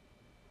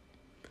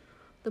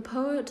 The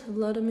poet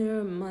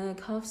Vladimir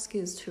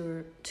Mayakovsky's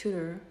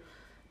tutor,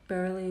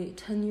 barely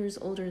 10 years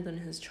older than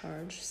his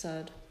charge,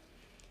 said,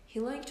 "He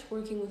liked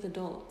working with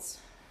adults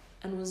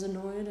and was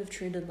annoyed if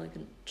treated like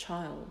a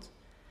child.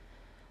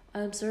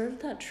 I observed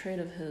that trait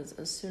of his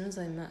as soon as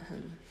I met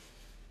him."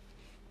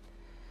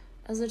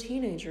 As a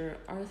teenager,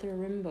 Arthur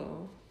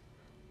Rimbaud,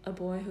 a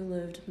boy who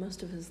lived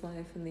most of his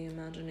life in the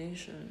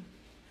imagination,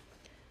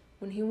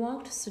 when he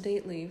walked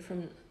sedately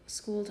from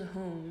school to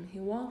home, he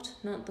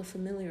walked not the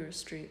familiar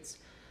streets,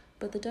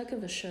 but the deck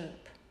of a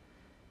ship,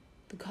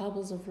 the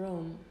cobbles of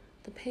Rome,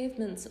 the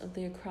pavements of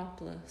the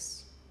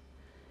Acropolis.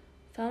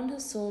 Found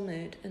his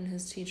soulmate in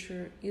his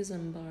teacher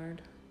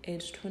Isambard,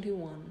 aged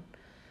 21,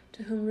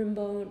 to whom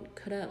Rimbaud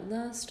could at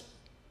last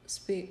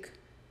speak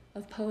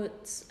of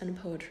poets and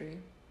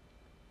poetry.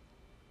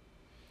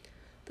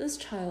 "This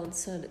child,"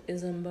 said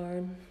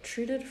Isambard,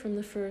 "treated from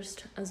the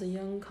first as a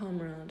young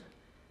comrade,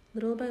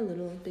 little by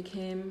little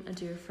became a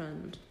dear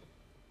friend."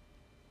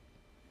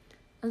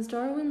 As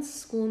Darwin's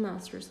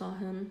schoolmaster saw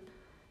him,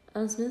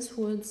 as Miss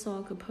Wood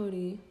saw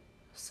Capote,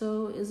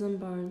 so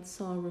Isambard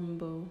saw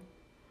Rimbaud.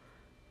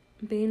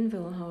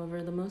 Bainville,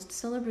 however, the most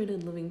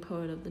celebrated living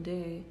poet of the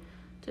day,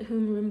 to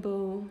whom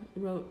Rimbaud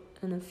wrote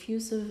an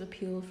effusive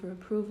appeal for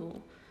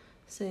approval,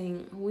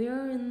 saying, "We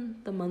are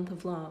in the month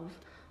of love.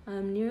 I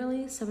am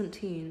nearly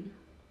 17.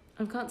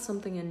 I've got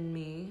something in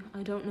me,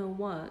 I don't know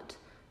what,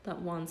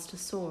 that wants to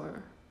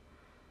soar."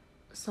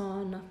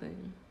 Saw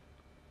nothing.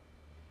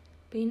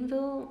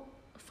 Bainville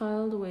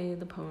filed away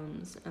the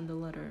poems and the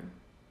letter.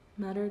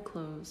 Matter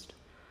closed.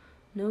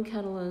 No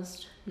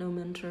catalyst, no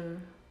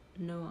mentor,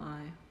 no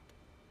I.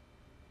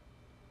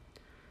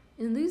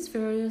 In these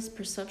various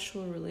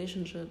perceptual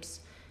relationships,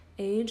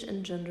 age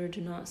and gender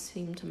do not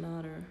seem to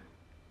matter.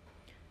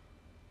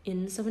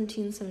 In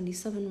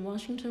 1777,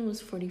 Washington was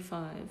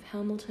 45,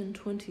 Hamilton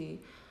 20,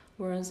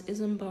 whereas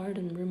Isambard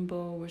and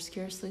Rimbaud were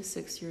scarcely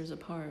 6 years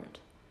apart.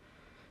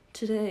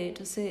 Today,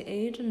 to say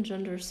age and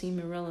gender seem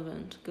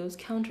irrelevant goes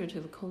counter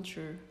to the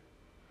culture.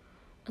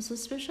 A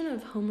suspicion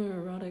of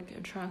homoerotic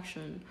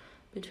attraction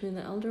between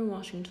the elder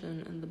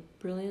Washington and the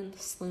brilliant,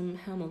 slim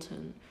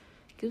Hamilton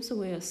gives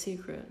away a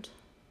secret.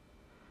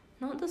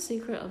 Not the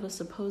secret of a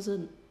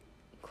supposed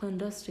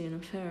clandestine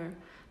affair,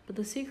 but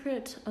the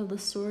secret of the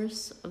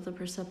source of the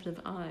perceptive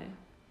eye.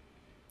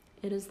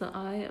 It is the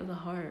eye of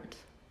the heart.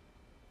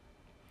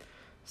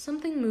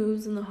 Something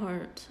moves in the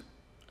heart,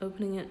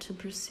 opening it to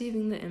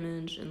perceiving the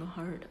image in the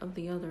heart of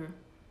the other.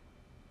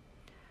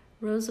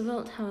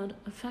 Roosevelt had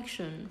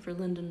affection for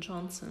Lyndon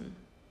Johnson.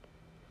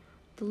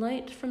 "The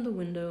light from the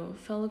window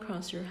fell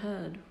across your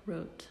head,"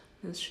 wrote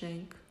Miss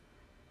Schenck.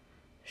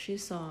 She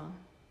saw.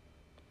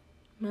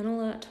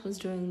 Manolete was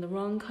doing the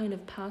wrong kind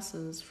of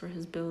passes for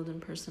his build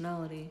and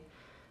personality.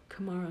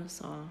 Kamara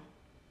saw.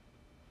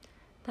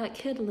 That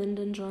kid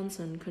Lyndon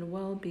Johnson could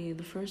well be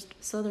the first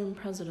Southern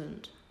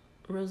president,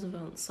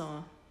 Roosevelt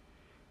saw.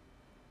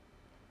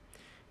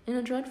 In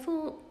a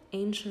dreadful,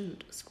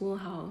 ancient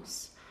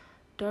schoolhouse,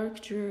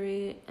 dark,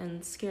 dreary,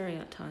 and scary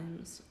at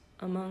times,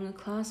 among a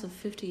class of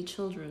 50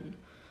 children,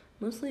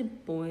 mostly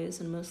boys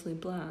and mostly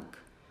black,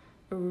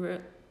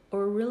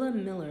 Orilla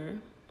Miller,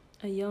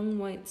 a young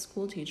white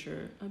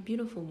schoolteacher, a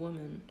beautiful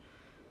woman,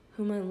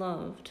 whom I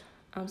loved,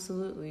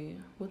 absolutely,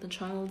 with a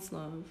child's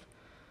love,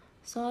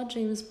 saw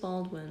James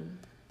Baldwin,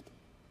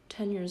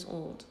 10 years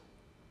old.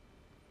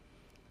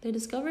 They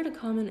discovered a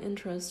common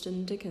interest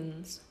in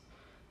Dickens.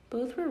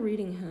 Both were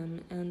reading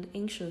him and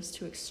anxious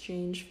to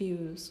exchange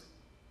views.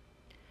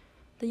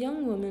 The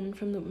young woman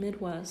from the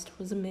Midwest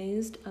was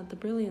amazed at the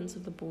brilliance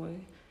of the boy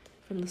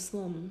from the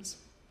slums.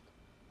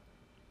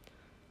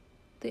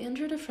 They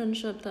entered a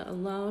friendship that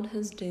allowed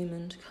his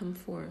daemon to come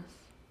forth.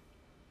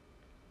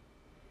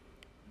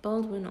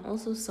 Baldwin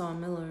also saw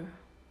Miller.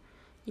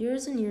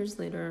 Years and years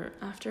later,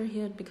 after he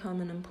had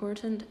become an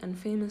important and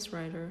famous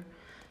writer,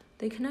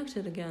 they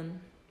connected again.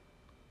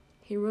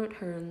 He wrote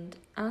her and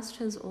asked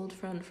his old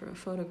friend for a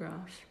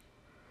photograph.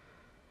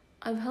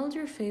 "I've held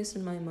your face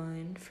in my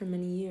mind for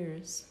many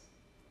years."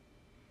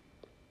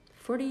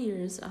 40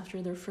 years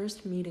after their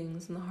first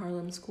meetings in the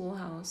Harlem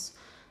schoolhouse,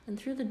 and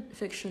through the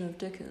fiction of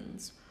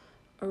Dickens,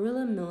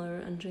 Orilla Miller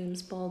and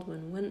James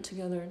Baldwin went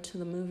together to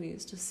the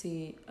movies to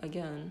see,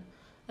 again,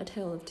 A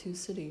Tale of Two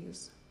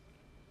Cities.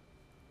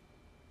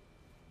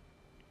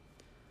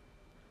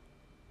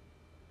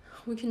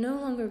 We can no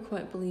longer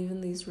quite believe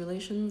in these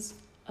relations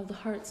of the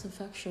heart's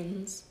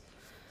affections.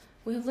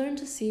 We have learned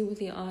to see with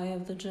the eye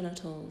of the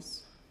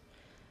genitals.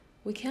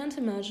 We can't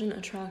imagine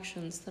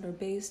attractions that are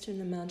based in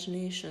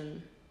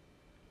imagination.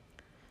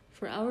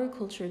 For our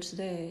culture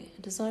today,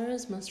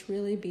 desires must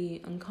really be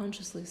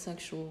unconsciously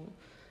sexual.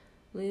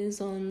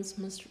 Liaisons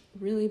must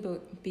really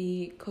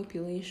be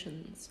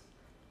copulations,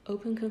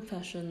 open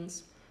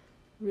confessions,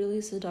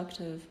 really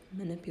seductive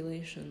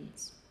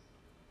manipulations.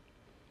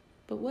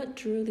 But what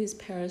drew these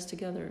pairs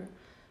together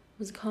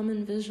was a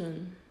common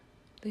vision.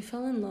 They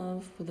fell in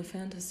love with a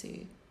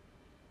fantasy.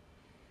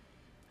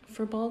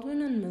 For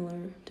Baldwin and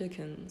Miller,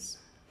 Dickens.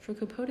 For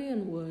Capote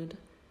and Wood,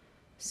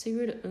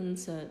 Sigrid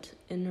Undset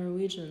in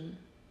Norwegian.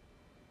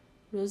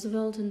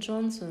 Roosevelt and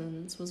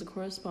Johnson's was a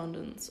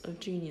correspondence of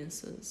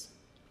geniuses.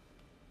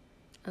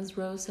 As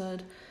Rowe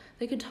said,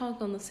 they could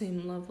talk on the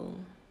same level.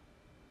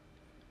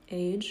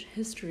 Age,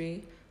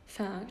 history,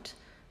 fact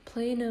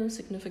play no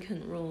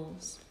significant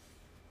roles.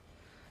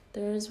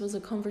 Theirs was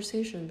a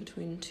conversation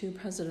between two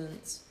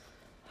presidents,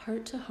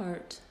 heart to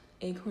heart,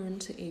 acorn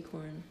to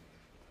acorn.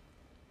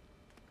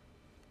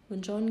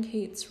 When John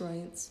Keats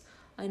writes,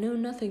 "I know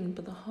nothing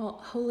but the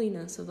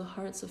holiness of the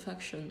heart's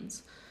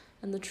affections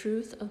and the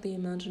truth of the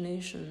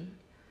imagination,"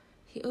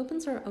 he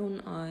opens our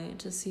own eye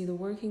to see the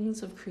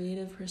workings of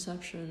creative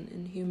perception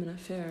in human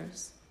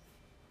affairs.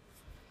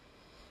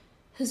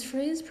 His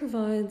phrase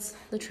provides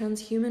the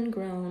transhuman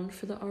ground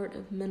for the art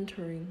of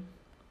mentoring.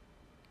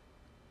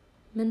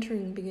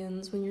 Mentoring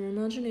begins when your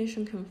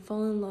imagination can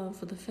fall in love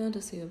with the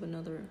fantasy of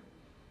another.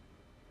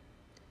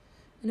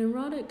 An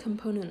erotic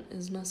component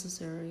is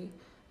necessary,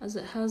 as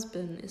it has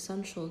been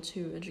essential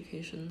to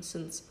education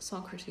since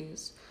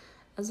Socrates,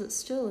 as it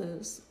still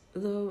is,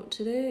 though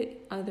today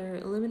either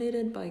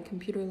eliminated by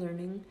computer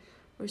learning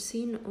or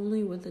seen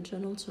only with the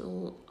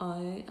genital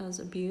eye as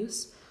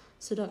abuse,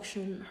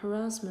 seduction,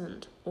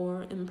 harassment,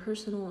 or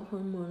impersonal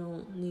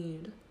hormonal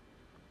need.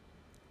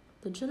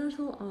 The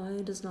genital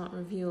eye does not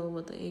reveal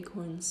what the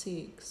acorn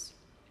seeks.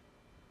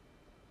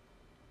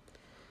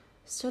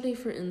 Study,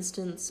 for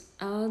instance,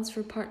 ads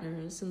for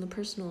partners in the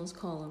personals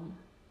column.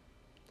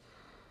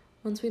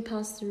 Once we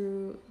pass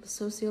through the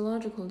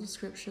sociological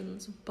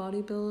descriptions of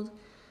body build,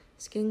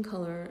 skin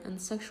color, and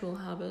sexual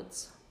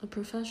habits, of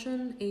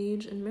profession,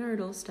 age, and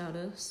marital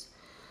status,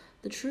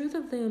 the truth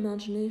of the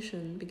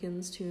imagination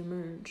begins to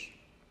emerge.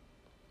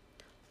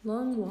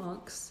 Long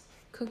walks,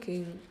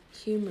 cooking,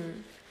 humor,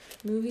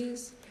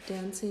 movies,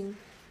 dancing,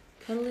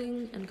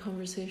 cuddling, and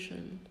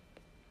conversation.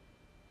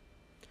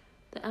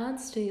 The ad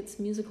states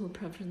musical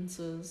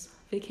preferences,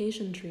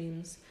 vacation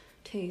dreams,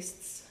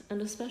 tastes,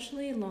 and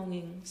especially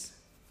longings.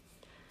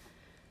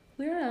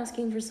 We are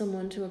asking for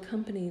someone to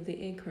accompany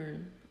the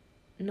acorn,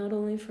 not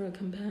only for a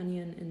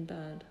companion in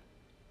bed.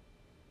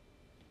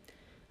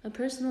 A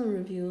personal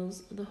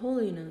reveals the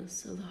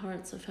holiness of the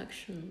heart's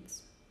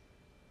affections.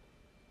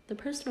 The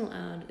personal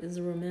ad is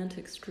a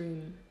romantic's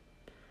dream.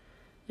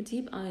 A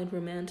deep-eyed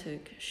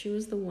romantic, she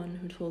was the one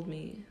who told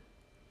me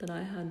that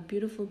I had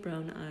beautiful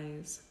brown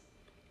eyes,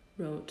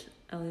 wrote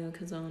Elia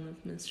Kazan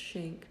of Miss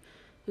Shank,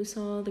 who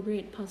saw the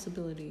great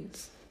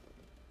possibilities.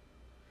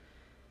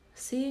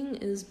 Seeing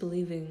is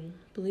believing,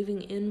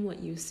 believing in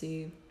what you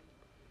see,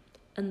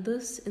 and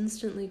this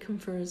instantly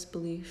confers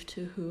belief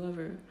to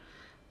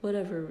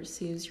whatever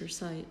receives your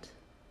sight.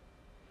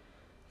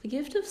 The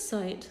gift of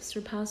sight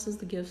surpasses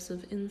the gifts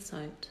of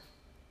insight.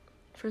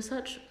 For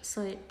such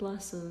sight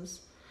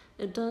blesses,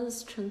 it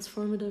does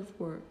transformative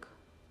work.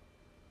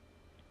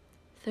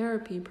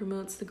 Therapy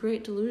promotes the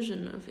great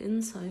delusion of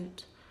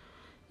insight.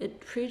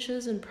 It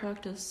preaches and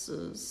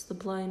practices the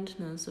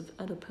blindness of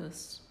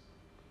Oedipus.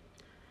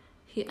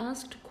 He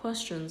asked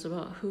questions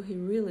about who he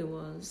really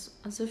was,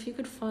 as if you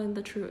could find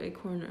the true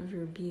acorn of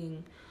your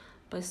being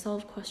by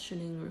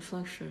self-questioning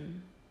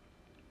reflection.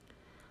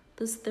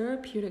 This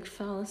therapeutic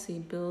fallacy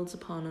builds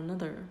upon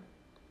another,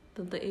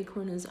 that the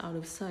acorn is out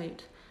of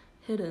sight,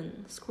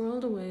 hidden,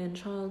 squirreled away in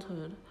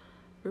childhood,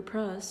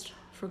 repressed,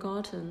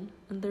 forgotten,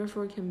 and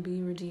therefore can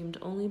be redeemed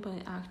only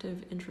by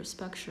active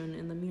introspection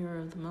in the mirror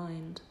of the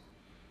mind.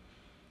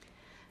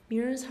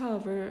 Mirrors,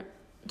 however,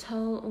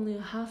 tell only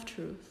a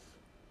half-truth.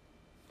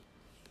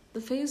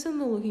 The face in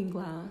the looking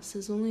glass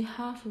is only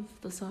half of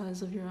the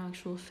size of your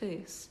actual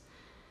face,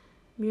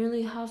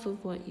 merely half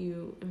of what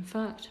you, in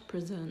fact,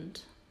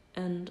 present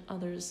and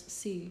others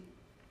see.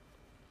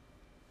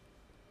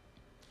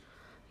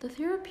 The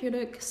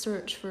therapeutic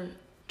search for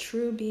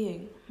true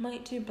being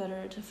might do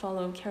better to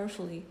follow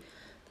carefully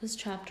this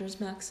chapter's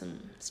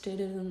maxim,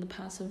 stated in the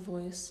passive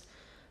voice,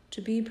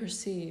 to be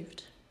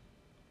perceived.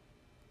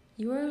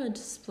 You are a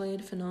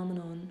displayed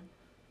phenomenon.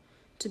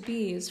 To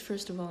be is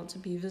first of all to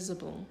be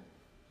visible.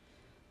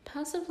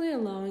 Passively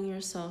allowing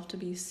yourself to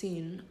be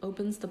seen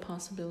opens the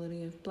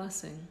possibility of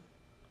blessing.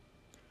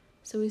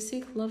 So we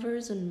seek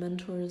lovers and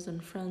mentors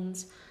and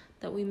friends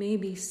that we may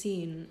be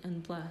seen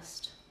and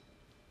blessed.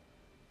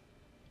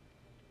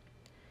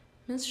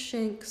 Miss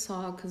Schenck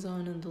saw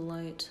Kazan in the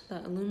light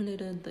that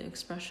illuminated the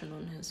expression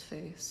on his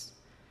face.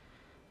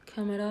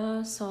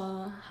 Camera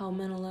saw how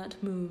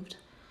Menelet moved,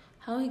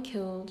 how he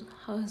killed,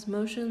 how his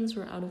motions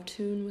were out of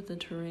tune with the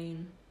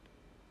terrain.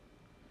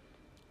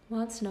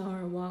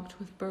 Watznauer walked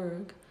with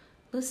Berg,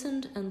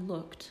 listened and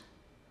looked.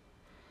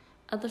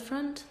 At the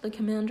front, the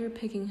commander,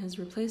 picking his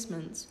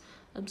replacements,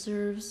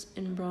 observes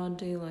in broad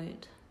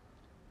daylight.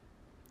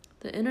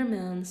 The inner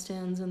man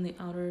stands in the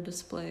outer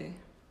display.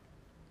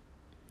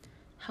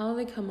 How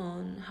they come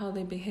on, how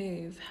they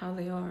behave, how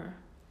they are.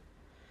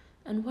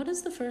 And what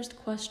is the first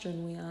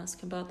question we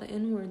ask about the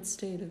inward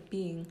state of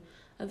being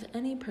of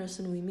any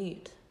person we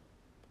meet?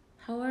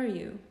 How are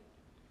you?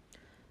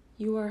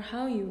 You are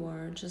how you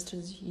are, just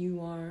as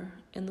you are,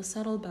 in the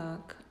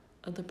saddleback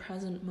of the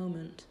present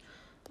moment,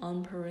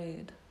 on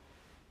parade.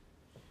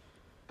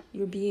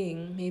 Your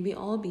being, maybe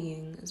all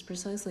being, is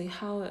precisely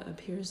how it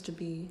appears to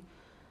be,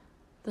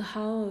 the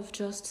how of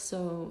just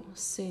so,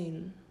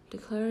 sane,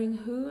 declaring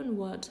who and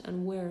what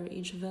and where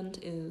each event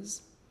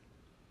is.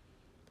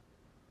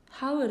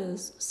 How it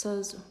is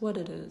says what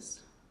it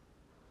is.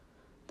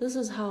 This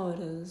is how it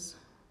is.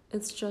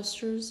 Its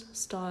gestures,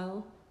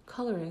 style,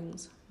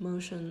 colorings,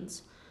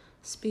 motions,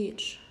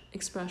 speech,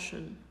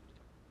 expression.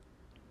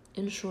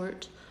 In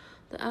short,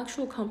 the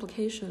actual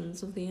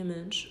complications of the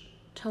image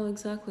tell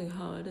exactly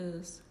how it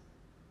is.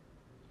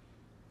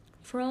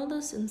 For all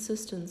this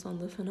insistence on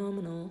the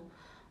phenomenal,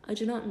 I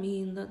do not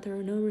mean that there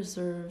are no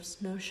reserves,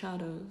 no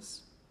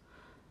shadows.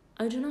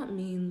 I do not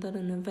mean that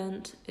an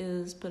event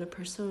is but a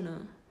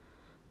persona,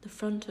 the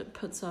front it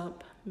puts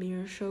up,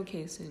 mere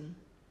showcasing.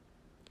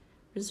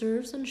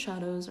 Reserves and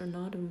shadows are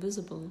not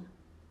invisible.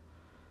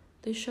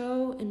 They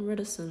show in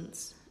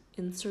reticence,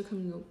 in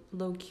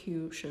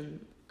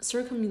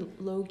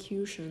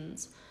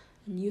circumlocutions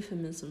and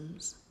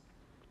euphemisms,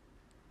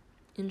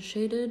 in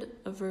shaded,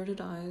 averted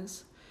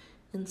eyes,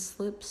 in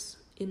slips,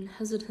 in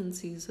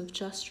hesitancies of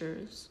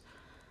gestures,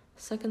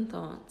 second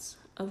thoughts,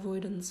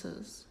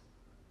 avoidances.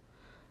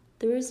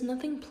 There is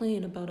nothing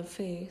plain about a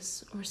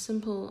face or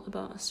simple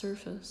about a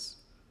surface.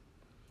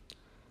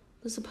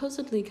 The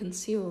supposedly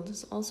concealed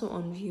is also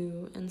on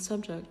view and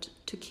subject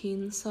to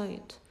keen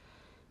sight,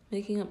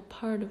 making up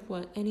part of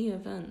what any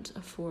event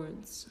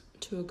affords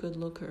to a good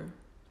looker.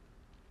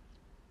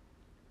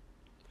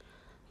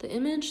 The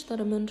image that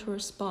a mentor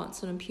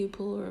spots in a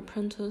pupil or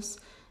apprentice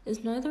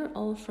is neither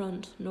all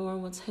front nor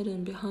what's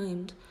hidden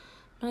behind,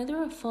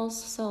 neither a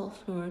false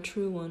self nor a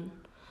true one.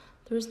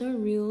 There is no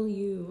real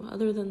you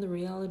other than the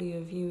reality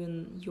of you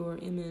in your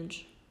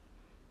image.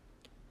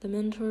 The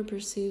mentor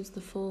perceives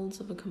the folds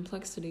of a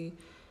complexity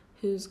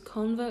whose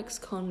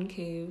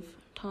convex-concave,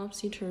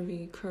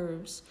 topsy-turvy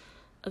curves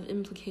of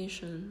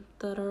implication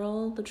that are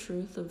all the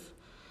truth of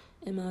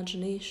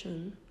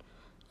imagination,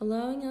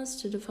 allowing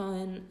us to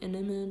define an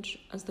image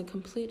as the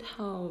complete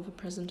how of a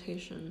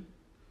presentation.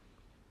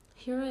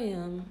 Here I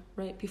am,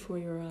 right before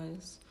your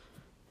eyes.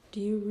 Do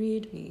you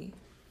read me?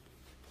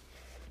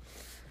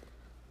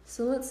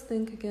 So let's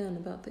think again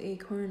about the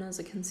acorn as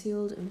a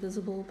concealed,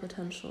 invisible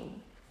potential.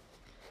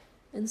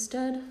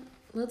 Instead,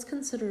 let's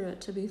consider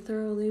it to be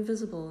thoroughly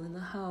visible in the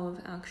how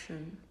of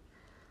action.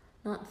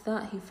 Not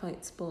that he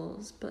fights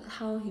bulls, but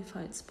how he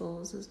fights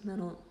bulls as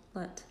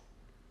Menelet.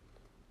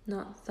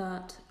 Not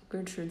that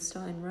Gertrude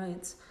Stein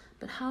writes,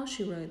 but how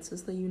she writes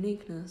as the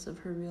uniqueness of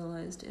her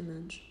realized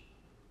image.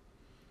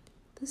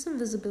 This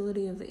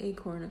invisibility of the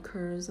acorn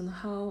occurs in the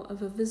how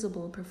of a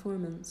visible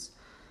performance,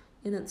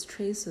 in its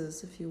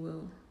traces, if you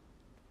will.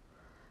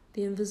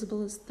 The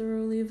invisible is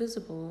thoroughly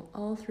visible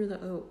all through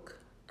the oak,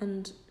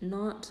 and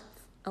not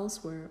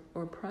elsewhere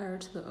or prior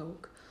to the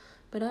oak,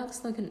 but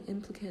acts like an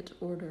implicate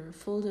order,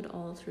 folded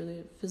all through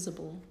the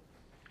visible,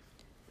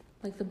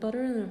 like the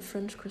butter in a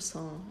French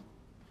croissant,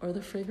 or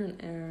the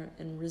fragrant air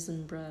in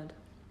risen bread.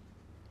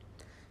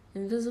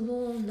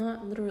 Invisible,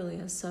 not literally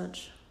as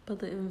such, but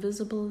the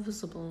invisible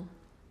visible.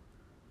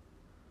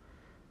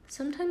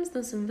 Sometimes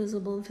this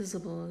invisible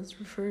visible is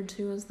referred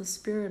to as the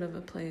spirit of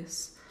a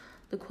place,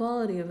 the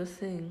quality of a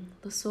thing,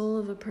 the soul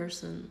of a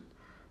person,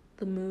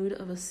 the mood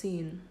of a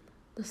scene,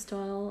 the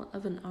style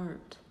of an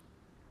art.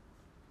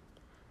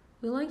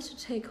 We like to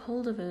take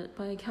hold of it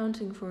by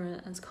accounting for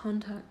it as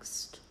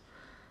context,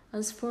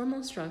 as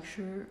formal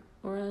structure,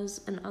 or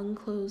as an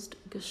unclosed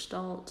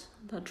gestalt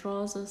that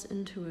draws us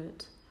into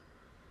it.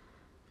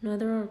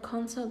 Neither our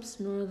concepts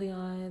nor the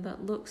eye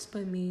that looks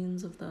by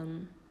means of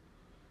them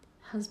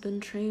has been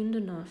trained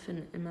enough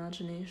in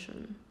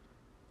imagination,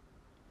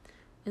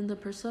 in the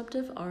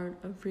perceptive art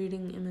of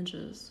reading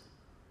images.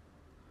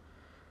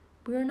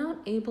 We are not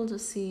able to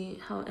see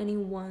how any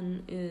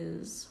one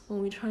is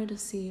when we try to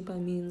see by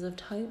means of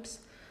types,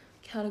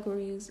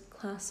 categories,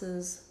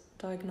 classes,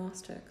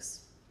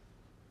 diagnostics.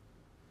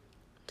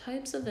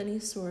 Types of any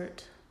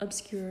sort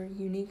obscure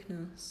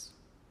uniqueness.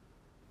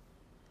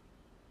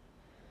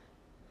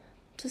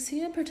 To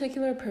see a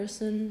particular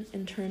person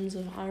in terms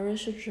of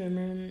Irish or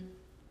German,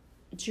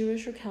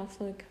 Jewish or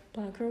Catholic,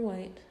 black or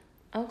white,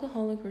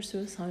 alcoholic or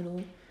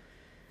suicidal,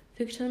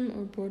 victim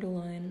or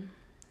borderline,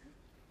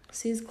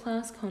 sees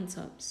class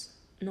concepts,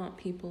 not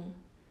people.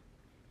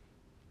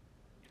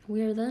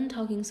 We are then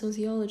talking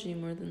sociology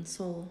more than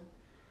soul.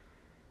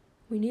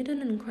 We need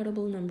an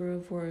incredible number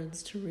of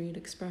words to read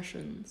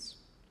expressions.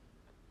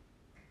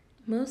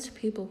 Most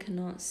people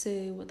cannot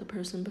say what the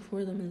person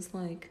before them is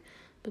like,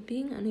 but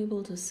being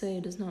unable to say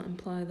does not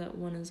imply that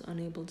one is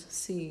unable to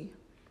see,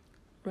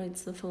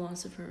 writes the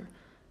philosopher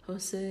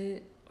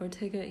José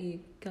Ortega y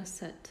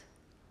Gasset.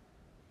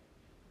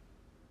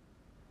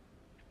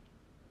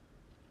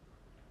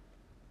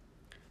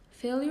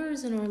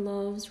 Failures in our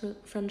loves,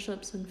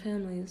 friendships, and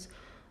families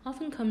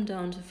often come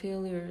down to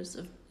failures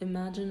of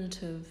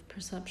imaginative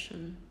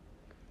perception.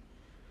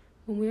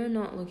 When we are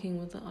not looking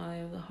with the eye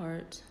of the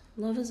heart,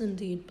 love is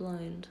indeed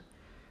blind,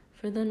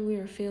 for then we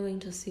are failing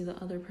to see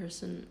the other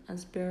person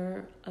as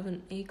bearer of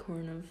an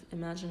acorn of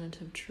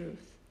imaginative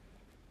truth.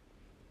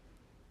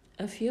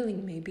 A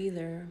feeling may be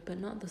there, but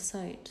not the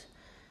sight,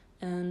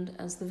 and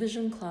as the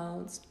vision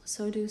clouds,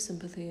 so do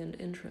sympathy and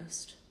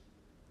interest.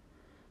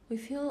 We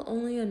feel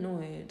only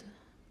annoyed,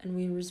 and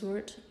we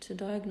resort to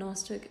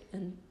diagnostic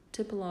and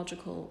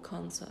typological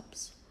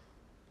concepts.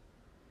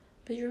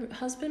 But your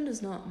husband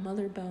is not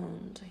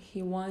mother-bound.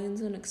 He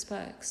whines and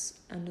expects,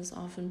 and is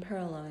often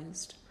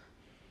paralyzed.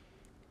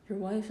 Your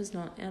wife is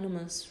not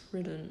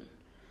animus-ridden.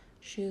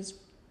 She is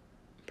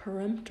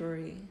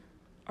peremptory,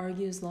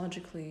 argues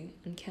logically,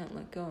 and can't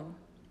let go.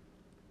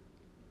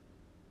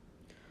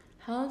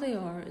 How they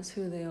are is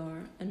who they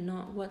are, and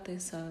not what they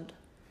said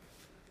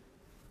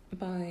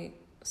by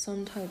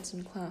some types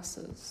and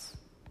classes.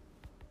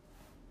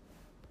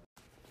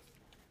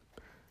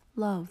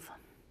 Love.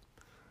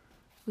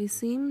 We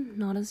seem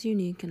not as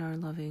unique in our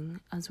loving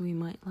as we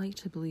might like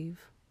to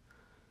believe.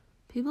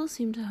 People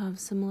seem to have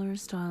similar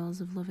styles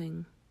of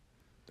loving.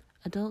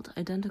 Adult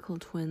identical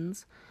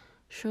twins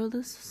show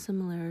this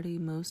similarity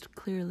most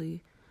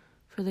clearly,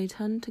 for they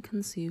tend to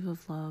conceive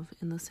of love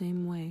in the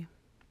same way.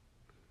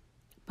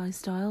 By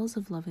styles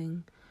of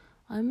loving,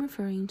 I am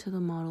referring to the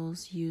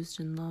models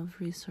used in love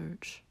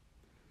research.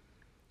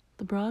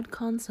 The broad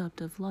concept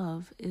of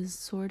love is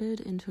sorted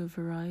into a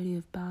variety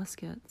of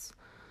baskets,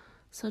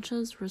 such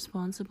as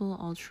responsible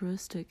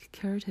altruistic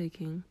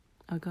caretaking,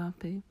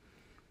 agape,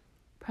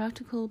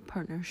 practical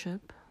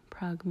partnership,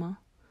 pragma,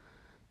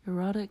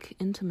 erotic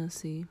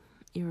intimacy,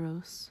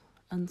 eros,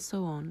 and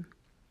so on.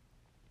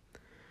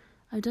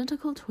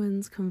 Identical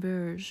twins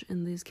converge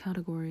in these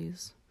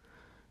categories,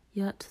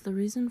 yet the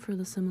reason for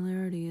the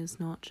similarity is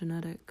not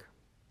genetic.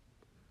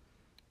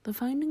 The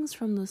findings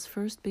from this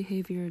first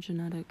behavior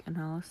genetic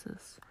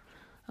analysis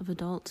of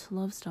adult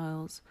love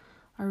styles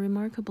are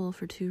remarkable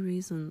for two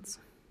reasons.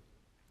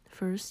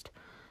 First,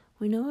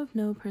 we know of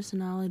no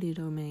personality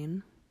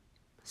domain,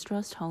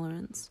 stress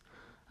tolerance,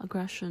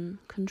 aggression,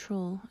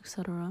 control,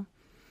 etc.,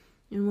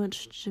 in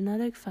which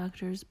genetic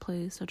factors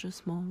play such a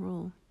small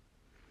role.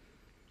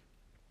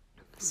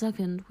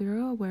 Second, we are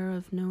aware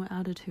of no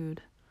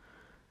attitude,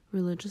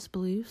 religious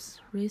beliefs,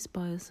 race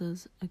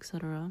biases,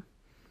 etc.,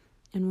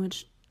 in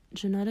which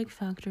genetic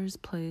factors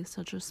play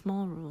such a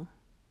small role.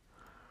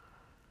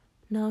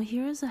 Now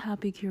here is a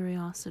happy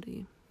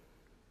curiosity.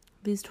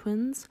 These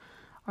twins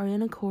are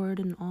in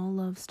accord in all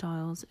love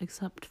styles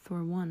except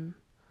for one.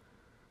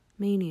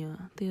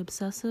 Mania, the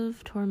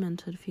obsessive,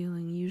 tormented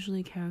feeling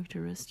usually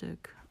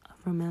characteristic of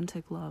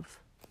romantic love.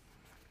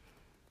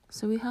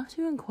 So we have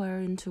to inquire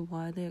into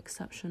why the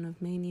exception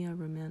of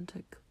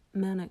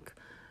manic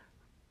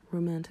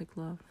romantic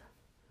love.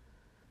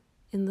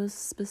 In this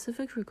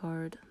specific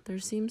regard, there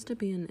seems to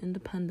be an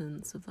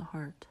independence of the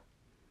heart.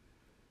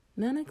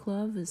 Manic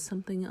love is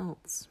something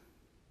else.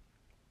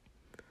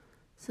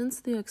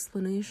 Since the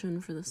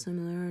explanation for the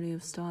similarity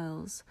of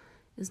styles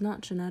is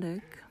not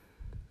genetic.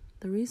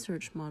 The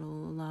research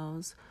model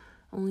allows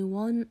only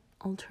one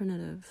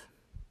alternative: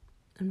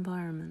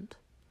 environment.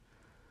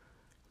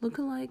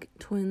 Look-alike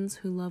twins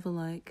who love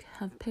alike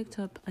have picked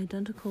up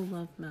identical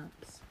love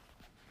maps.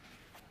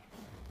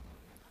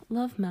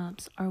 Love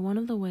maps are one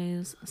of the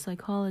ways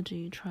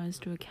psychology tries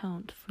to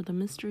account for the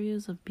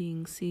mysteries of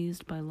being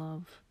seized by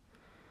love.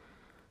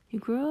 You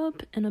grow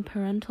up in a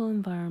parental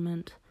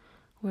environment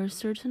where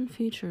certain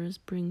features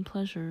bring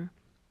pleasure,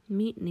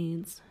 meet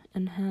needs,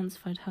 enhance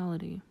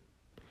vitality.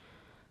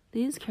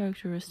 These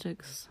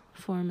characteristics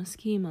form a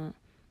schema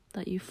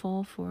that you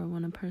fall for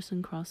when a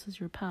person crosses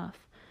your path,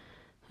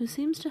 who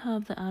seems to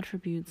have the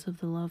attributes of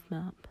the love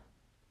map.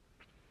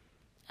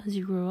 As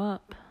you grow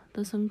up,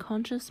 this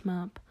unconscious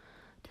map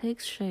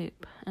takes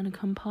shape, and a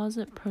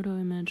composite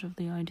proto-image of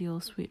the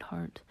ideal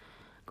sweetheart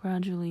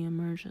gradually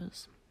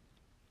emerges.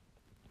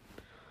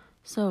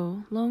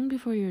 So, long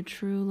before your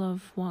true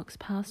love walks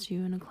past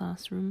you in a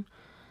classroom,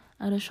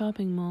 at a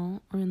shopping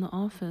mall, or in the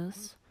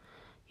office,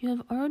 you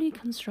have already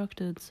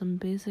constructed some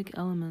basic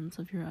elements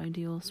of your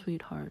ideal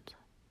sweetheart.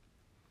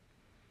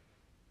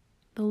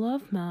 The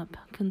love map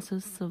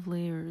consists of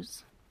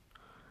layers.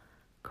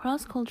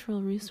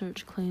 Cross-cultural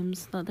research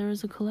claims that there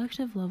is a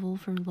collective level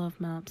for love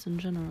maps in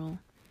general,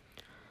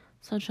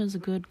 such as a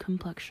good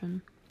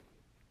complexion.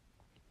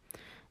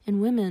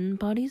 In women,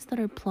 bodies that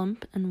are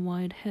plump and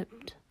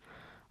wide-hipped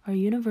are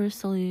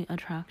universally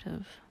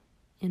attractive.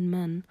 In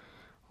men,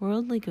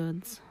 worldly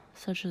goods,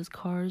 such as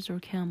cars or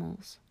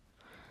camels.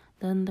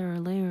 Then there are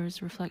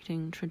layers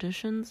reflecting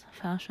traditions,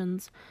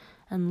 fashions,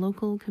 and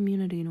local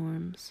community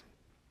norms.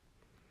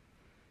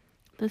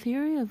 The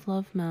theory of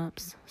love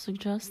maps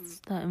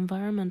suggests that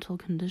environmental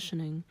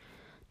conditioning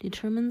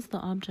determines the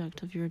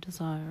object of your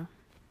desire.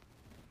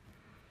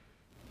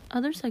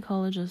 Other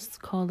psychologists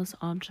call this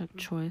object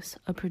choice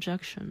a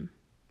projection.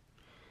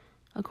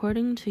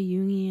 According to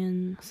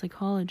Jungian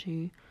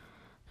psychology,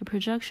 the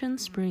projection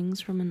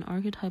springs from an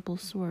archetypal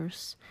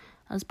source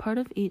as part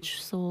of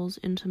each soul's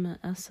intimate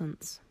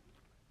essence.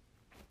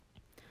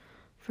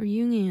 For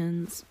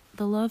Jungians,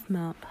 the love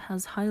map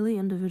has highly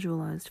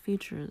individualized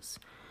features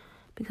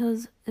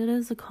because it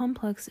is a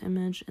complex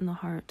image in the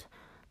heart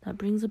that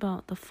brings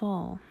about the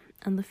fall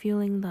and the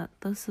feeling that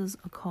this is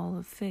a call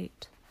of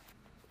fate.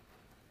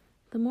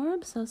 The more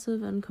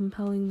obsessive and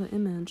compelling the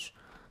image,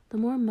 the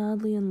more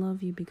madly in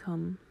love you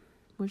become,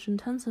 which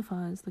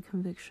intensifies the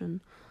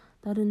conviction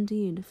that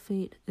indeed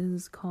fate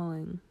is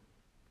calling.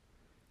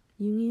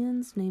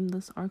 Jungians name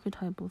this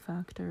archetypal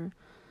factor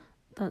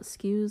that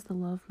skews the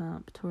love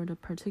map toward a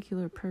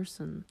particular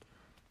person,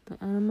 the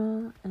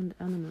anima and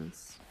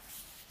animus.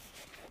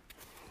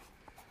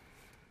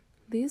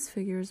 These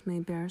figures may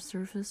bear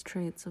surface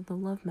traits of the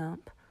love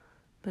map,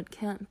 but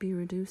can't be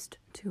reduced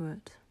to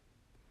it.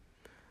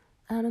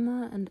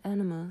 Anima and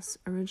animus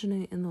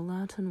originate in the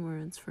Latin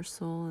words for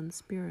soul and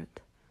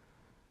spirit,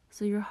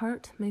 so your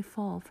heart may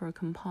fall for a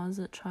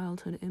composite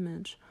childhood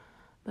image,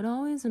 but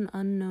always an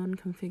unknown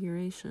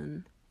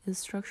configuration is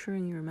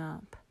structuring your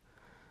map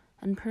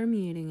and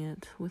permeating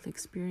it with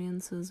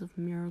experiences of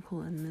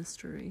miracle and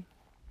mystery.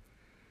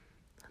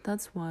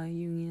 That's why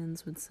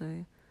Jungians would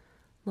say,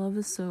 love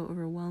is so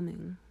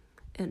overwhelming.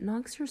 It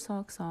knocks your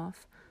socks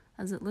off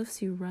as it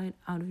lifts you right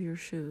out of your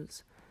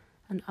shoes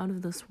and out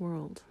of this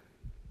world.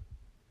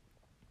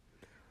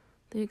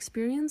 The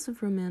experience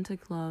of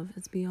romantic love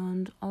is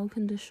beyond all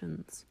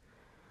conditions,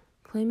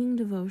 claiming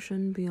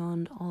devotion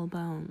beyond all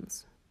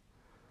bounds.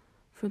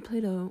 For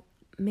Plato,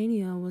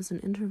 mania was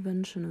an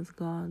intervention of the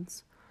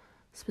gods,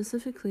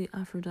 specifically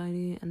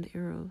Aphrodite and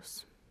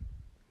Eros.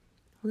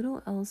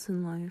 Little else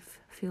in life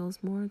feels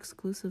more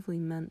exclusively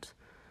meant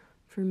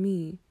for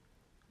me,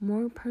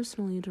 more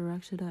personally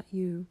directed at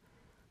you,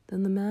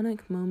 than the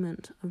manic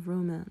moment of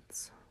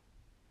romance.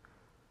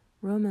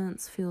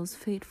 Romance feels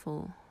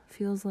fateful,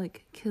 feels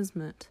like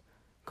kismet,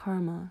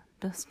 karma,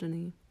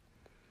 destiny.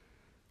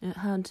 It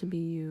had to be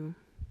you.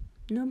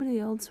 Nobody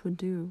else would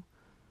do.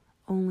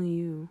 Only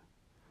you.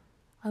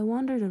 I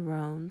wandered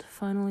around,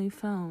 finally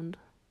found.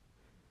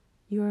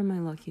 You are my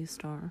lucky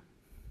star.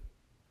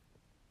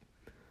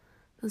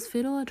 This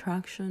fatal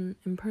attraction,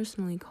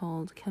 impersonally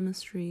called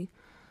chemistry,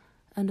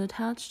 and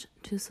attached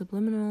to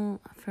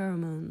subliminal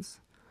pheromones,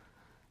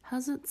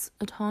 has its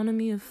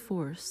autonomy of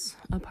force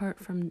apart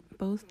from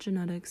both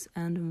genetics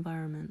and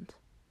environment.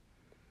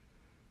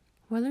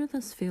 Whether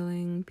this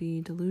feeling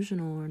be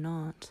delusional or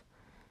not,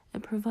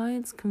 it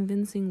provides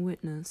convincing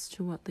witness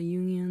to what the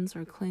Jungians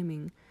are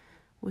claiming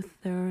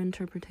with their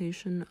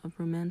interpretation of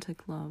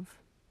romantic love.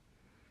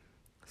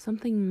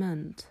 Something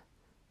meant,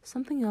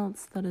 something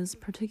else that is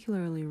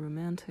particularly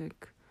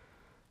romantic,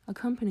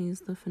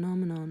 accompanies the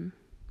phenomenon.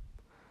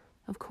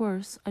 Of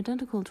course,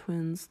 identical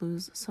twins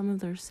lose some of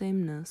their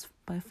sameness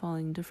by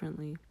falling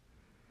differently.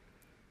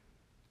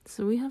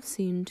 So we have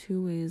seen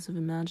two ways of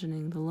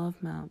imagining the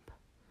love map: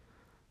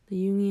 the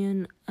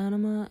Jungian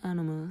anima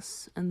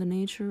animus and the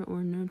nature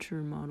or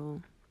nurture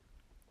model.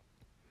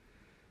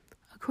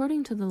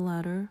 According to the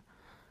latter,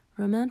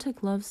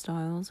 romantic love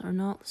styles are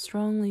not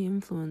strongly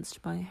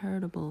influenced by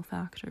heritable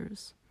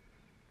factors.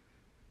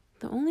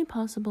 The only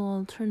possible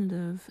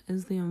alternative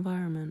is the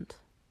environment.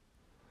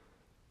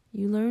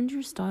 You learned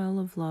your style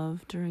of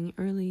love during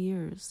early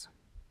years.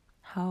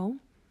 How?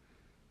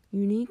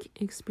 Unique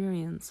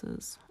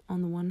experiences,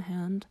 on the one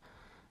hand,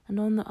 and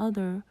on the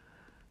other,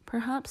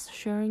 perhaps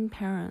sharing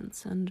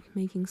parents and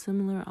making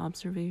similar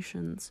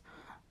observations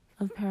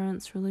of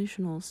parents'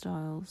 relational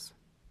styles.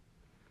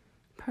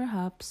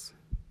 Perhaps.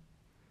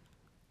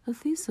 The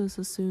thesis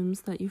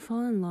assumes that you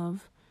fall in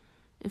love,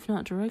 if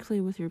not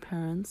directly with your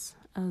parents,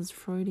 as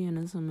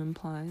Freudianism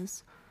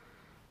implies,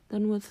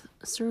 then with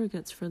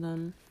surrogates for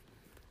them,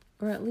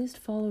 or at least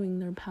following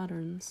their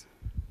patterns.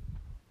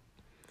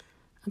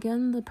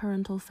 Again, the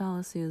parental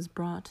fallacy is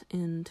brought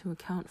in to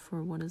account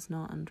for what is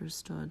not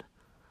understood.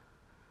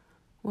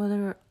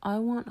 Whether I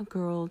want a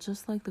girl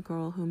just like the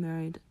girl who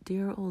married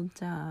dear old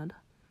dad,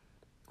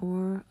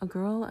 or a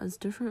girl as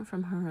different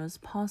from her as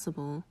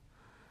possible,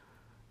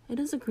 it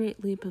is a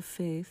great leap of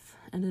faith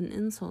and an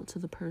insult to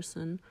the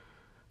person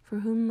for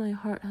whom my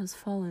heart has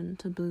fallen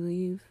to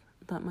believe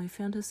that my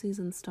fantasies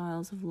and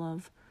styles of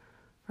love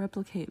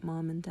replicate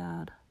mom and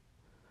dad,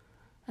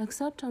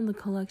 except on the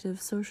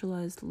collective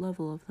socialized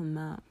level of the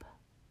map.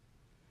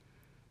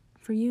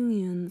 For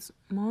Jungians,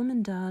 mom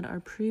and dad are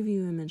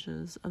preview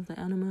images of the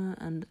anima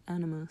and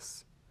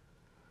animus.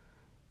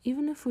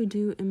 Even if we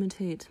do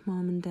imitate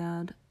mom and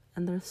dad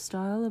and their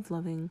style of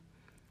loving,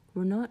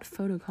 we're not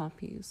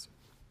photocopies.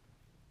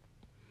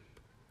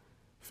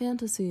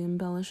 Fantasy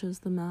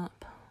embellishes the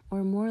map,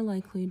 or more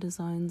likely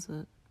designs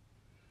it.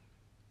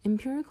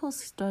 Empirical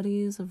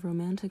studies of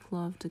romantic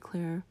love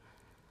declare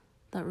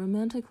that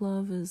romantic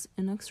love is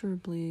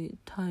inexorably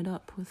tied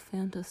up with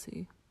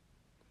fantasy.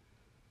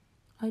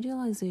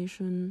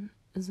 Idealization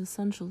is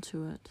essential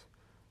to it,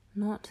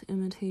 not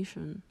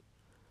imitation,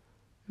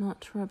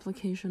 not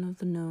replication of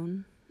the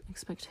known,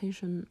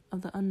 expectation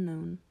of the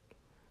unknown.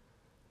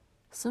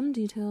 Some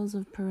details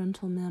of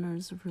parental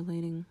manners of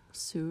relating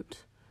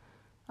suit,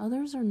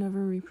 others are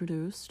never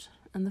reproduced,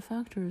 and the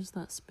factors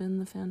that spin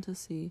the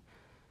fantasy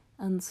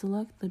and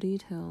select the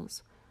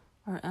details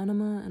are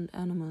anima and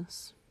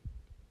animus.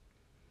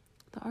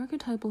 The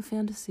archetypal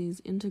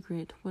fantasies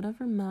integrate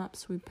whatever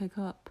maps we pick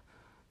up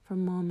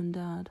from mom and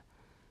dad,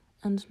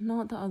 and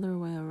not the other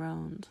way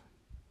around.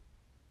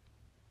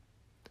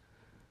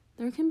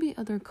 There can be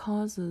other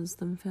causes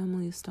than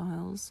family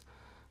styles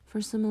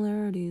for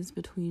similarities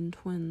between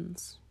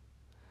twins.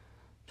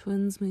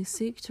 Twins may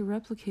seek to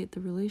replicate the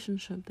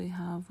relationship they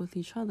have with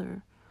each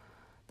other,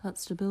 that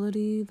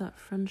stability, that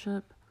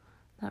friendship,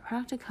 that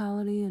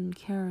practicality and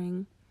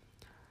caring,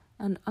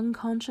 and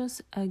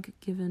unconscious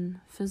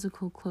egg-given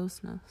physical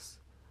closeness,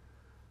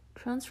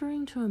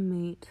 transferring to a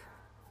mate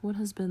what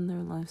has been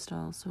their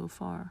lifestyle so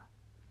far.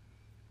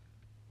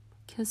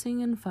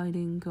 Kissing and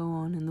fighting go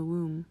on in the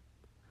womb.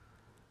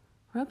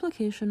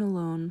 Replication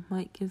alone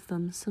might give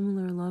them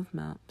similar love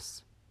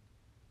maps,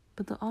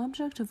 but the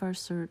object of our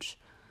search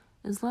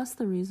is less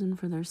the reason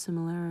for their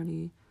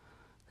similarity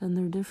than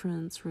their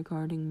difference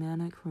regarding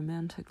manic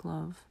romantic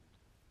love,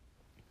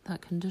 that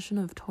condition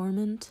of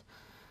torment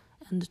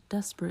and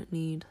desperate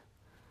need,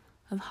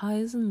 of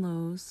highs and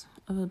lows,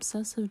 of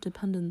obsessive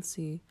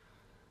dependency,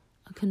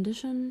 a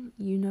condition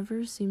you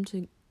never seem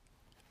to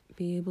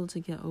be able to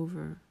get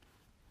over.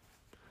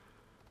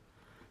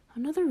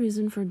 Another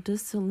reason for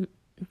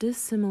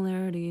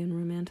dissimilarity in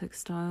romantic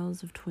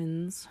styles of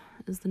twins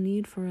is the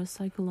need for a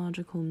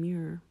psychological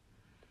mirror,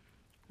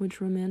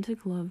 which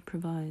romantic love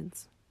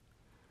provides.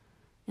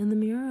 In the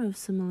mirror of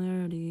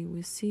similarity,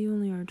 we see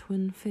only our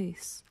twin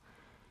face.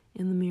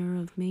 In the mirror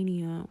of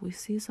mania, we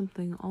see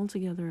something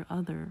altogether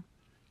other,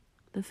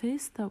 the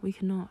face that we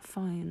cannot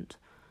find,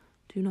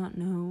 do not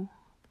know,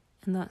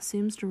 and that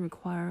seems to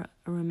require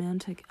a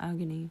romantic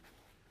agony.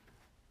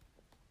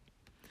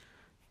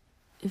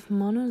 If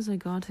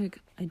monozygotic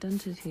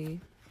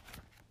identity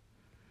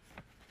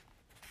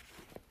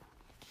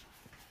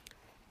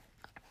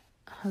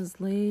has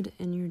laid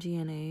in your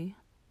DNA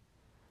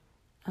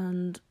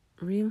and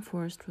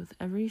reinforced with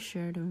every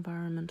shared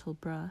environmental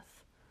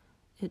breath,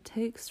 it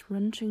takes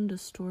wrenching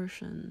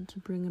distortion to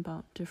bring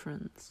about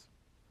difference.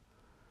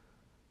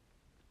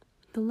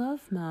 The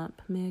love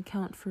map may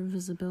account for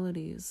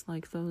visibilities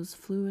like those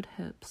fluid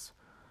hips,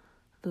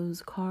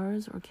 those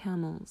cars or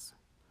camels,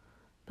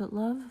 but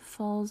love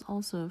falls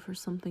also for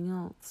something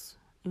else,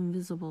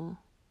 invisible.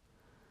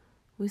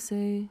 We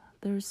say,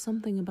 there's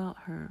something about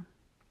her.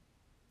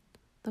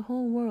 The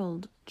whole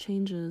world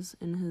changes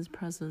in his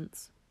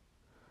presence.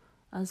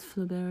 As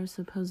Flaubert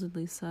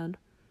supposedly said,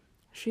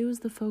 she was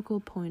the focal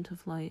point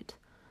of light,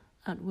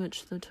 at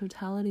which the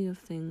totality of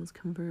things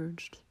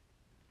converged.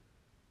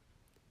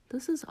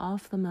 This is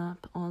off the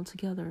map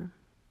altogether.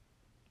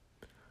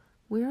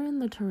 We're in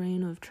the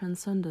terrain of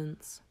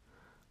transcendence,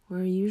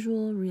 where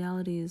usual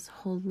realities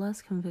hold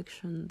less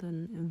conviction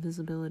than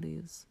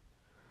invisibilities.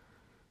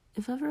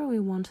 If ever we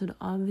wanted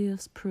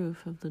obvious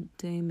proof of the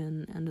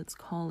daemon and its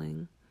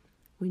calling,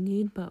 we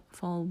need but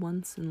fall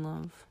once in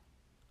love.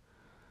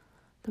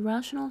 The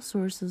rational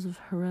sources of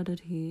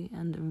heredity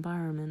and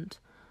environment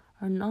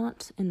are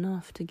not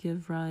enough to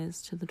give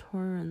rise to the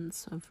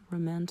torrents of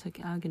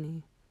romantic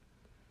agony.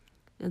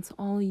 It's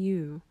all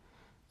you,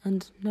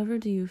 and never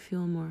do you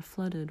feel more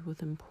flooded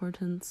with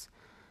importance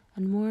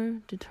and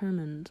more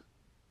determined,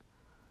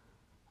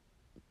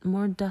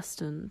 more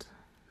destined,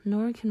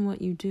 nor can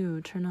what you do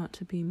turn out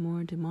to be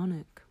more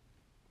demonic.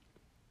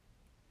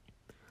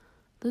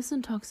 This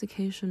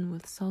intoxication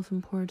with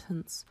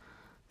self-importance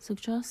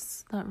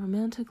suggests that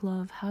romantic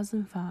love has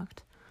in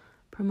fact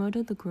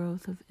promoted the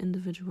growth of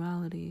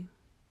individuality.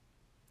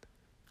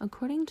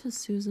 According to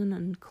Susan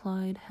and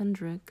Clyde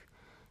Hendrick,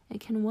 it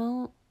can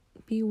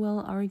be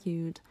well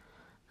argued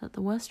that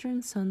the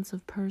Western sense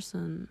of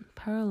person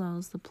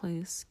parallels the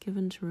place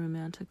given to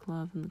romantic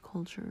love in the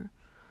culture,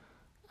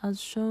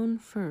 as shown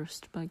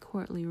first by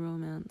courtly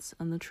romance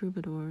and the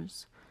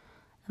troubadours,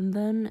 and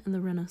then in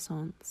the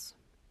Renaissance.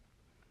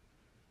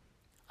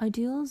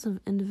 Ideals of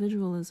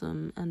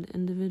individualism and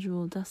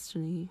individual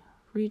destiny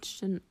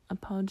reached an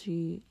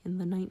apogee in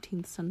the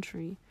 19th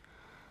century,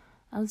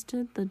 as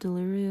did the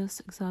delirious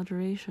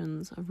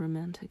exaggerations of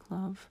romantic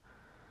love,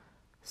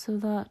 so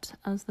that,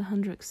 as the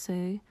Hendricks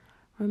say,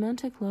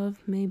 romantic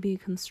love may be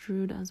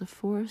construed as a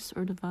force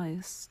or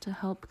device to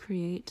help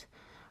create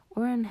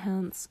or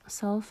enhance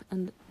self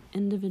and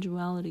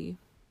individuality.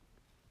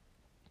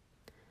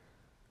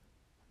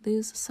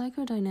 These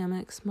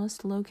psychodynamics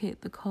must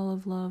locate the call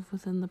of love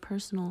within the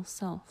personal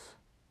self.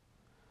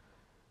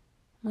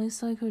 My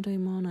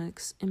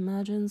psychodaimonics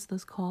imagines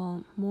this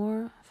call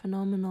more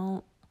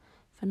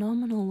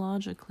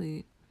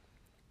phenomenologically,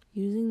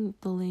 using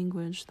the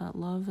language that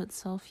love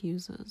itself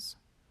uses: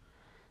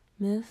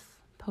 myth,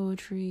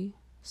 poetry,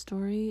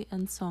 story,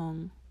 and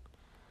song,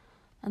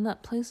 and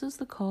that places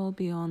the call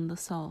beyond the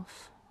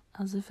self,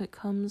 as if it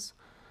comes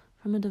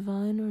from a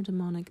divine or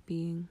demonic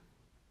being.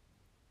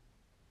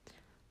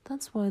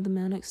 That's why the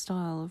manic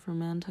style of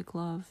romantic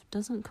love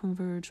doesn't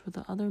converge with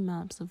the other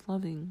maps of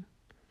loving.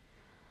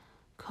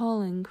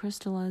 Calling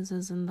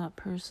crystallizes in that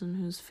person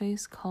whose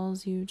face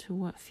calls you to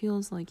what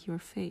feels like your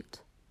fate.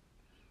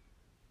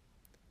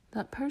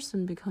 That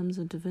person becomes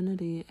a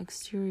divinity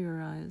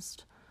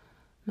exteriorized,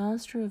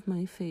 master of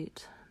my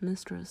fate,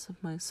 mistress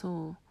of my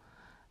soul,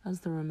 as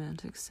the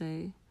romantics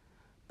say,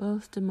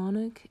 both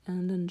demonic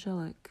and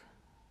angelic,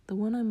 the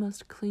one I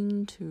must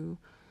cling to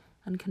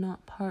and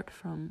cannot part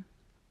from.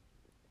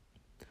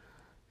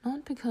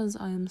 Not because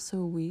I am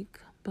so weak,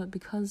 but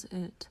because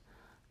it,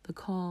 the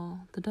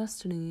call, the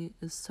destiny,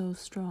 is so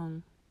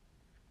strong.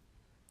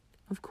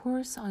 Of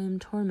course I am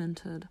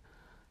tormented,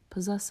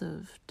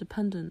 possessive,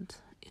 dependent,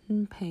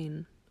 in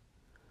pain.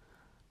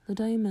 The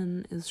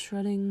daemon is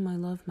shredding my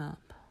love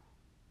map.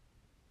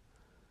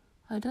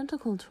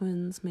 Identical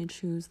twins may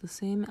choose the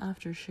same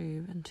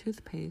aftershave and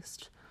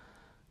toothpaste,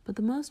 but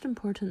the most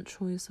important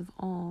choice of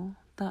all,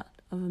 that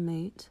of a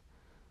mate,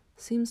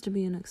 seems to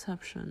be an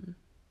exception.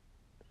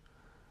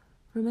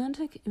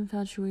 Romantic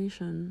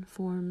infatuation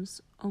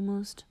forms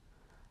almost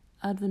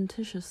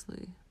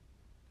adventitiously.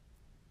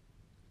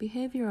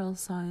 Behavioral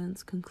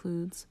science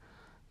concludes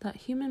that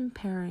human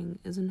pairing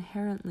is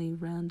inherently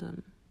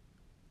random.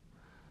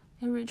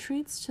 It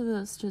retreats to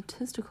the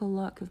statistical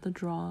luck of the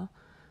draw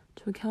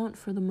to account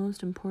for the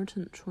most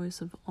important choice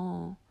of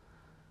all,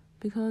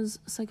 because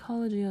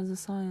psychology as a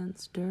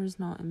science dares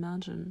not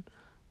imagine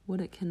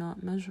what it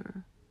cannot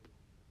measure.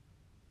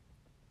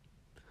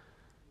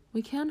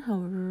 We can,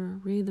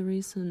 however, read the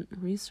recent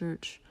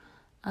research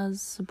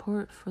as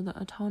support for the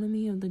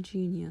autonomy of the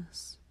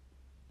genius.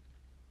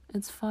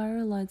 Its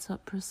fire lights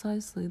up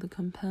precisely the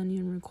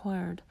companion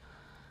required,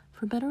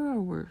 for better or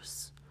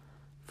worse,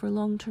 for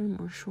long-term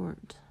or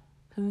short,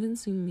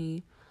 convincing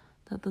me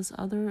that this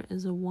other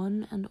is a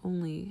one and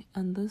only,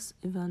 and this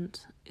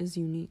event is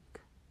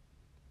unique.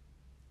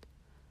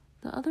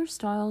 The other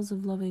styles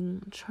of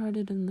loving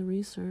charted in the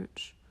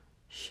research,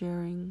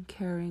 sharing,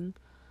 caring,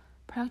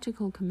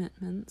 practical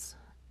commitments,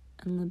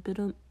 and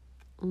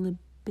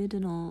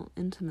libidinal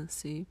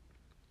intimacy,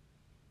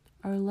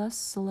 are less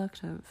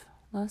selective,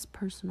 less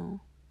personal.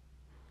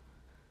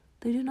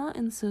 They do not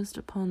insist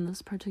upon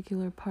this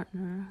particular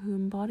partner who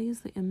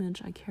embodies the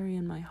image I carry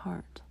in my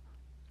heart.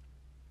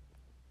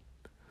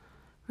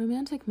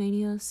 Romantic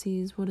mania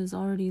sees what is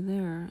already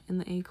there in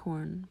the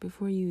acorn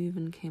before you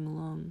even came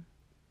along.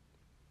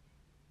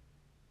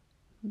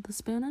 The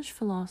Spanish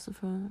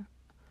philosopher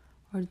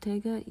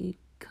Ortega y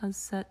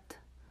Gasset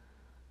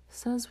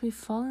says we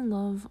fall in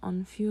love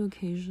on few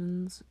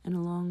occasions in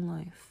a long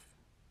life.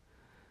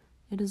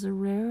 It is a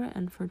rare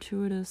and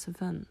fortuitous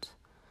event,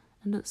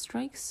 and it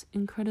strikes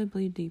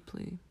incredibly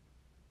deeply.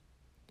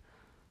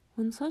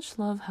 When such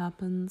love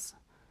happens,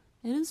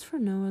 it is for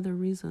no other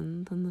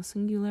reason than the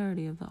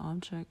singularity of the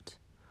object,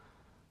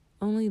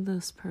 only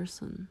this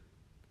person.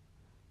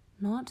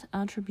 Not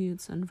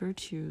attributes and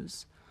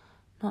virtues,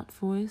 not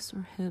voice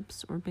or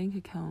hips or bank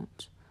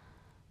account,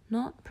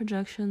 not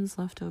projections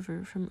left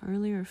over from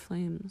earlier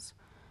flames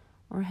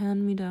or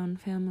hand-me-down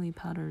family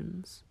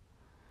patterns.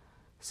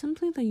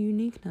 Simply the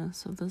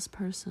uniqueness of this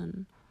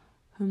person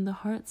whom the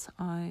heart's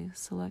eye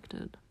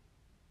selected.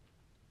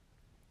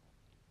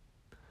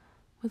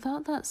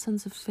 Without that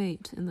sense of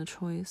fate in the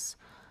choice,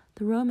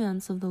 the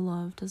romance of the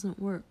love doesn't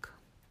work.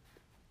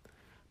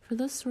 For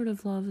this sort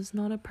of love is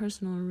not a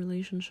personal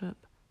relationship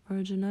or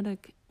a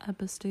genetic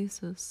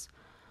epistasis,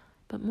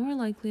 but more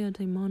likely a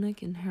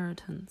demonic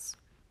inheritance,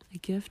 a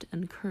gift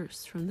and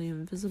curse from the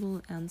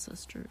invisible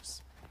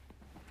ancestors.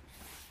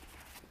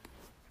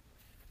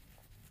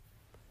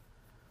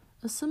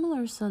 A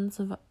similar sense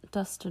of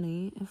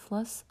destiny, if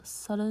less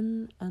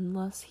sudden and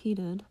less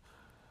heated,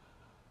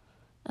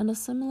 and a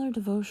similar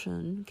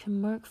devotion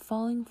can mark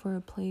falling for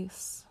a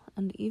place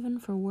and even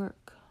for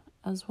work,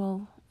 as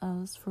well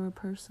as for a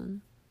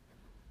person.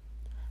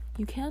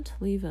 You can't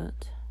leave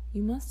it.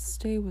 You must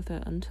stay with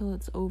it until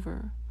it's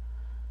over.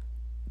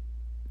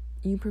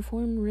 You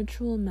perform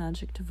ritual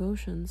magic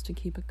devotions to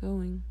keep it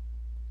going.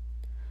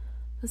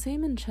 The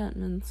same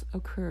enchantments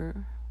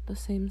occur, the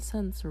same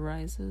sense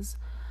arises,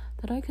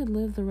 that I could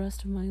live the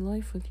rest of my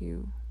life with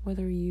you,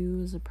 whether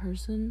you as a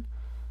person,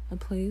 a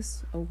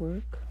place, a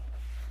work.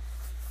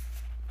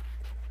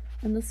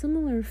 And the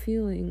similar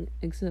feeling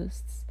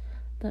exists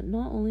that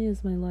not only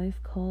is my life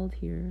called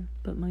here,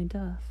 but my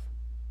death.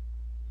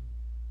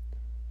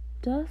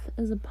 Death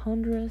is a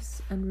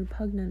ponderous and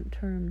repugnant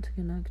term to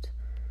connect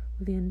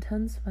with the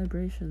intense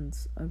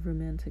vibrations of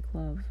romantic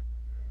love.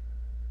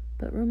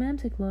 But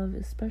romantic love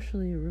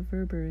especially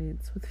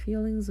reverberates with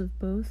feelings of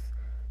both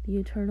the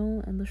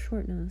eternal and the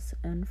shortness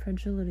and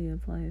fragility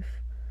of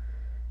life,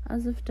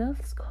 as if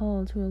death's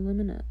call to a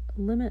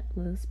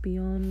limitless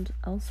beyond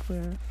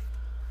elsewhere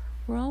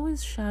were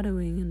always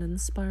shadowing and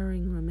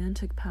inspiring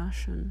romantic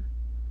passion.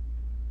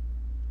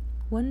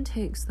 One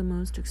takes the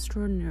most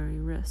extraordinary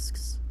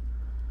risks,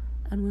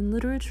 and when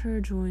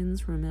literature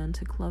joins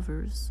romantic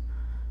lovers,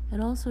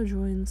 it also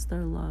joins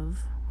their love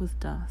with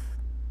death.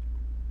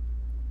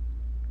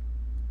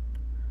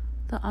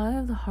 The eye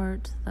of the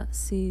heart that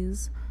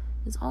sees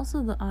is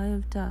also the eye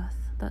of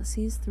death that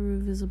sees through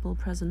visible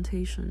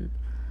presentation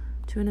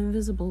to an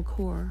invisible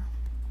core.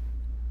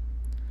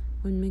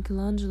 When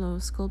Michelangelo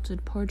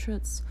sculpted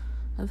portraits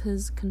of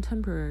his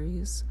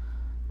contemporaries,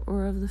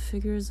 or of the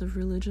figures of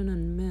religion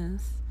and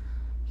myth,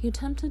 he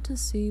attempted to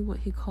see what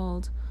he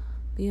called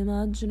the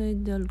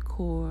immagine del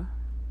cor,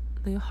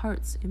 the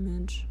heart's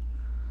image,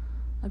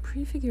 a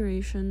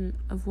prefiguration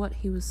of what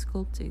he was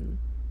sculpting,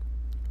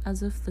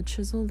 as if the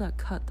chisel that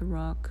cut the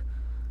rock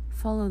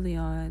followed the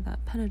eye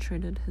that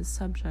penetrated his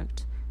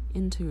subject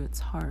into its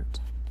heart.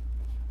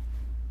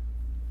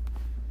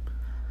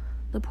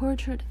 The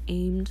portrait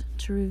aimed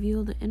to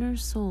reveal the inner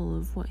soul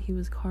of what he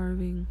was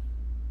carving.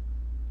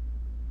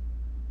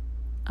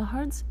 A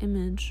heart's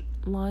image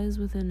lies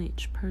within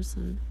each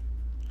person.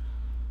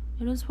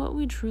 It is what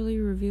we truly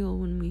reveal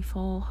when we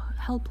fall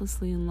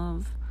helplessly in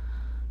love,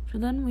 for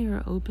then we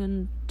are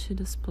open to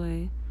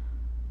display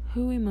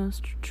who we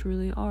most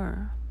truly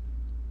are,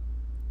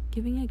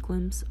 giving a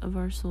glimpse of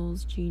our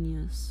soul's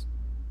genius.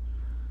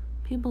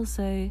 People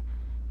say,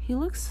 "He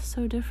looks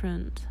so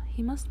different,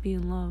 he must be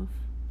in love."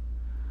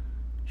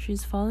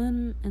 She's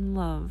fallen in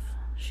love,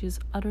 she's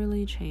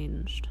utterly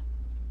changed.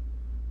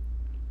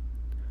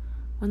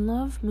 When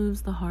love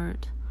moves the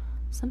heart,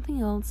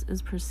 something else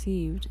is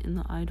perceived in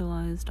the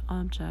idolized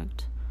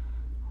object,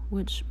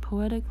 which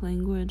poetic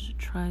language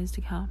tries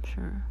to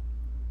capture.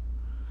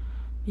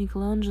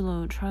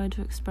 Michelangelo tried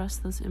to express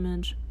this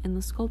image in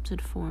the sculpted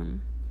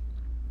form.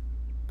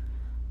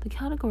 The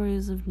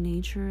categories of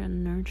nature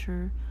and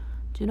nurture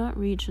do not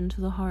reach into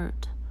the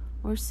heart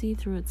or see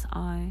through its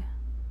eye.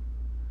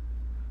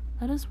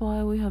 That is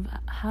why we have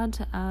had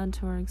to add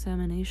to our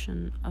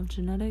examination of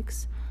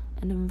genetics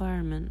and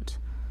environment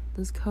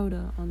this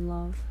coda on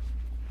love.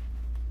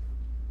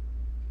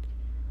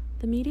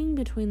 The meeting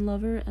between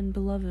lover and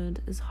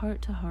beloved is heart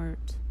to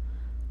heart,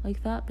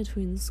 like that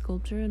between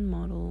sculptor and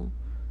model,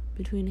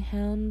 between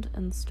hand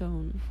and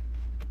stone.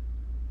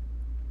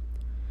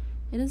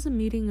 It is a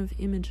meeting of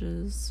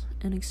images,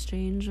 an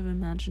exchange of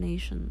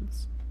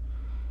imaginations.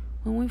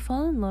 When we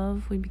fall in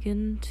love, we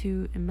begin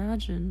to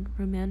imagine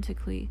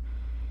romantically,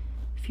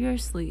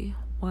 fiercely,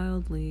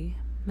 wildly,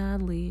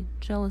 madly,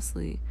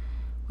 jealously,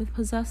 with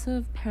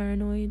possessive,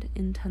 paranoid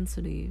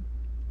intensity.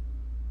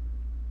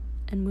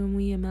 And when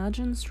we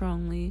imagine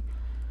strongly,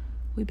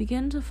 we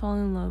begin to fall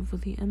in love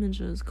with the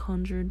images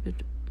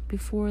conjured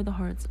before the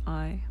heart's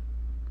eye,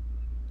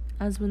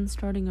 as when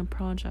starting a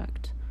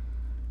project,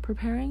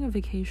 preparing a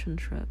vacation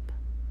trip,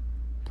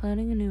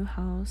 planning a new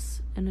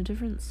house in a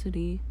different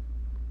city,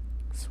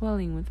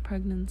 swelling with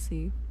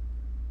pregnancy.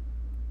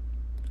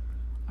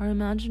 Our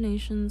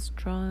imaginations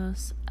draw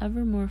us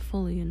ever more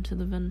fully into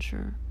the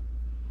venture.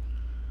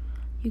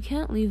 You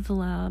can't leave the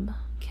lab,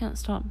 can't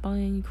stop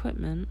buying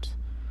equipment,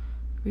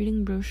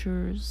 reading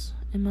brochures,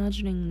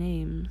 imagining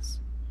names.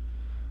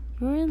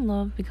 You're in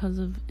love because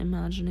of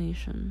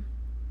imagination.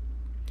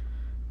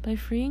 By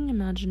freeing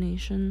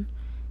imagination,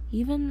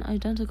 even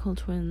identical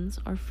twins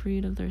are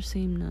freed of their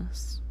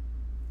sameness.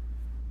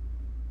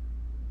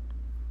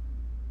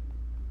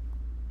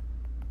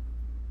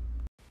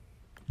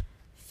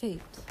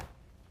 Fate.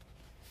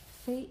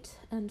 Fate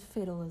and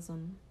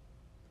fatalism.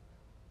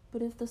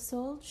 But if the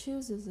soul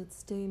chooses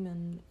its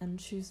daemon and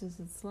chooses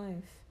its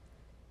life,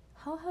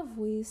 how have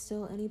we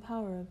still any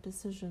power of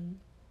decision?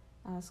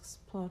 Asks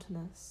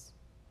Plotinus.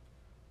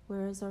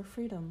 Where is our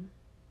freedom?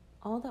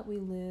 All that we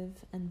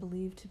live and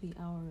believe to be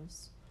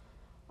ours,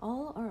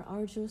 all our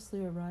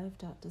arduously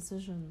arrived at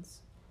decisions,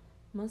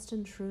 must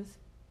in truth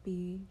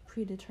be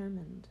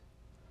predetermined.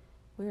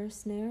 We are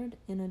snared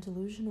in a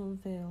delusional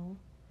veil,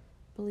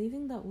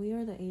 believing that we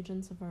are the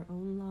agents of our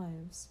own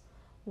lives,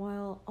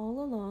 while all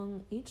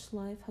along each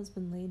life has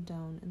been laid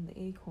down in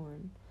the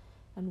acorn,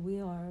 and we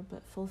are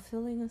but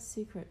fulfilling a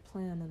secret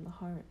plan in the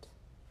heart.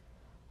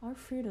 Our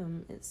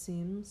freedom, it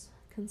seems,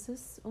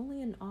 consists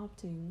only in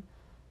opting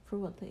for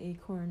what the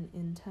acorn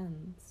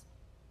intends.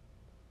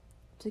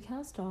 To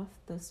cast off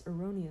this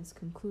erroneous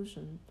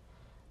conclusion,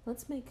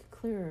 let's make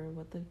clearer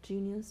what the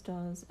genius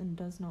does and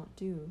does not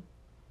do.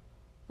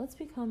 Let's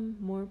become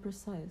more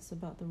precise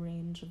about the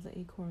range of the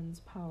acorn's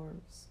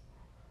powers.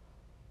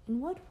 In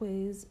what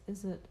ways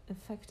is it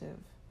effective,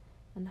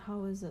 and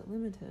how is it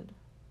limited?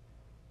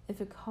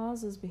 If it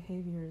causes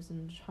behaviors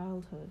in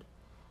childhood,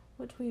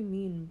 what do we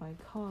mean by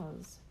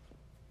cause?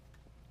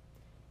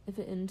 If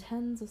it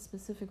intends a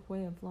specific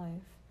way of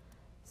life,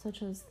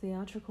 such as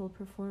theatrical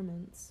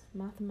performance,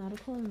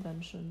 mathematical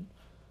invention,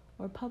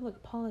 or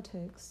public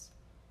politics,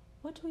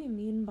 what do we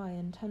mean by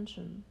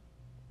intention?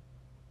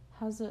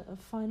 Has it a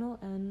final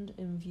end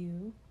in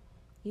view,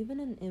 even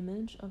an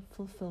image of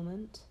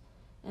fulfillment,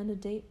 and a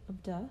date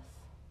of death?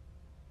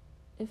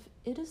 If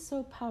it is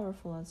so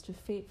powerful as to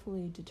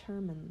fatefully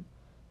determine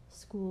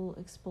school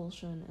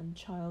expulsion and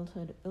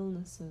childhood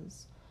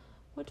illnesses,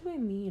 what do we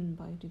mean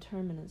by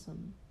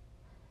determinism?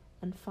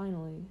 And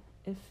finally,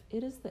 if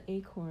it is the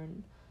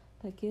acorn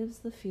that gives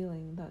the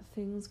feeling that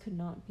things could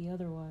not be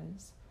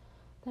otherwise,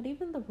 that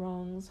even the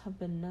wrongs have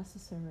been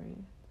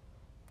necessary,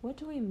 what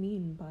do we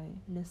mean by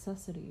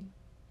necessity?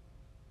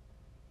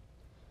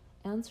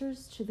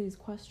 Answers to these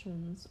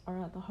questions are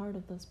at the heart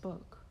of this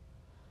book.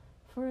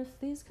 For if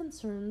these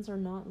concerns are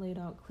not laid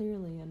out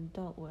clearly and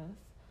dealt with,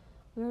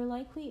 we are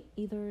likely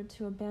either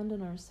to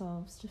abandon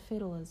ourselves to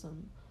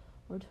fatalism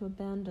or to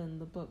abandon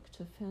the book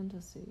to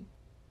fantasy.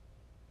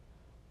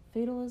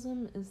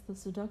 Fatalism is the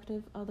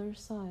seductive other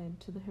side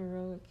to the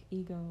heroic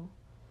ego,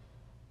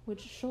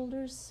 which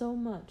shoulders so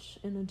much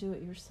in a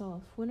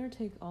do-it-yourself,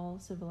 winner-take-all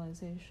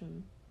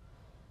civilization.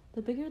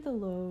 The bigger the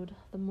load,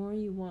 the more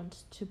you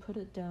want to put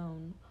it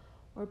down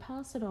or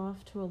pass it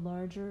off to a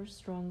larger,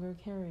 stronger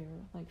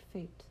carrier like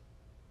fate.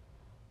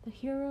 The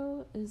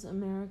hero is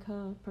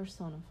America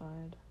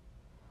personified.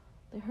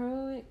 The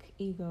heroic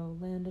ego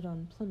landed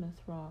on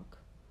Plymouth Rock,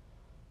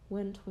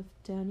 went with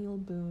Daniel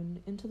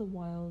Boone into the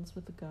wilds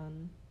with a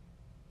gun,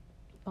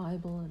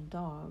 Bible and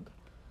dog,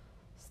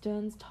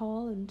 stands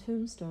tall in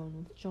Tombstone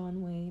with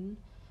John Wayne,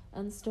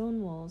 and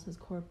stonewalls his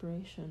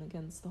corporation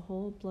against the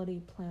whole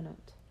bloody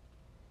planet.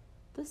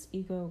 This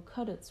ego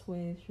cut its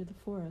way through the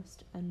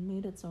forest and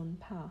made its own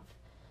path,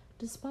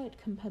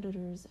 despite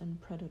competitors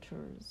and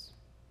predators.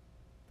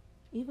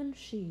 Even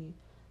she,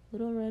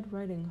 Little Red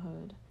Riding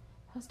Hood,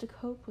 has to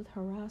cope with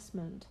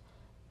harassment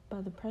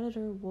by the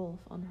predator wolf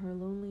on her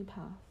lonely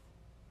path.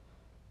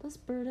 This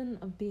burden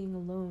of being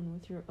alone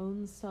with your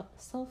own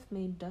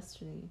self-made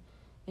destiny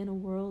in a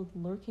world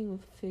lurking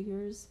with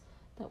figures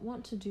that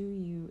want to do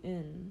you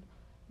in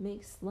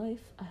makes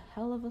life a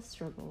hell of a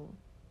struggle.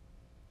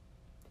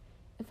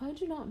 If I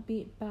do not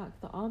beat back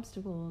the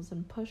obstacles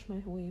and push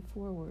my way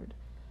forward,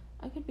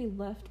 I could be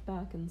left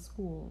back in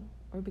school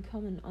or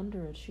become an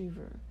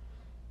underachiever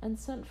and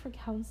sent for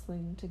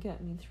counseling to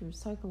get me through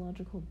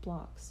psychological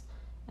blocks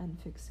and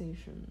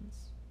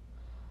fixations.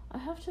 I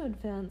have to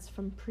advance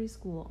from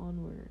preschool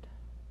onward.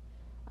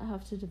 I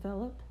have to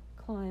develop,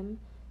 climb,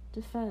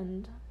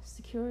 defend,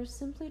 secure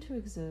simply to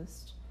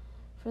exist,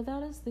 for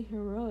that is the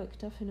heroic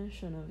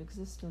definition of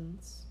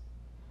existence.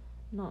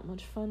 Not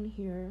much fun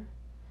here,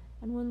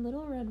 and when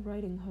Little Red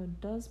Riding Hood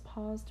does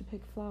pause to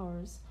pick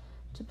flowers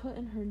to put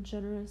in her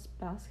generous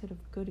basket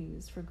of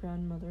goodies for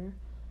grandmother,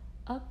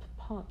 up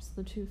pops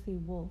the toothy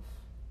wolf.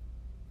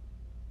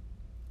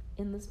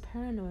 In this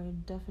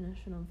paranoid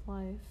definition of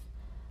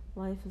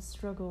life is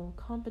struggle,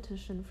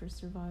 competition for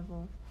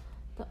survival,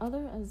 the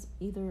other as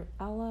either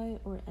ally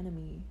or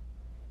enemy.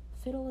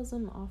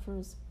 Fatalism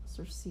offers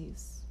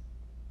surcease.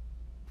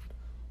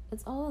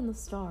 It's all in the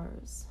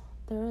stars.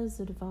 There is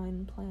a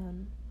divine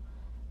plan.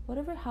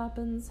 Whatever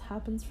happens,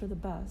 happens for the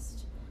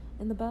best,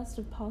 in the best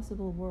of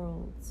possible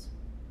worlds.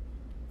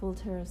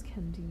 Voltaire's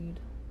Candide.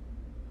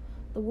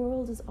 The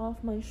world is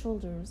off my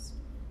shoulders,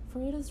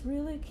 for it is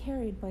really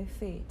carried by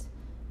fate,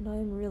 and I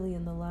am really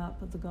in the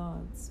lap of the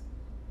gods.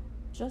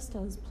 Just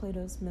as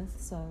Plato's myth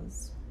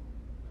says,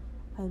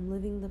 I am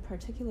living the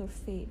particular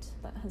fate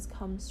that has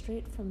come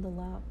straight from the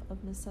lap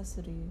of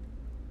necessity.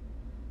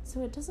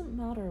 So it doesn't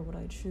matter what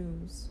I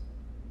choose.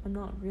 I'm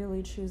not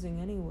really choosing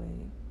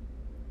anyway.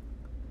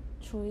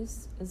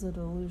 Choice is a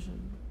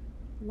delusion.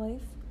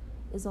 Life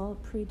is all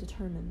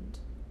predetermined.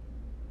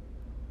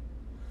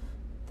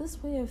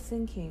 This way of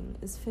thinking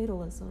is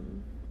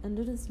fatalism, and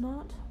it is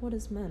not what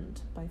is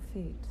meant by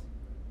fate.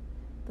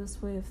 This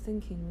way of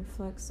thinking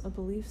reflects a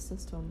belief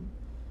system,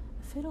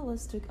 a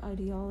fatalistic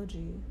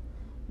ideology,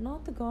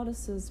 not the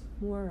goddesses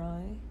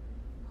Moirai,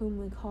 whom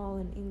we call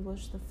in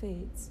English the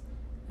Fates,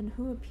 and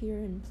who appear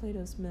in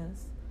Plato's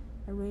myth,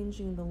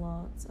 arranging the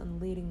lots and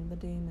leading the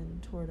daemon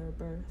toward our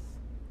birth.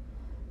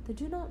 They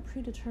do not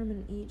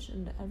predetermine each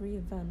and every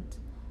event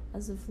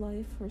as if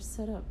life were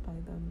set up by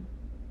them.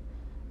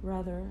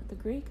 Rather, the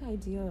Greek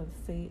idea of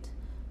fate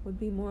would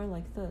be more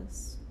like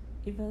this: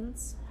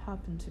 events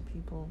happen to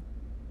people.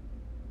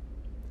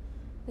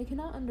 They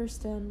cannot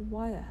understand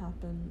why it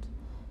happened,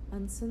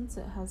 and since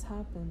it has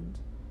happened,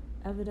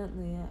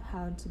 evidently it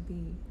had to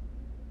be.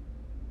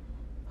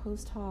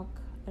 Post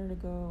hoc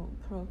ergo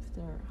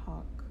propter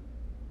hoc.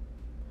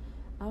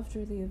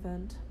 After the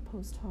event,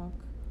 post hoc,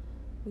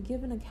 we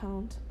give an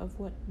account of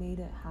what made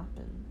it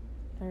happen,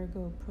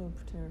 ergo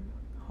propter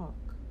hoc.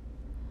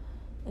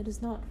 It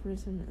is not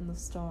written in the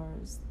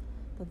stars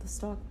that the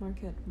stock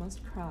market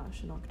must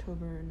crash in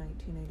October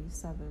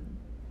 1987,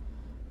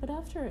 but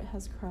after it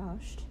has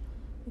crashed,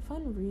 we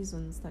find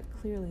reasons that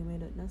clearly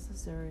made it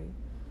necessary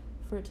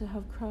for it to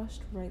have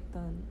crashed right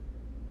then.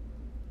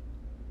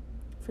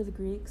 For the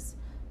Greeks,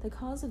 the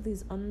cause of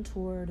these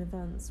untoward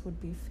events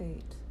would be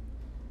fate,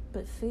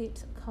 but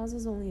fate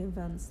causes only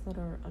events that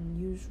are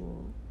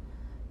unusual,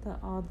 that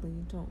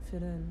oddly don't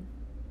fit in.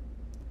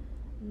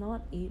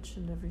 Not each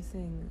and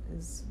everything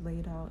is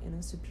laid out in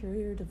a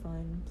superior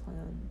divine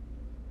plan.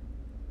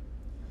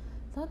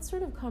 That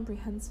sort of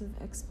comprehensive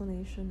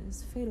explanation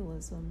is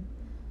fatalism,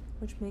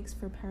 which makes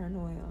for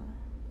paranoia,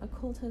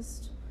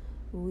 occultist,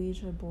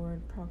 Ouija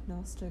board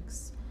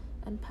prognostics,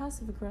 and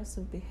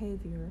passive-aggressive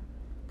behavior,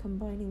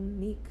 combining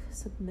meek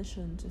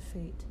submission to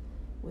fate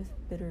with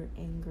bitter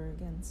anger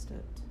against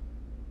it.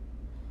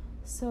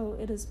 So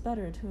it is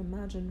better to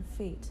imagine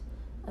fate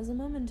as a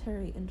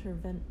momentary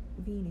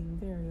intervening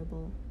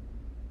variable.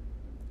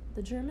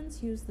 The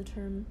Germans use the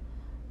term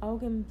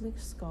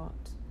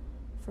Augenblicksgott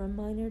for a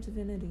minor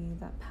divinity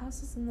that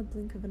passes in the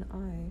blink of an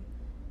eye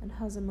and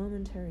has a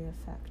momentary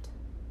effect.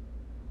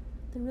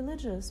 The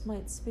religious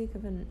might speak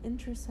of an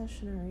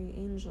intercessionary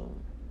angel.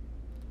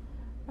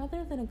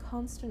 Rather than a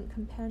constant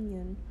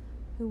companion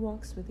who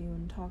walks with you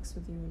and talks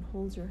with you and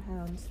holds your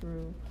hand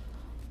through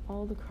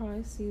all the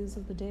crises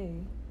of the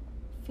day,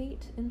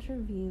 fate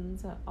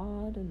intervenes at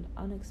odd and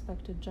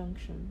unexpected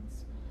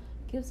junctions,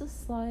 gives a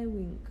sly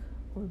wink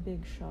or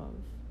big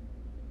shove.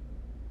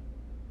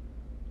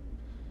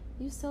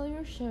 You sell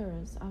your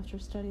shares after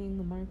studying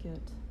the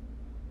market.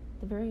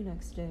 The very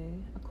next day,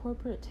 a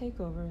corporate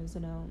takeover is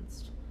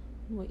announced,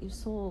 and what you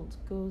sold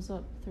goes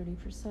up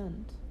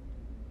 30%.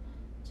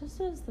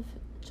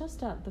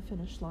 Just at the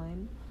finish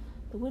line,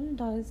 the wind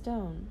dies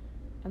down,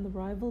 and the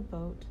rival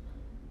boat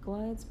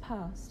glides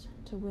past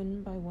to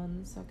win by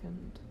 1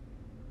 second.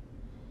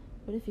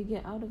 But if you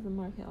get out of the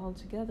market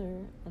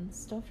altogether and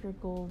stuff your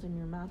gold in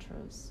your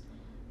mattress,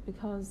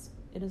 because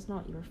it is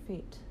not your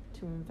fate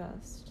to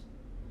invest,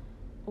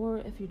 or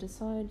if you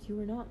decide you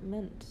were not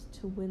meant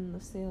to win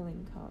the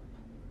sailing cup,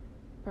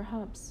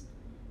 perhaps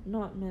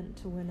not meant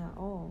to win at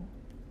all,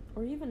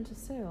 or even to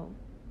sail,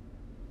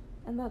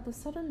 and that the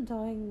sudden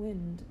dying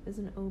wind is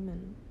an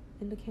omen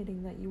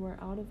indicating that you are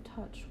out of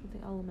touch with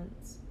the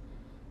elements,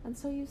 and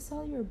so you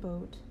sell your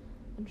boat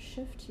and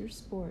shift your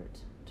sport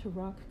to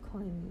rock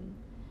climbing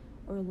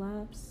or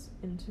lapse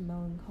into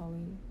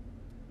melancholy.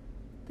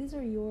 These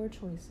are your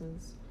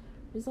choices,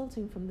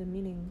 resulting from the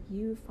meaning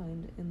you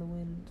find in the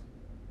wind.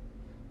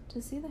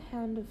 To see the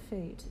hand of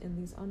fate in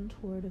these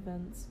untoward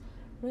events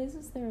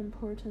raises their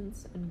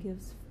importance and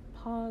gives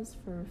pause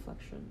for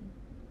reflection.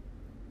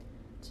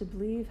 To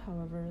believe,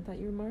 however, that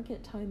your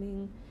market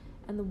timing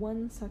and the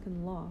 1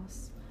 second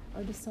loss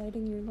are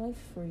deciding your life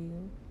for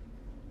you,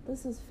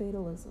 this is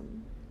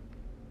fatalism.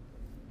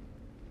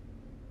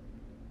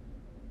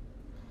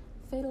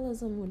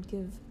 Fatalism would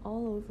give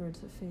all over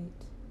to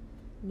fate.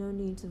 No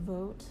need to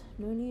vote,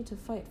 no need to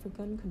fight for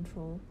gun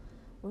control,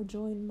 or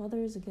join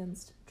Mothers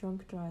Against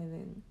Drunk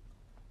Driving.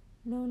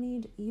 No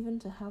need even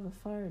to have a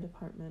fire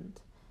department,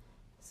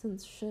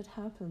 since shit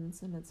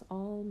happens and it's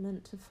all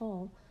meant to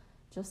fall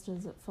just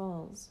as it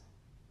falls.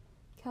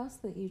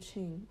 Cast the I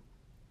Ching.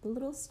 The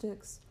little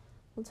sticks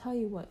will tell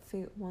you what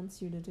fate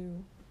wants you to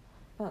do.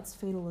 That's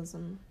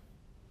fatalism.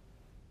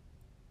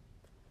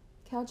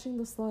 Catching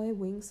the sly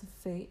winks of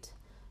fate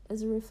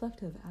is a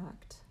reflective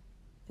act.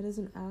 It is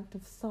an act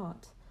of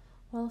thought,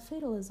 while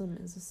fatalism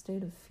is a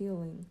state of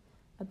feeling,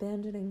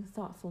 abandoning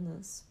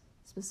thoughtfulness,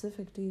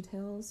 specific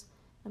details,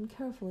 and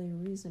carefully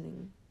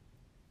reasoning.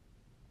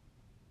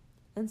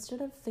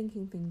 Instead of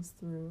thinking things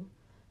through,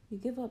 you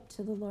give up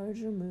to the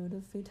larger mood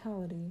of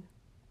fatality.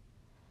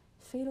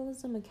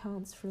 Fatalism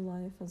accounts for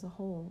life as a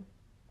whole.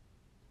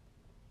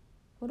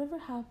 Whatever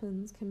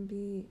happens can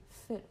be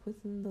fit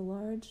within the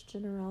large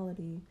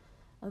generality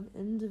of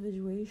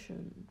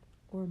individuation,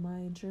 or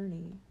my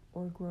journey,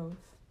 or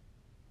growth.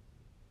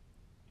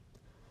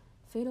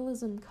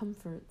 Fatalism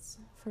comforts,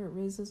 for it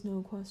raises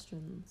no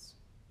questions.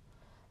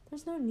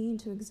 There's no need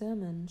to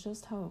examine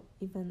just how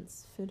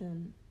events fit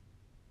in.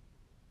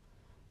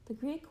 The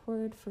Greek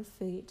word for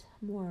fate,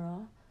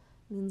 mora,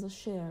 means a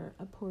share,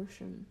 a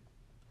portion.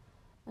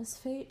 As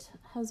fate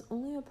has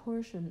only a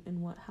portion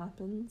in what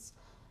happens,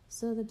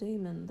 so the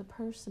daemon, the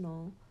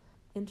personal,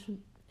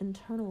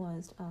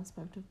 internalized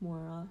aspect of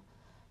Mora,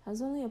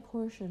 has only a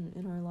portion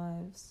in our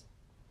lives,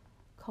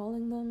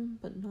 calling them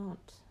but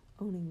not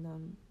owning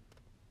them.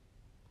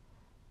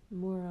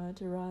 Mora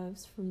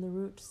derives from the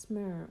root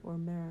smer or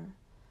mer,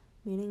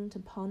 meaning to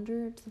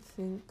ponder, to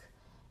think,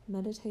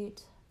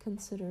 meditate,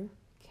 consider,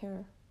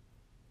 care.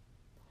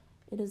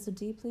 It is a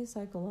deeply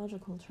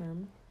psychological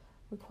term,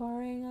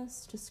 requiring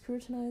us to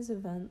scrutinize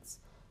events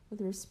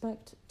with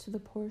respect to the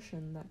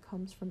portion that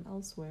comes from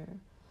elsewhere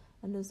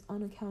and is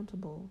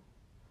unaccountable,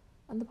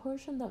 and the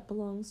portion that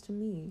belongs to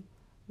me,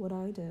 what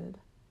I did,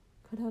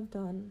 could have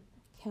done,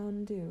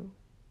 can do.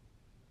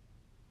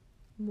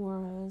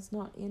 Mora is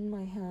not in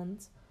my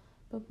hands,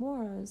 but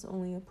Mora is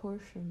only a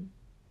portion.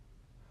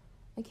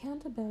 I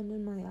can't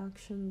abandon my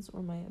actions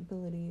or my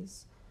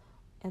abilities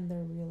and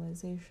their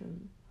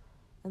realization,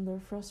 and their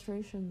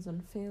frustrations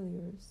and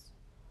failures,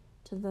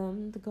 to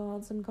them, the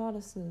gods and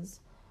goddesses,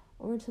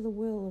 or to the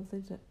will of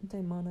the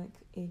daemonic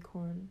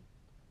acorn.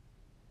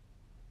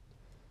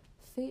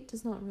 Fate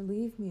does not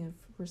relieve me of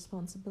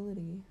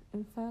responsibility.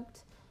 In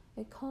fact,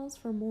 it calls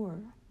for more.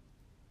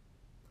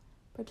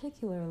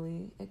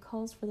 Particularly, it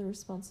calls for the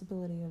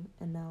responsibility of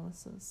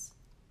analysis.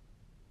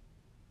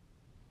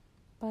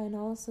 By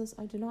analysis,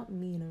 I do not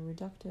mean a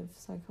reductive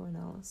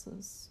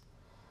psychoanalysis.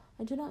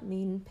 I do not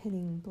mean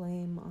pinning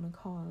blame on a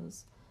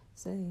cause,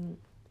 saying,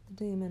 the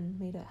daemon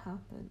made it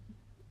happen.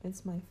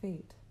 It's my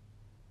fate.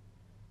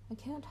 I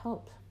can't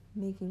help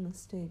making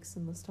mistakes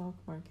in the stock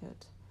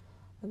market.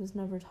 I was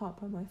never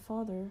taught by my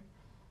father.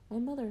 My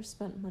mother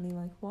spent money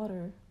like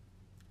water.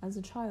 As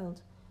a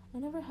child, I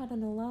never had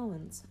an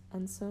allowance,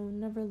 and so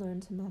never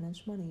learned to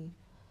manage money.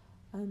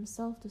 I am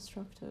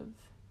self-destructive.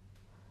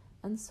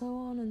 And so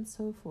on and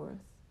so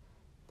forth,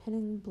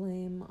 pinning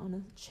blame on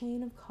a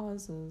chain of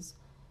causes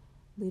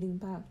leading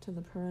back to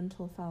the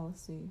parental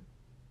fallacy.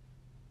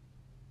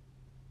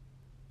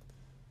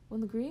 When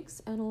the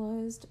Greeks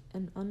analyzed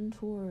an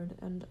untoward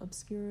and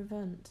obscure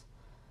event,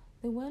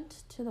 they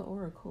went to the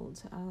oracle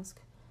to ask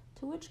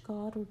to which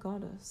god or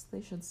goddess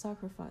they should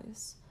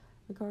sacrifice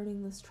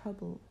regarding this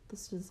trouble,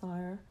 this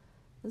desire,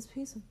 this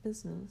piece of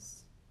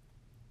business.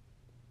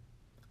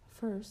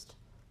 First,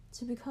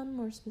 to become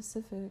more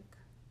specific.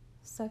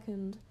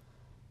 Second,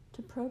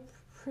 to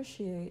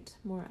propitiate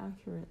more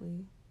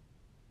accurately.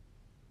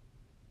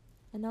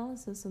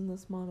 Analysis in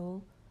this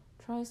model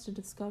tries to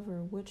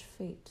discover which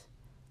fate,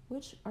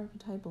 which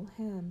archetypal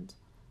hand,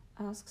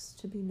 asks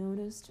to be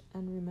noticed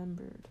and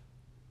remembered.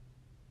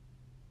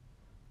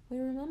 We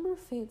remember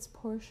fate's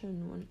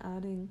portion when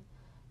adding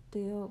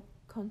Deo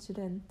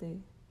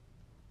concedente,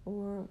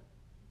 or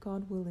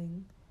God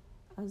willing,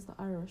 as the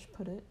Irish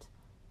put it,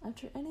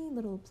 after any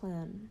little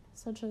plan,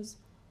 such as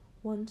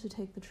one to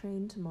take the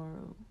train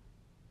tomorrow.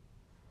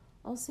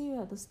 I'll see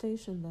you at the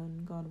station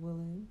then, God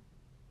willing.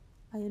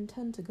 I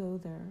intend to go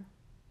there.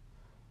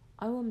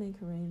 I will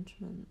make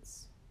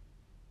arrangements.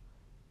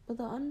 But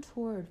the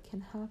untoward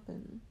can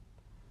happen,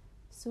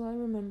 so I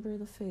remember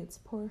the fate's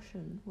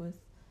portion with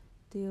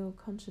Deo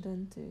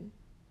concedente.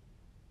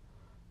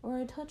 Or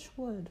I touch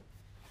wood.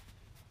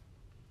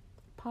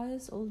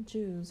 Pious old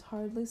Jews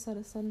hardly said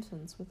a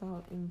sentence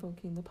without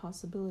invoking the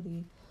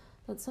possibility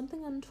that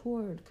something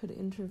untoward could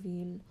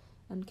intervene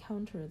and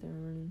counter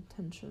their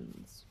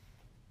intentions.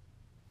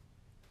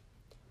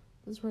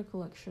 This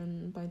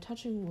recollection, by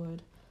touching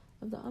wood,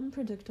 of the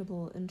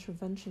unpredictable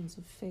interventions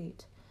of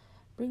fate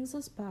brings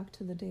us back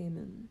to the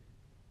daemon.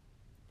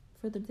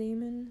 For the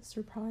daemon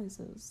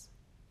surprises.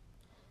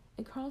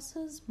 It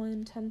crosses my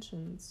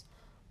intentions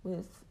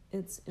with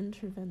its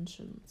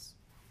interventions.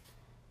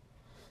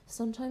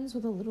 Sometimes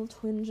with a little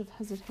twinge of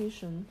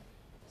hesitation,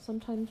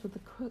 sometimes with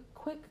a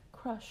quick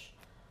crush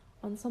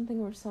on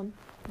something or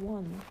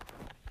someone.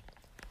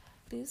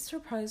 These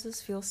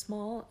surprises feel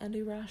small and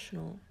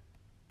irrational.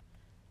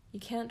 You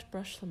can't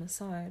brush them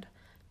aside,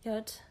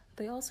 yet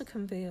they also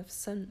convey a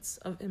sense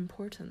of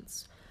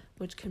importance,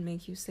 which can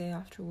make you say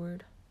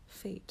afterward,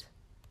 fate.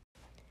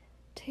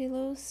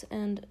 Telos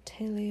and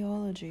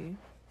teleology.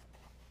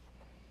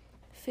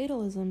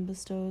 Fatalism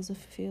bestows a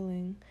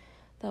feeling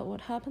that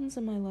what happens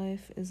in my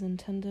life is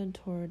intended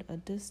toward a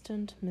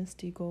distant,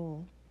 misty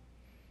goal.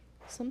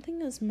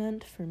 Something is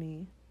meant for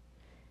me.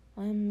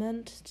 I am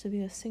meant to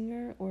be a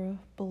singer or a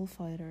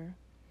bullfighter.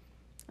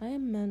 I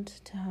am meant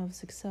to have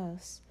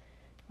success,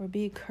 or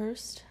be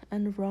cursed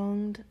and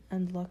wronged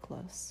and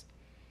luckless,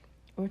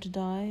 or to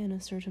die in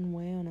a certain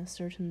way on a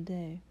certain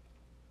day.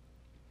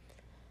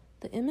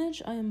 The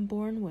image I am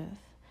born with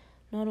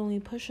not only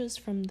pushes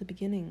from the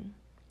beginning,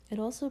 it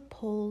also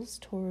pulls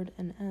toward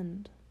an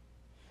end.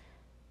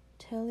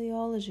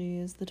 Teleology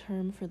is the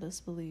term for this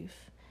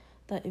belief,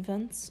 that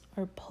events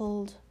are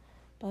pulled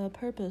by a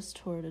purpose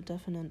toward a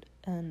definite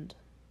end.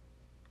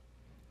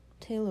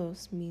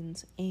 Telos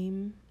means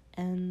aim,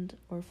 end,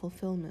 or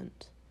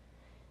fulfillment.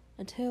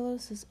 A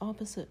telos is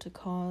opposite to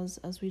cause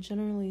as we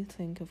generally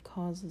think of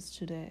causes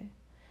today.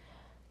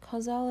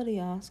 Causality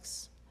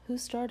asks, who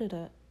started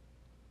it?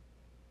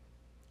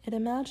 It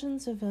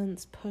imagines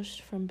events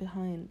pushed from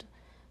behind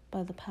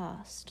by the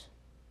past.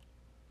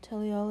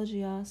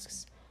 Teleology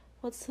asks,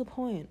 what's the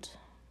point?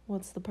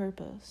 What's the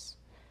purpose?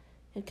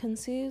 It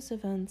conceives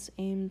events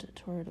aimed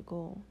toward a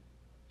goal.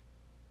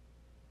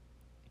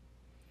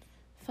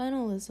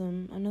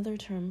 Finalism, another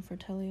term for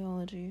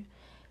teleology,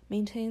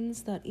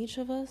 maintains that each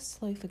of us,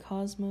 like the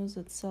cosmos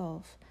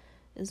itself,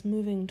 is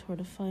moving toward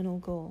a final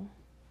goal.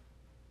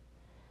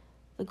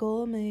 The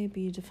goal may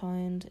be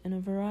defined in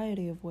a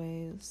variety of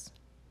ways: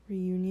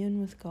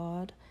 reunion with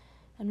God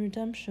and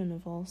redemption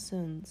of all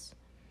sins,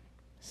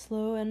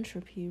 slow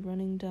entropy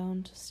running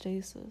down to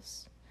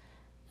stasis,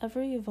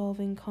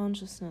 ever-evolving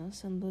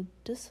consciousness and the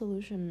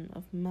dissolution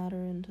of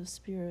matter into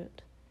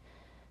spirit,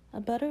 a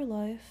better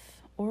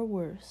life or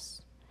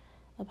worse,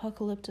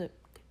 apocalyptic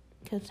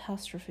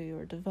catastrophe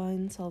or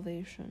divine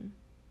salvation.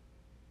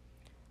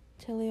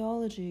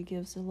 Teleology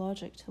gives a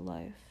logic to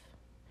life.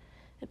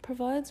 It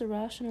provides a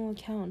rational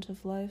account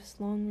of life's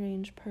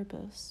long-range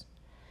purpose,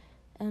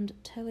 and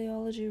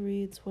teleology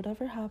reads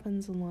whatever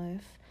happens in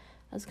life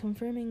as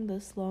confirming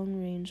this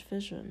long-range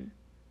vision.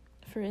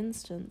 For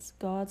instance,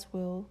 God's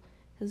will,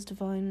 His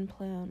divine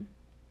plan.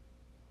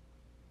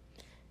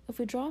 If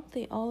we drop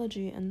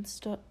theology and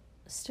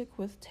stick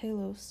with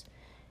telos,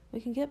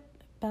 we can get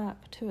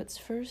back to its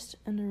first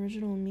and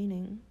original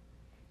meaning,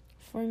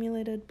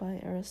 formulated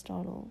by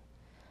Aristotle,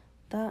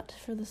 that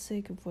for the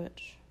sake of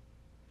which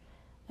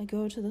I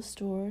go to the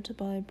store to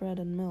buy bread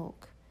and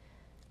milk,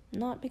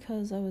 not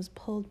because I was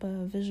pulled by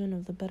a vision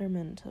of the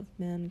betterment of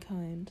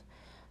mankind,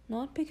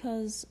 not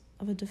because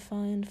of a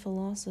defined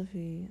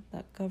philosophy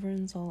that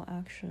governs all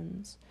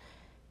actions,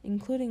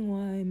 including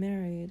why I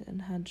married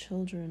and had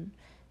children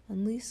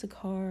and lease a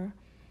car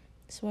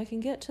so I can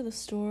get to the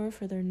store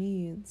for their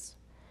needs,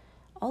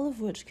 all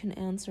of which can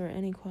answer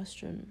any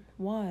question,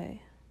 why,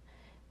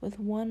 with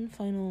one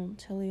final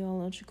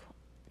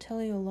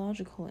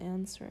teleological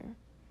answer.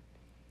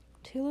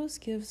 Telos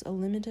gives a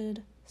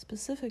limited,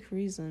 specific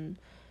reason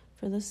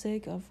for the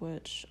sake of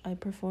which I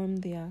perform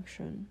the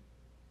action.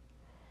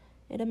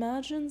 It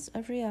imagines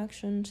every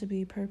action to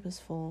be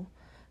purposeful,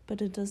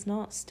 but it does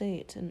not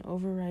state an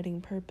overriding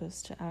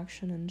purpose to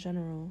action in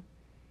general.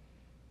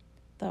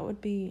 That would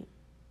be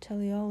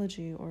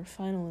teleology or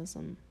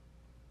finalism.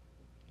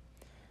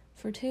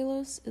 For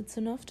telos, it's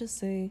enough to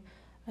say,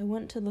 I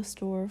went to the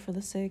store for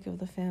the sake of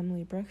the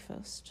family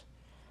breakfast.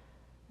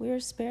 We are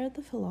spared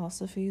the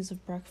philosophies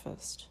of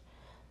breakfast,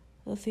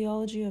 the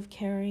theology of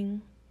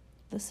caring,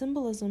 the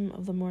symbolism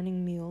of the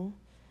morning meal,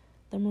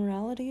 the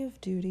morality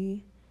of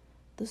duty,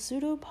 the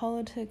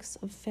pseudo-politics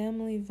of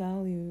family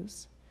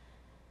values,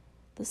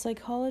 the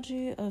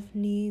psychology of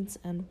needs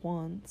and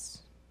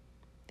wants,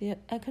 the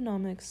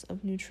economics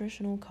of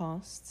nutritional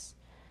costs,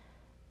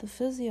 the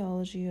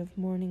physiology of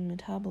morning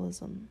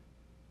metabolism.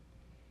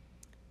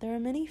 There are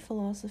many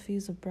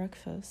philosophies of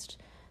breakfast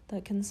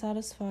that can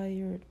satisfy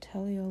your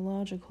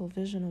teleological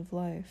vision of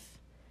life.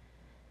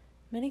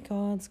 Many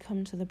gods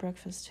come to the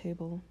breakfast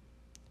table,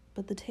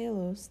 but the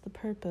telos, the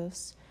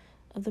purpose,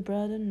 of the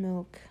bread and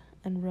milk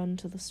and run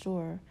to the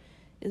store,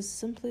 is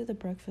simply the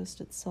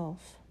breakfast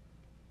itself.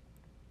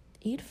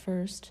 Eat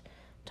first,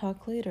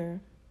 talk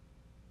later.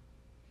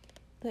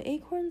 The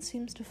acorn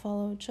seems to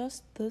follow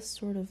just this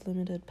sort of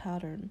limited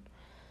pattern.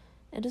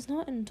 It does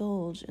not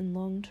indulge in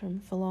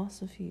long-term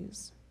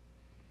philosophies.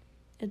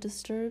 It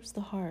disturbs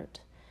the heart.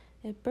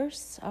 It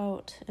bursts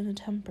out in a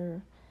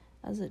temper,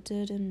 as it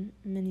did in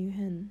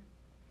Menuhin.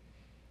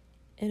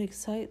 It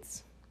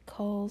excites,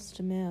 calls,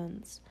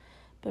 demands,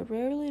 but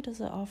rarely does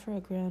it offer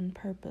a grand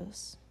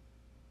purpose.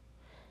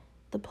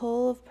 The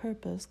pull of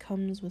purpose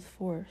comes with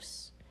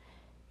force.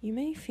 You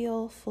may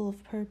feel full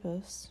of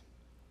purpose,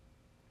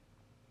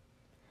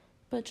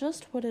 but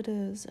just what it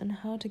is and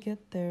how to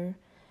get there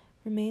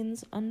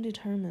remains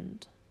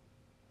undetermined.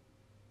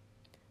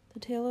 The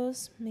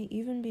telos may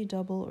even be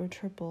double or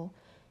triple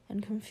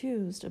and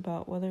confused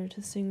about whether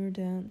to sing or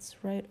dance,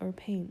 write or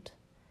paint.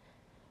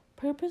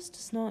 Purpose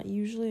does not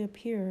usually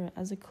appear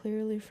as a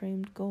clearly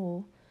framed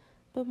goal,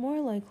 but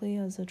more likely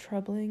as a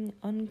troubling,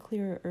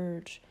 unclear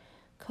urge,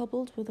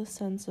 coupled with a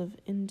sense of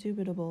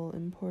indubitable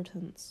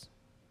importance.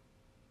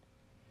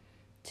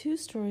 Two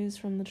stories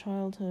from the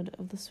childhood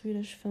of the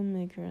Swedish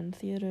filmmaker and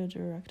theater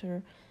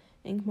director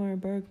Ingmar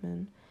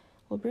Bergman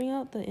will bring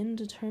out the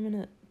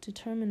indeterminate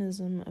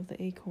determinism of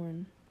the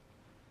acorn.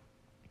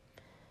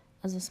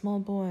 As a small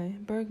boy,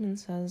 Bergman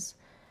says,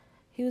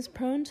 he was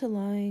prone to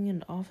lying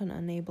and often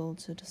unable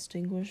to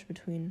distinguish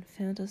between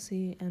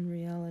fantasy and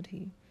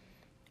reality,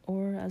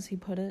 or, as he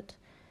put it,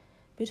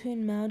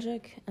 between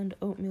magic and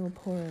oatmeal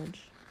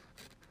porridge.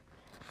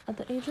 At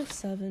the age of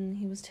 7,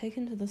 he was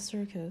taken to the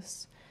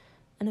circus,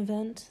 an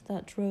event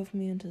that drove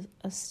me into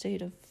a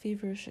state of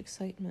feverish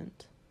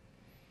excitement.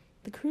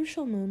 The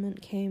crucial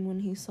moment came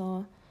when he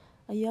saw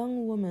a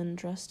young woman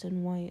dressed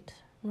in white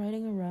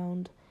riding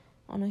around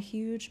on a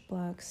huge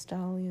black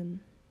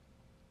stallion.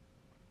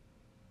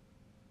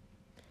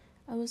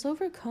 I was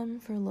overcome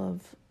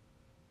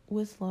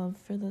with love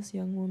for this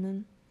young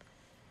woman.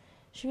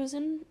 She was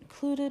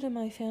included in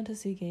my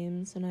fantasy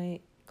games, and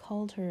I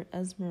called her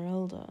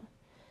Esmeralda.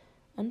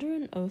 Under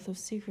an oath of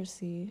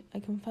secrecy, I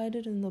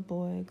confided in the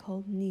boy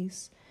called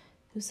Nice,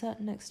 who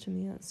sat next to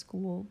me at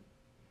school.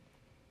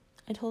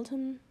 I told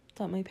him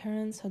that my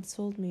parents had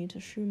sold me to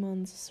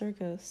Schumann's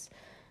circus,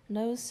 and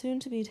I was soon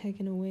to be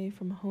taken away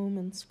from home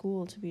and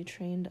school to be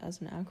trained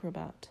as an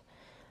acrobat,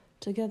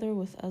 together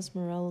with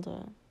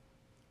Esmeralda,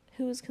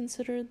 who was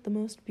considered the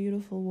most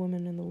beautiful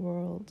woman in the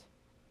world.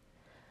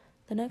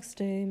 The next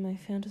day, my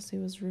fantasy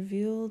was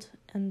revealed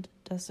and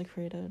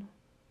desecrated.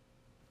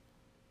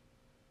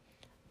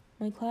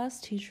 My class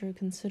teacher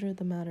considered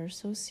the matter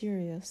so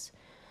serious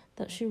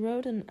that she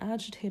wrote an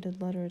agitated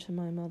letter to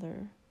my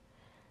mother.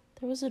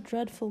 There was a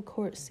dreadful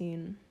court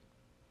scene.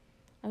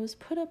 I was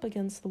put up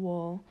against the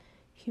wall,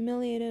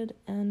 humiliated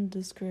and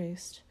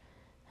disgraced,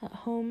 at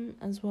home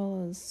as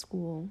well as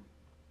school.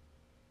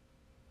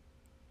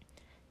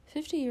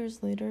 50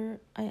 years later,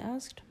 I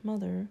asked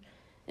Mother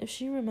if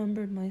she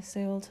remembered my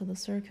sale to the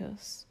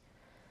circus.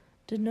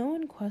 Did no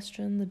one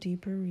question the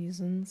deeper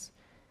reasons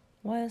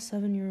why a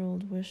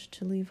 7-year-old wished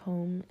to leave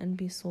home and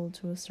be sold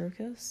to a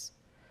circus?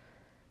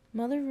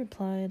 Mother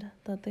replied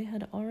that they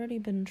had already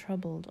been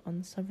troubled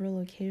on several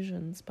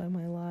occasions by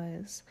my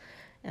lies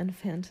and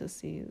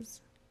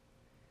fantasies.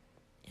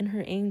 In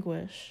her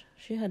anguish,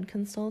 she had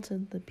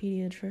consulted the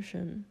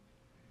pediatrician.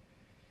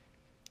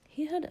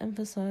 He had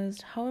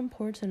emphasized how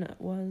important it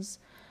was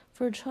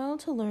for a child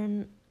to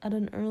learn at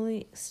an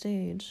early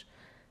stage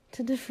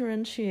to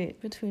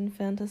differentiate between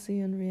fantasy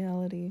and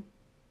reality.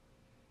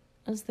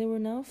 As they were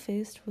now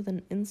faced with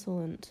an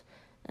insolent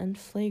and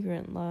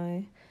flagrant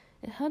lie,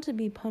 it had to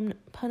be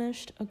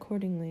punished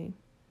accordingly.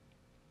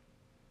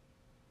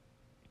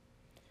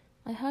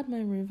 I had my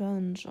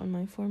revenge on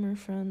my former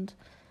friend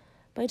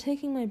by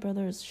taking my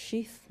brother's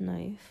sheath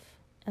knife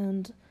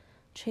and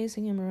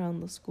chasing him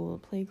around the school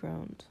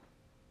playground.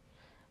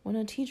 When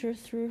a teacher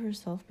threw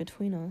herself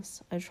between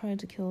us, I tried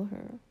to kill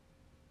her.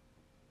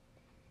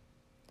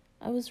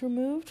 I was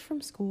removed from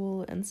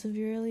school and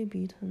severely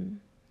beaten.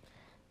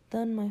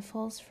 Then my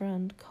false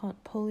friend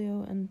caught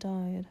polio and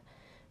died,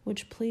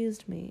 which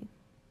pleased me.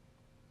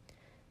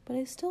 But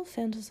I still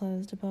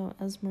fantasized about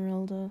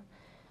Esmeralda,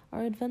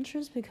 our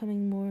adventures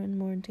becoming more and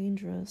more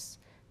dangerous,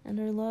 and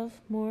our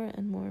love more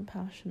and more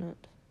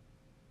passionate.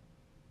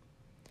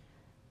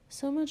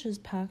 So much is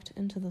packed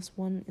into this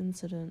one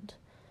incident: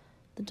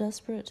 the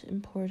desperate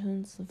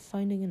importance of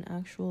finding an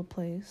actual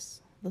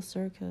place, the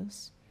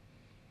circus,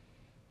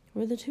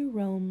 where the two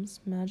realms,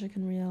 magic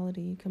and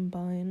reality,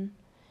 combine.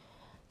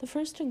 The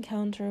first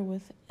encounter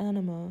with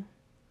Anima,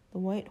 the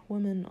white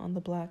woman on the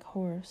black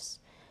horse,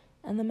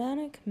 and the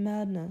manic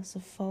madness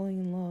of falling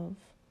in love.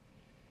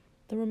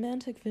 The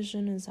romantic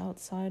vision is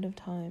outside of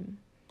time,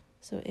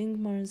 so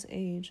Ingmar's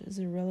age is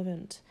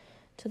irrelevant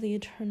to the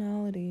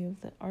eternality of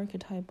the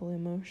archetypal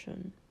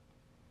emotion.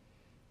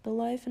 The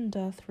life and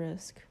death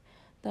risk,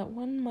 that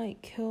one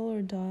might kill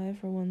or die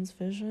for one's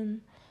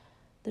vision,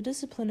 the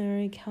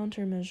disciplinary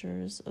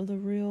countermeasures of the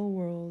real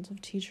world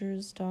of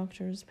teachers,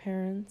 doctors,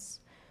 parents,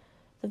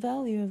 the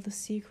value of the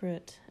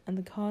secret, and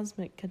the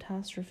cosmic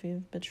catastrophe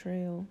of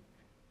betrayal,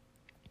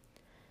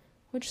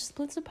 which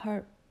splits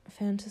apart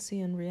fantasy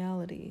and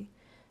reality,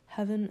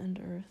 heaven and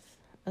earth,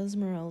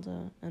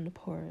 Esmeralda and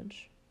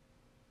porridge.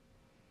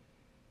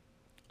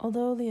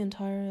 Although the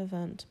entire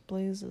event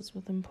blazes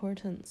with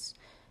importance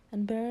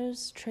and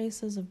bears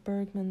traces of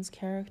Bergman's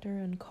character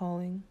and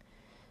calling,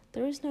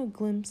 there is no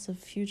glimpse of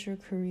future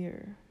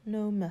career,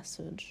 no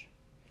message.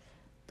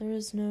 There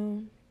is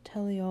no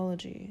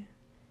teleology,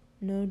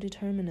 no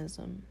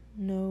determinism,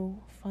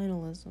 no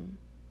finalism.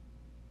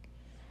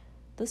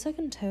 The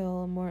second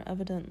tale, more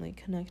evidently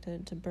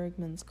connected to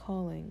Bergman's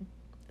calling,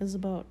 is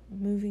about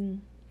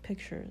moving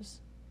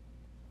pictures.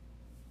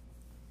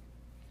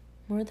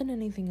 More than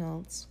anything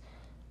else,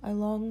 I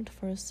longed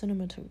for a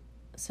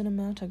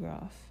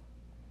cinematograph.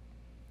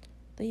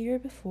 The year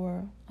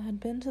before, I had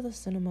been to the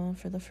cinema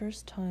for the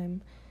first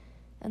time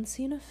and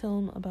seen a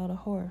film about a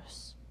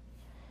horse.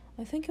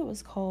 I think it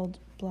was called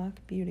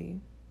Black Beauty.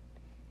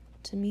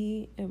 To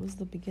me, it was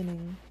the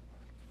beginning.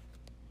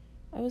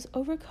 I was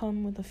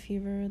overcome with a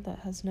fever that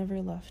has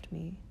never left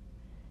me.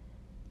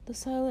 The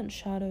silent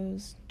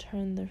shadows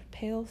turned their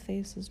pale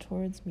faces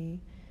towards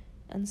me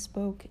and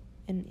spoke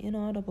in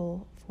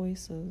inaudible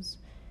voices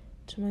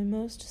to my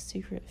most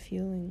secret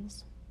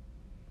feelings.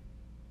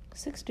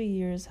 60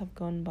 years have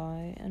gone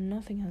by and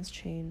nothing has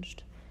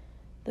changed.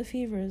 The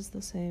fever is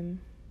the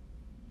same.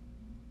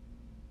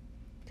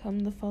 Come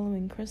the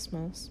following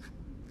Christmas,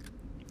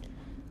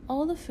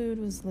 all the food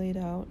was laid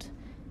out,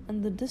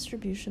 and the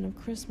distribution of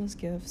Christmas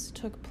gifts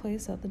took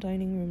place at the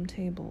dining room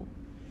table.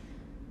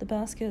 The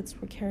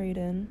baskets were carried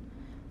in.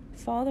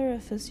 Father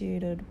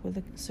officiated with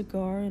a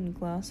cigar and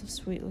glass of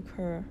sweet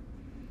liqueur.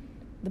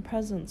 The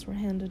presents were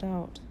handed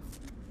out.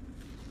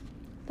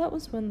 That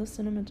was when the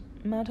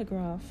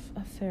cinematograph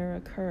affair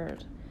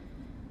occurred.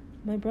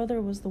 My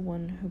brother was the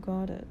one who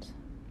got it.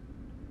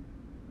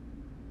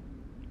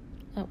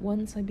 At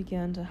once I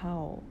began to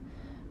howl.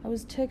 I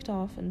was ticked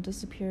off and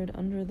disappeared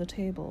under the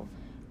table,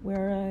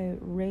 where I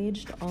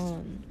raged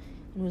on,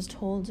 and was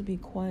told to be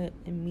quiet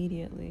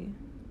immediately.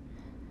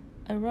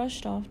 I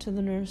rushed off to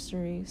the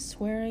nursery,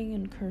 swearing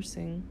and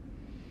cursing,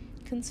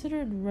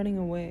 considered running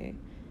away,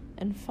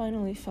 and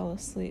finally fell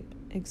asleep,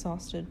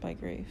 exhausted by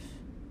grief.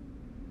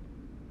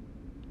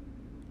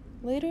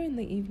 Later in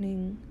the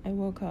evening, I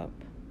woke up.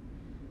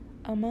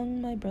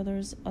 Among my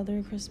brother's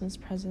other Christmas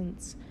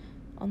presents,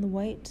 on the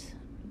white,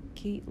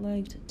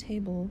 gate-legged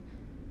table,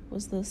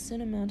 was the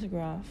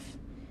cinematograph,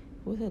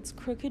 with its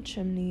crooked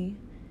chimney,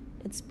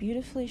 its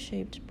beautifully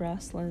shaped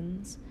brass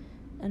lens,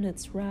 and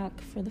its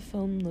rack for the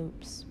film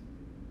loops.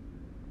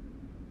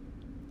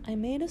 I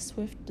made a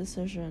swift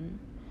decision.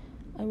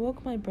 I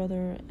woke my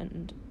brother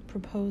and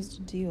proposed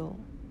a deal.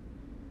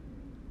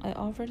 I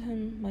offered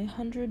him my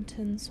 100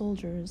 tin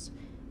soldiers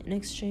in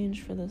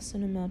exchange for the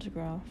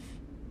cinematograph.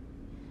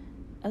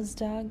 As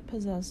Dag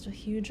possessed a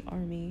huge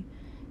army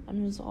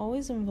and was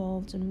always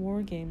involved in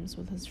war games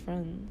with his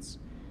friends,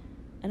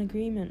 an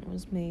agreement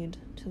was made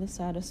to the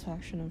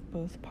satisfaction of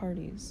both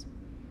parties.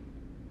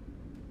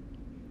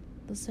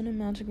 The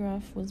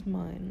cinematograph was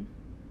mine.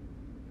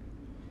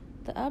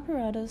 The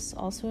apparatus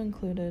also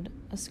included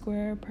a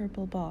square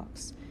purple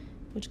box,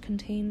 which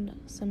contained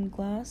some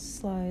glass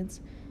slides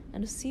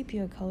and a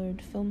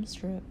sepia-colored film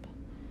strip.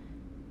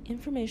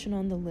 Information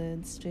on the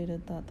lid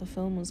stated that the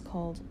film was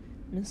called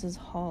Mrs.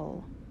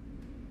 Hall.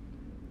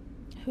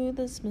 Who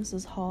this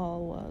Mrs.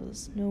 Hall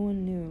was, no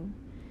one knew,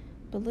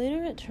 but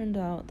later it turned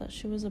out that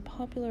she was a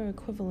popular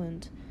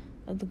equivalent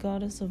of the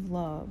goddess of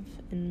love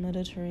in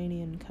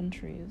Mediterranean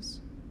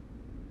countries.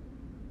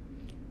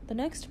 The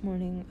next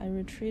morning, I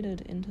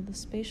retreated into the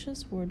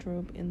spacious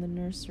wardrobe in the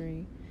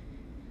nursery,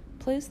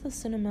 placed the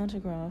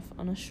cinematograph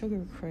on a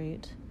sugar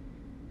crate,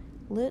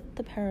 lit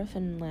the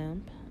paraffin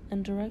lamp,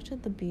 and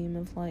directed the beam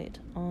of light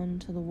on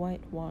to the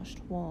whitewashed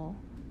wall.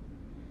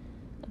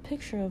 A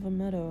picture of a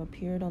meadow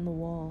appeared on the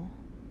wall.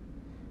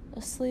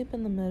 Asleep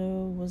in the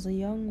meadow was a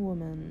young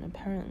woman,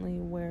 apparently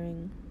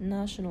wearing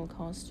national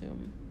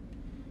costume.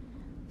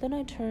 Then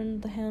I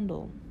turned the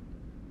handle.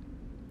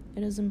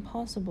 It is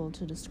impossible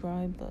to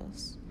describe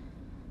this.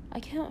 I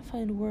can't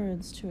find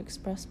words to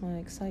express my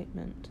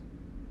excitement.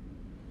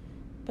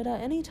 But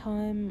at any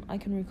time I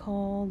can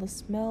recall the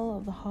smell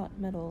of the hot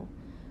metal,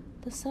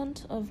 the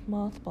scent of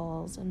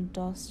mothballs and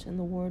dust in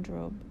the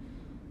wardrobe,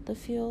 the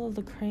feel of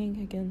the crank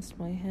against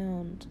my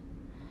hand.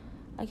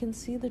 I can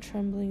see the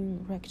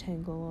trembling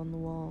rectangle on the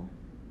wall.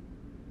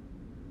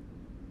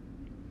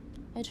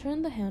 I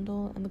turned the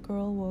handle and the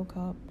girl woke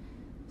up,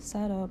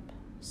 sat up,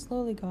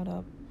 slowly got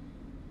up,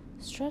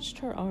 stretched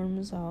her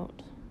arms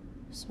out,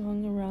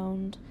 swung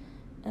around,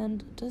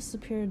 and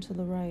disappeared to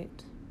the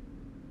right.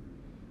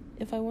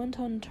 If I went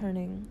on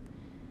turning,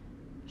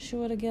 she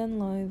would again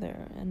lie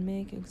there and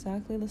make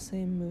exactly the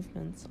same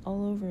movements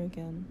all over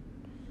again.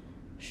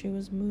 She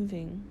was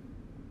moving.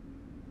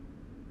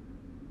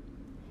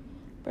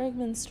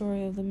 Bergman's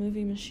story of the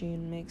movie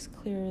machine makes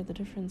clear the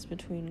difference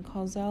between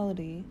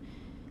causality,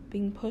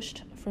 being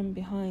pushed from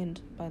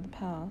behind by the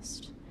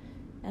past,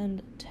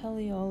 and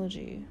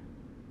teleology,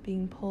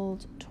 being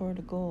pulled toward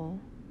a goal.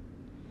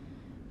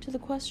 To the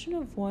question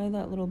of why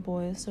that little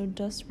boy so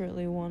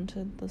desperately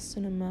wanted the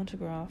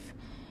cinematograph,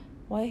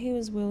 why he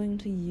was willing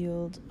to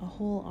yield a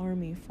whole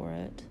army for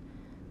it,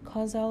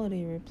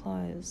 causality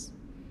replies.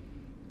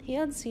 He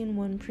had seen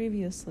one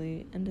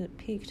previously, and it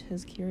piqued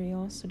his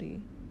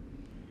curiosity.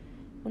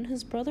 When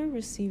his brother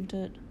received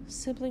it,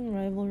 sibling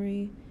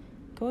rivalry,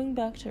 going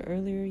back to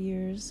earlier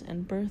years,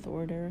 and birth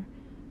order,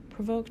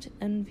 provoked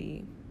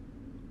envy.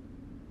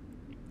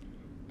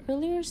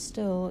 Earlier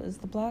still is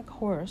the black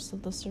horse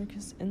of the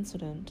circus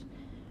incident,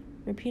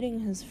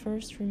 repeating his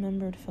first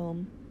remembered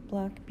film,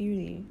 Black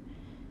Beauty,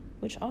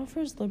 which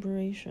offers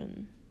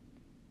liberation,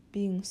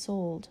 being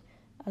sold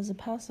as a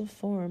passive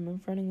form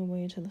of running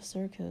away to the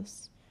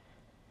circus.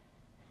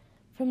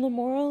 From the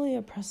morally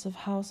oppressive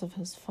house of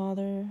his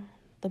father,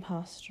 the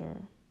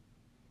pastor.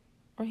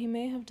 Or he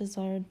may have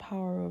desired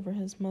power over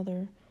his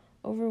mother,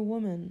 over a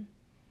woman,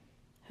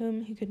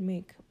 whom he could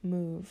make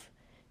move,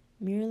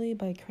 merely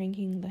by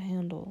cranking the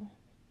handle.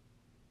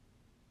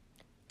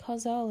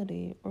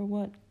 Causality, or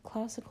what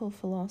classical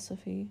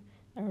philosophy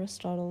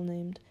Aristotle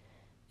named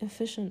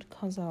efficient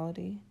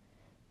causality,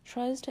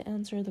 tries to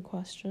answer the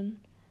question,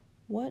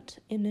 what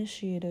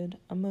initiated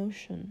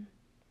emotion?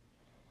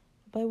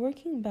 By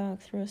working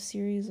back through a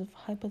series of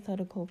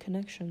hypothetical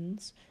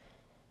connections,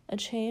 a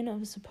chain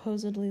of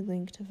supposedly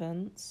linked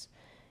events,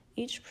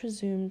 each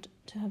presumed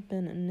to have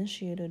been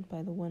initiated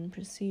by the one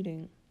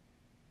preceding.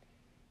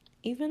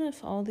 Even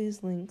if all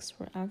these links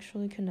were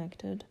actually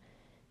connected,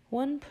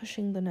 one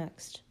pushing the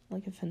next,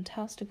 like a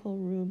fantastical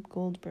Rube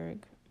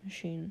Goldberg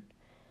machine,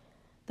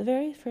 the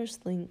very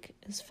first link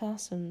is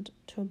fastened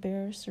to a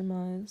bare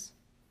surmise.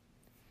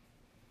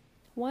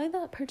 Why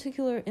that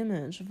particular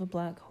image of a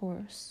black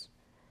horse?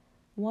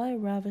 Why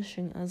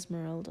ravishing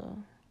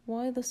Esmeralda?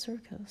 Why the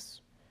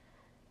circus?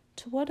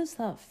 To what is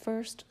that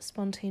first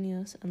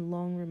spontaneous and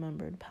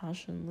long-remembered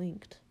passion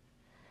linked?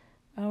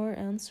 Our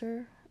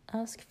answer?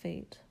 Ask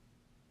fate.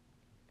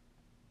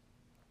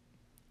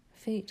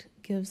 Fate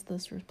gives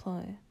this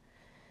reply.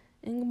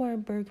 Ingmar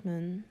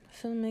Bergman,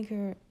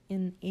 filmmaker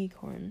in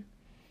Acorn,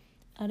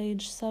 at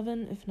age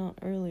 7, if not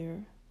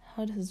earlier,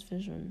 had his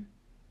vision.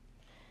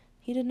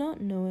 He did not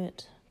know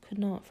it, could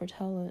not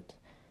foretell it,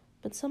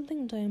 but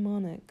something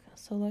daimonic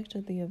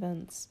selected the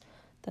events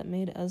that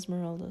made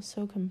Esmeralda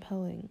so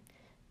compelling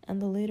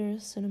and the later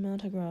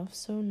cinematograph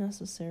so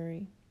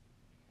necessary.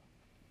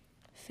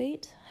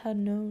 Fate had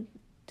no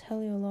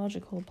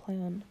teleological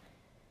plan,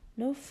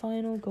 no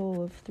final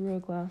goal of Through a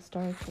Glass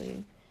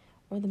Darkly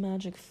or the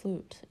magic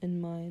flute in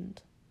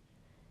mind.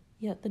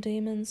 Yet the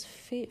daemon's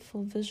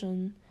fateful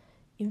vision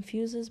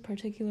infuses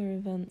particular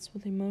events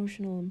with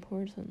emotional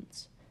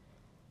importance.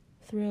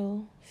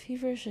 Thrill,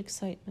 feverish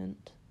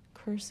excitement,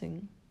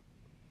 cursing.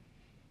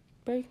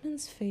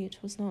 Bergman's fate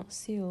was not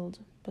sealed,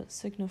 but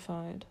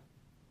signified.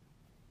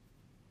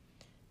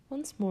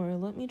 Once more,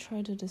 let me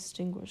try to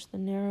distinguish the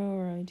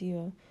narrower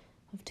idea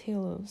of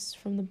telos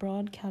from the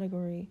broad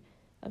category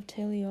of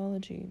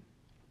teleology,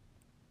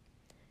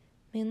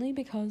 mainly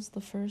because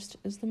the first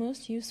is the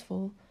most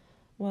useful,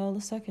 while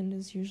the second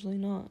is usually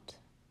not.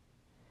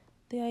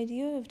 The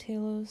idea of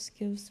telos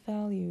gives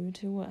value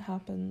to what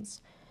happens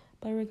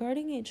by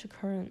regarding each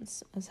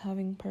occurrence as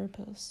having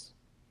purpose.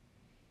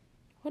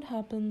 What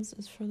happens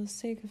is for the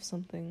sake of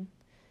something.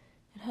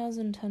 It has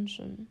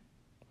intention.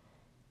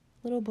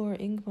 Little boy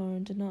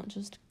Ingmar did not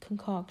just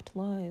concoct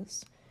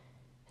lies.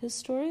 His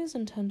story is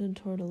intended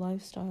toward a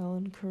lifestyle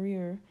and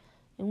career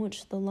in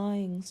which the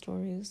lying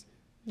stories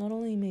not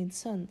only made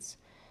sense,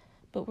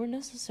 but were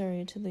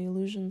necessary to the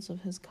illusions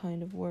of his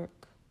kind of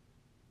work.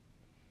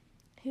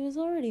 He was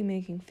already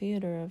making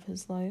theater of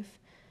his life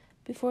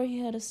before he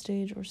had a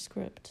stage or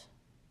script.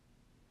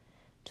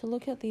 To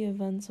look at the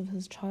events of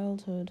his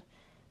childhood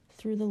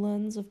through the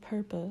lens of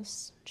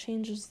purpose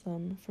changes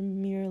them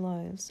from mere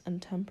lies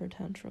and temper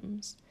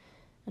tantrums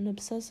and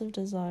obsessive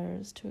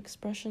desires to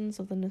expressions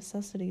of the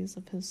necessities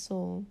of his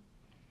soul.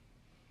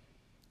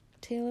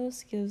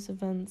 Telos gives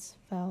events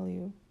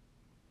value.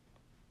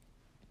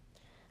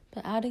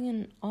 But adding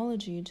an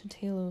ology to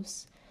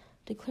telos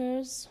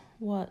declares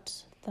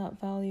what that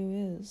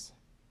value is.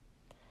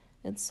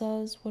 It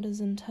says what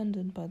is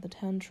intended by the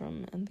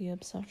tantrum and the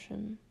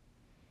obsession.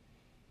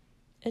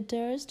 It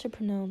dares to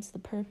pronounce the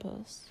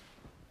purpose.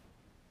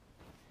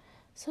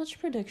 Such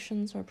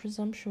predictions are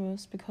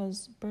presumptuous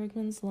because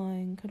Bergman's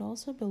lying could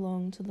also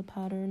belong to the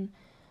pattern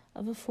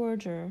of a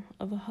forger,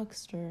 of a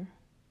huckster.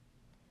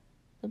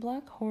 The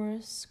black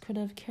horse could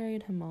have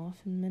carried him off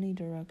in many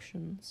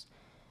directions.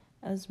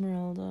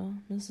 Esmeralda,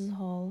 Mrs.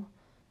 Hall,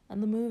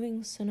 and the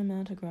moving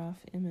cinematograph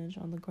image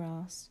on the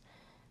grass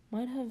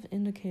might have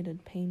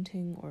indicated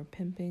painting or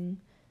pimping,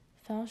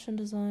 fashion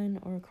design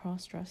or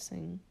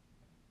cross-dressing.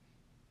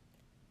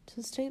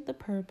 To state the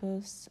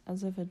purpose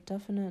as if a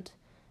definite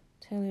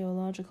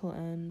teleological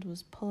end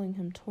was pulling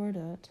him toward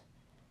it,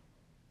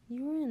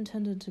 you were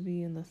intended to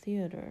be in the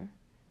theater.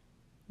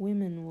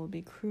 Women will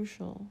be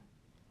crucial.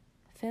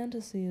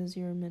 Fantasy is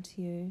your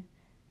métier,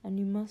 and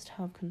you must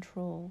have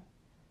control.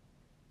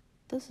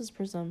 This is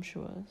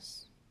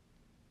presumptuous.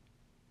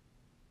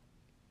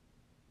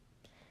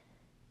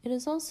 It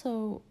is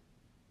also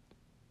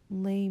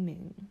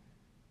laming,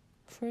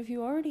 for if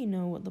you already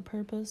know what the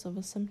purpose of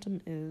a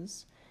symptom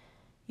is,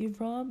 you've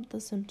robbed the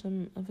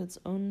symptom of its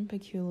own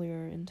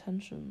peculiar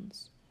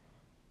intentions.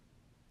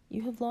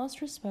 You have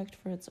lost respect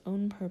for its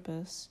own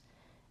purpose,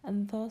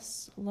 and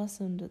thus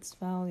lessened its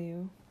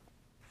value.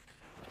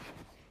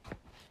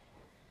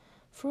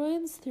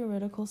 Freud's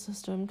theoretical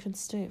system could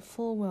state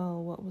full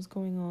well what was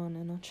going on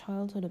in a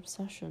childhood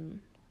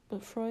obsession,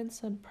 but Freud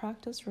said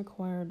practice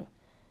required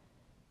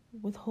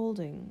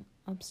withholding,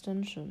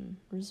 abstention,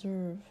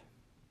 reserve.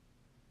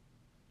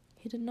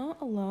 He did not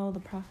allow the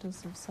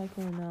practice of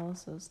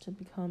psychoanalysis to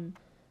become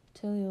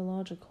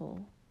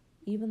teleological,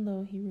 even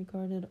though he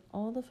regarded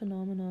all the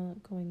phenomena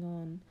going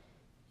on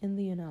in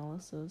the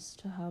analysis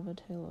to have a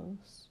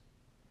telos.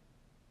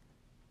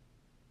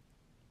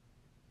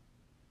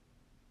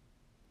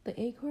 The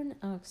acorn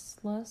acts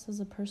less as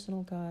a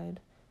personal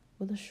guide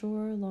with a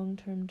sure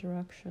long-term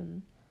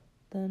direction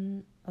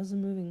than as a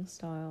moving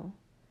style,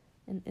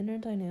 an inner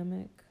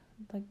dynamic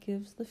that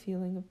gives the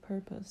feeling of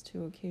purpose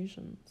to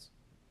occasions.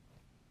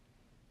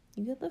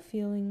 You get the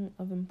feeling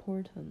of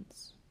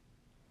importance.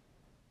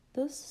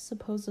 This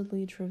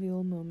supposedly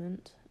trivial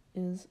moment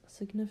is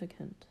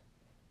significant,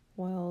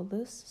 while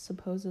this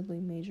supposedly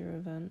major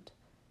event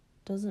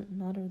doesn't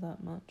matter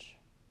that much.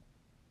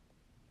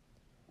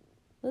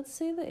 Let's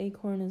say the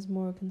acorn is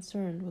more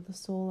concerned with the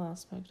soul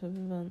aspect of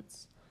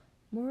events,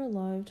 more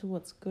alive to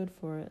what's good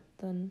for it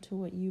than to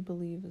what you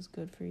believe is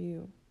good for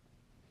you.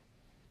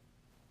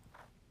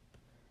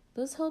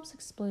 This helps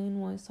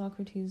explain why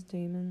Socrates'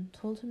 daemon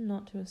told him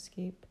not to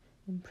escape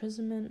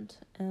imprisonment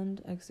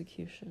and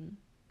execution.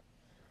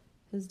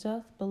 His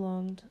death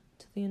belonged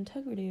to the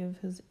integrity of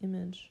his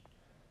image,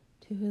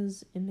 to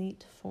his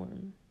innate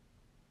form.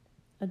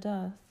 A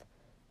death,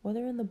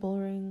 whether in the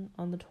bullring,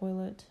 on the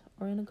toilet,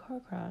 or in a car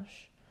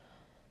crash,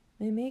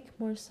 may make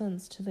more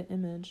sense to the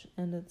image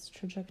and its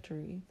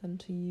trajectory than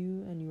to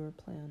you and your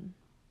plan.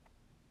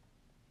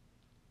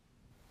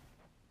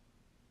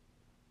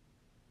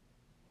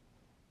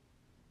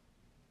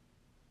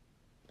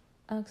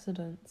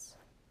 Accidents.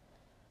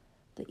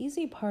 The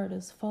easy part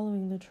is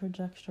following the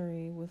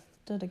trajectory with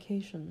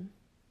dedication.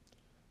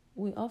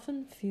 We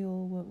often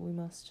feel what we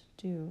must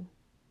do.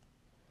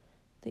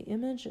 The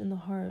image in the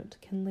heart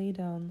can lay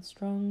down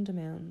strong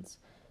demands,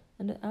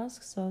 and it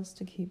asks us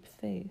to keep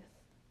faith.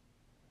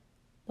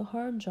 The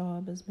hard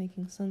job is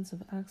making sense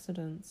of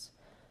accidents,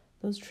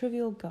 those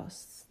trivial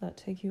gusts that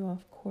take you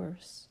off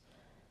course,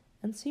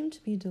 and seem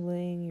to be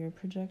delaying your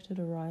projected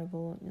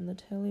arrival in the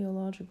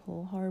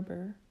teleological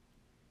harbor.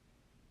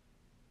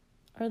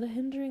 Are the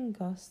hindering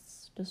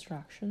gusts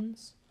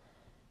distractions,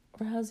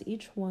 or has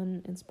each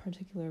one its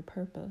particular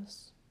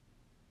purpose?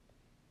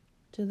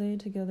 Do they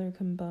together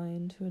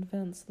combine to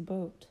advance the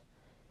boat,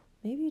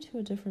 maybe to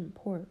a different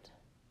port?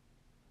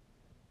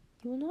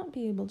 You will not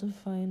be able to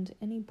find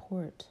any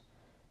point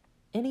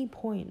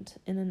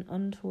in an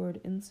untoward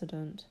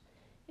incident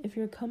if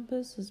your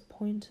compass is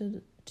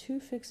pointed too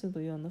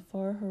fixedly on the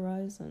far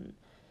horizon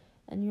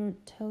and your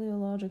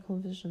teleological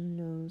vision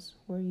knows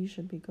where you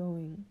should be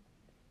going,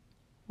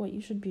 what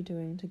you should be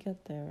doing to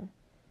get there,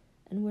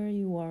 and where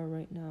you are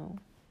right now.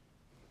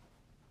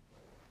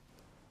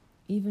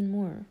 Even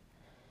more,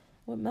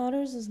 what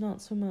matters is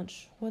not so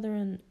much whether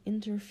an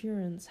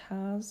interference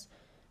has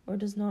or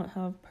does not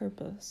have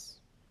purpose.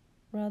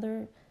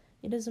 Rather,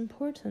 it is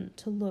important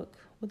to look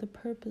with a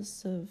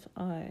purposive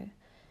eye,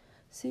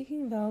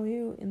 seeking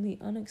value in the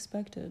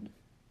unexpected.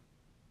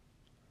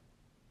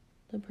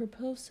 The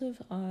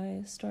purposive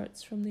eye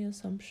starts from the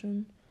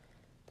assumption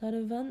that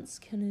events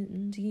can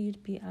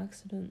indeed be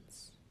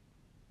accidents.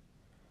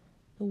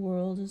 The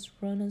world is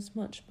run as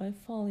much by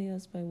folly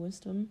as by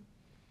wisdom,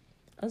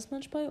 as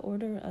much by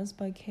order as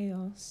by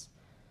chaos,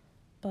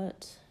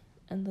 but,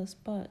 and this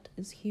but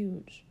is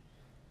huge,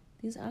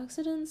 these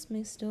accidents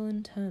may still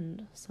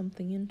intend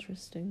something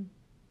interesting.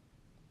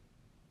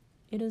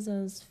 It is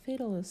as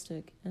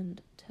fatalistic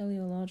and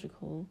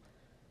teleological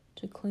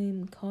to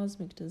claim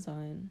cosmic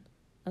design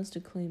as to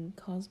claim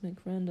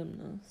cosmic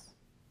randomness.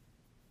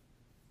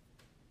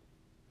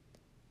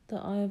 The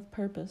eye of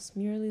purpose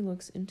merely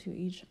looks into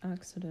each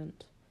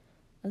accident,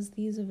 as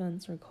these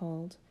events are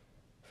called,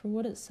 for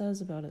what it says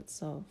about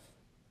itself.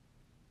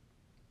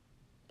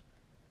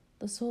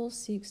 The soul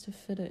seeks to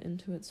fit it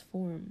into its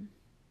form.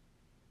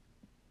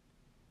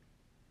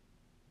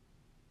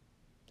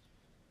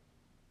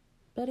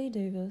 Betty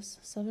Davis,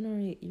 7 or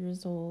 8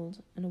 years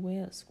old and away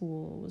at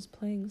school, was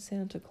playing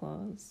Santa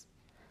Claus.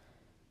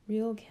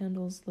 Real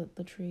candles lit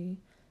the tree,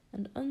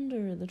 and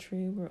under the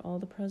tree were all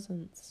the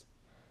presents.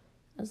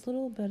 As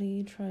little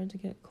Betty tried to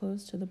get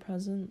close to the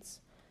presents,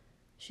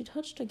 she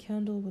touched a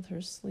candle with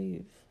her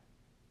sleeve.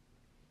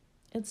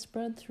 It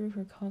spread through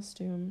her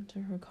costume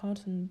to her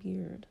cotton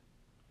beard.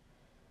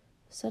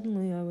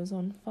 Suddenly I was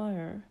on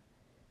fire.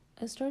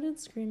 I started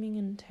screaming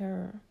in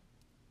terror.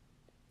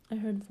 I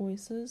heard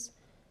voices,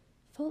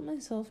 felt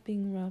myself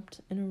being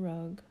wrapped in a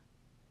rug.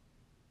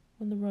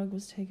 When the rug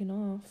was taken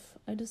off,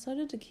 I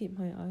decided to keep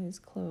my eyes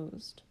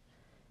closed.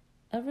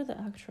 Ever the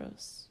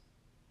actress.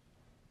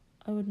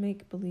 I would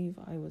make believe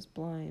I was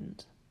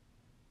blind.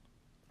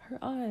 Her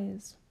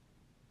eyes.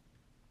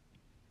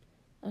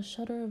 A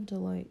shudder of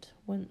delight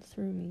went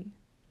through me.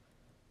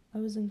 I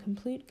was in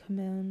complete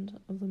command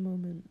of the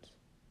moment.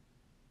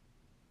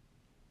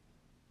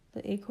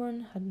 The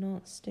acorn had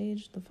not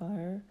staged the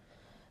fire,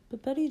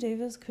 but Betty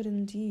Davis could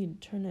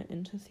indeed turn it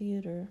into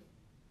theater.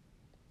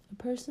 A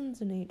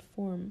person's innate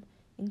form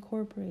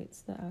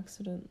incorporates the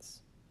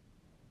accidents.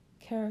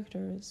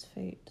 Character is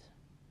fate.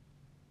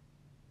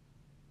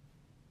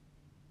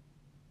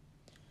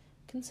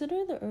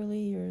 Consider the early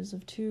years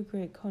of 2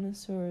 great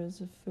connoisseurs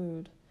of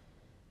food.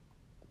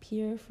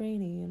 Pierre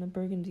Franey, in a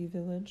Burgundy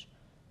village,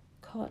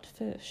 caught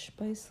fish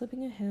by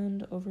slipping a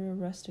hand over a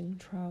resting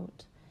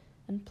trout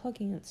and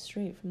plucking it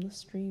straight from the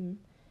stream,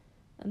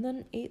 and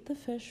then ate the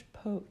fish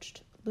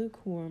poached,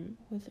 lukewarm,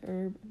 with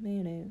herb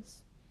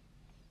mayonnaise.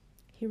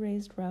 He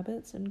raised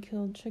rabbits and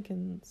killed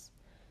chickens.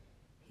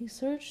 He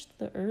searched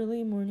the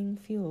early morning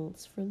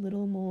fields for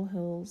little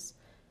molehills,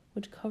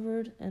 which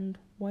covered and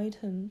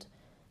whitened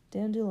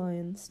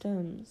dandelion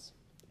stems,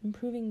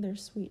 improving their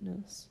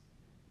sweetness.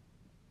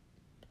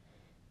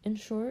 In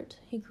short,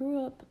 he grew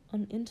up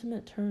on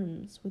intimate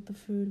terms with the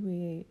food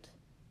we ate.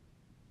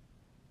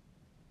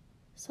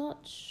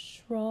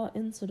 Such raw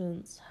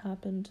incidents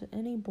happen to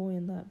any boy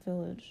in that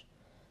village,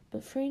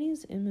 but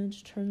Franey's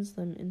image turns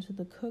them into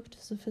the cooked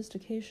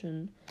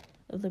sophistication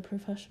of the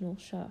professional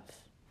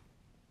chef.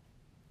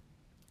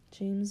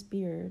 James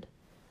Beard,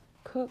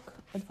 cook,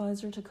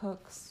 advisor to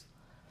cooks,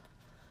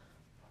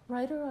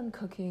 writer on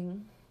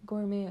cooking,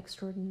 gourmet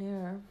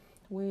extraordinaire,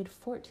 weighed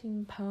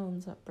 14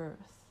 pounds at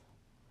birth.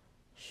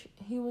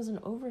 He was an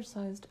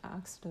oversized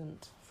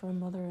accident for a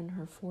mother in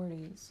her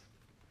 40s.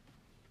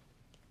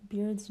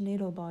 Beard's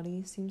natal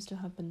body seems to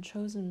have been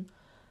chosen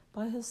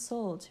by his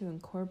soul to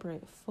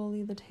incorporate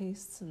fully the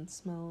tastes and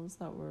smells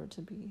that were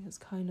to be his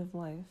kind of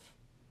life.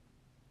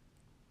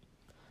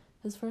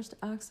 His first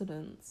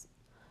accident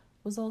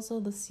was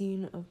also the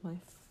scene of my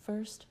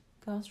first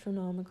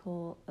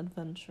gastronomical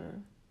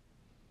adventure.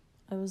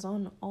 I was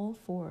on all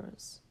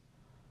fours.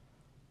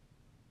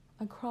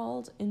 I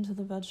crawled into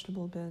the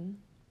vegetable bin,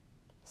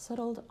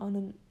 settled on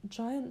a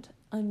giant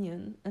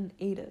onion, and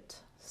ate it,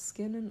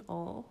 skin and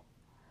all.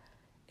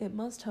 It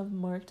must have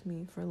marked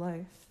me for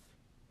life.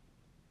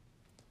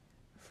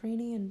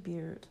 Franny and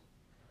Beard.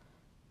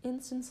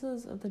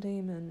 Instances of the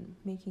daemon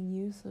making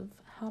use of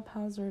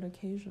haphazard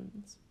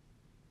occasions.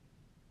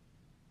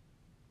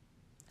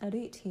 At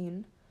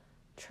 18,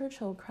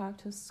 Churchill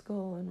cracked his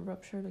skull and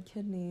ruptured a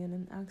kidney in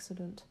an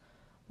accident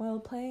while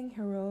playing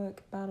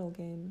heroic battle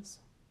games.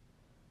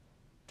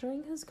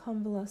 During his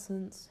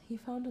convalescence, he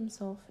found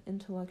himself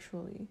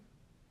intellectually.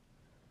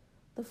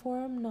 The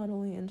forum not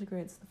only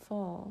integrates the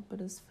fall,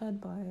 but is fed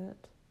by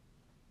it.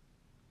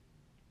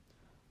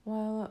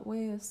 While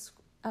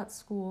at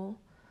school,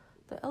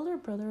 the elder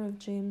brother of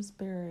James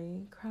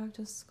Barry cracked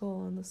his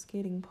skull in the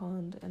skating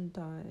pond and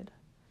died.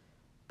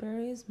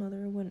 Barry's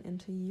mother went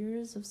into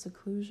years of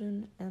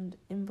seclusion and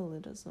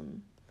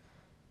invalidism,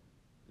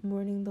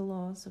 mourning the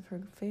loss of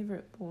her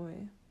favorite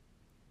boy.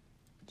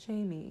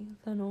 Jamie,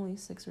 then only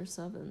 6 or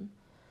 7,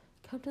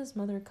 kept his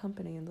mother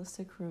company in the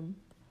sick room,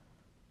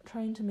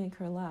 trying to make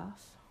her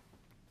laugh.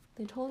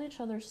 They told each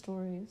other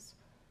stories,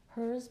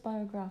 hers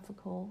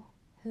biographical,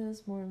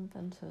 his more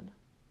invented.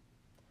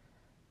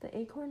 The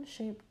acorn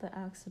shaped the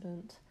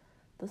accident,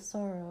 the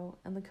sorrow,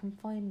 and the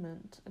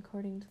confinement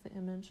according to the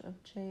image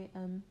of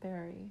J.M.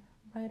 Barrie,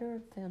 writer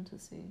of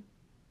fantasy.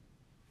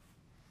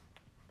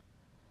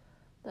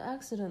 The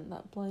accident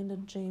that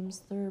blinded James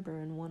Thurber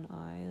in one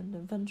eye and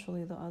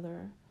eventually the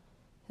other.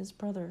 His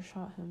brother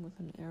shot him with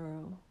an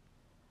arrow,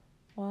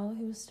 while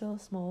he was still a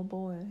small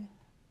boy.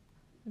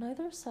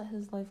 Neither set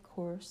his life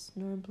course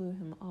nor blew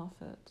him off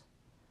it.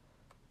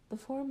 The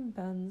form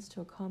bends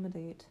to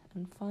accommodate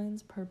and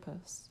finds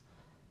purpose,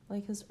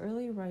 like his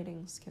early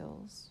writing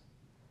skills,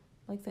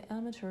 like the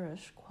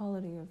amateurish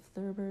quality of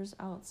Thurber's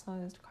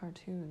outsized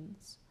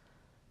cartoons,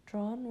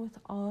 drawn with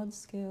odd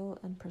scale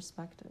and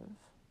perspective.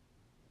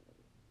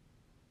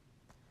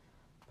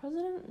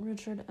 President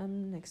Richard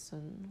M.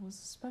 Nixon was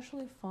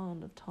especially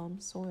fond of Tom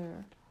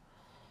Sawyer.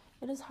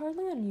 It is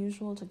hardly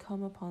unusual to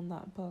come upon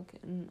that book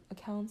in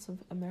accounts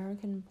of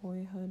American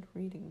boyhood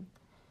reading,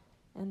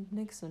 and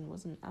Nixon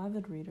was an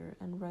avid reader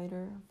and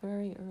writer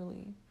very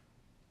early.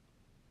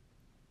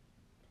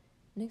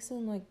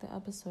 Nixon liked the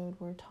episode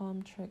where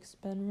Tom tricks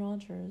Ben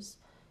Rogers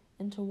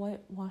into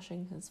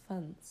whitewashing his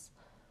fence,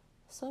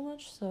 so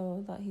much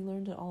so that he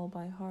learned it all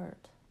by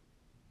heart.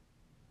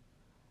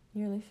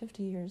 Nearly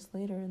 50 years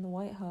later in the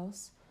White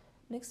House,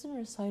 Nixon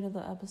recited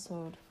the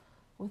episode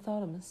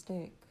without a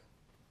mistake.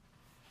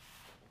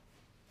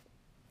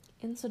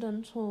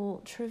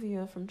 Incidental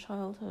trivia from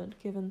childhood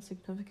given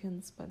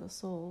significance by the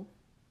soul.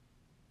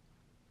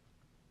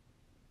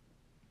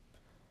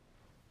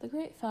 The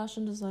great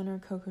fashion designer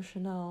Coco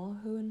Chanel,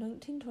 who in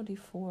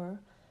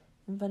 1924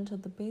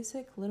 invented the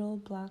basic little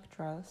black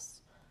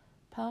dress,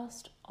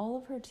 passed all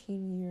of her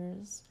teen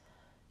years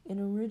in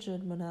a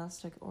rigid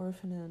monastic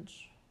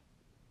orphanage.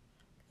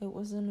 It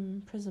was an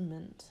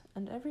imprisonment,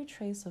 and every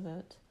trace of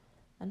it,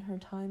 and her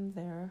time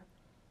there,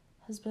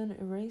 has been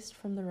erased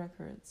from the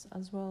records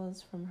as well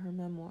as from her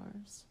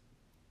memoirs.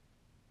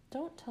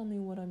 "Don't tell me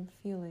what I'm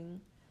feeling.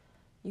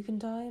 You can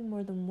die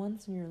more than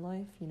once in your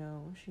life, you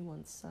know," she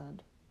once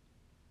said.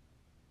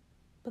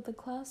 But the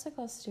classic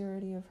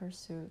austerity of her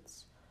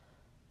suits,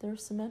 their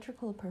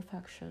symmetrical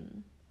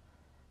perfection,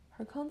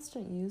 her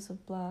constant use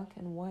of black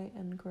and white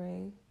and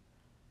gray,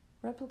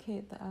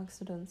 replicate the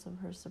accidents of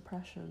her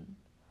suppression,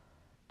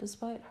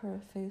 despite her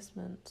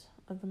effacement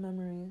of the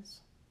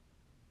memories.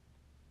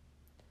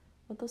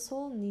 What the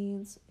soul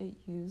needs, it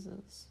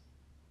uses.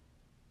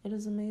 It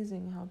is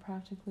amazing how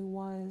practically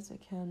wise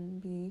it can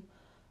be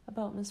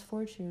about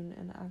misfortune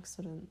and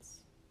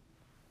accidents.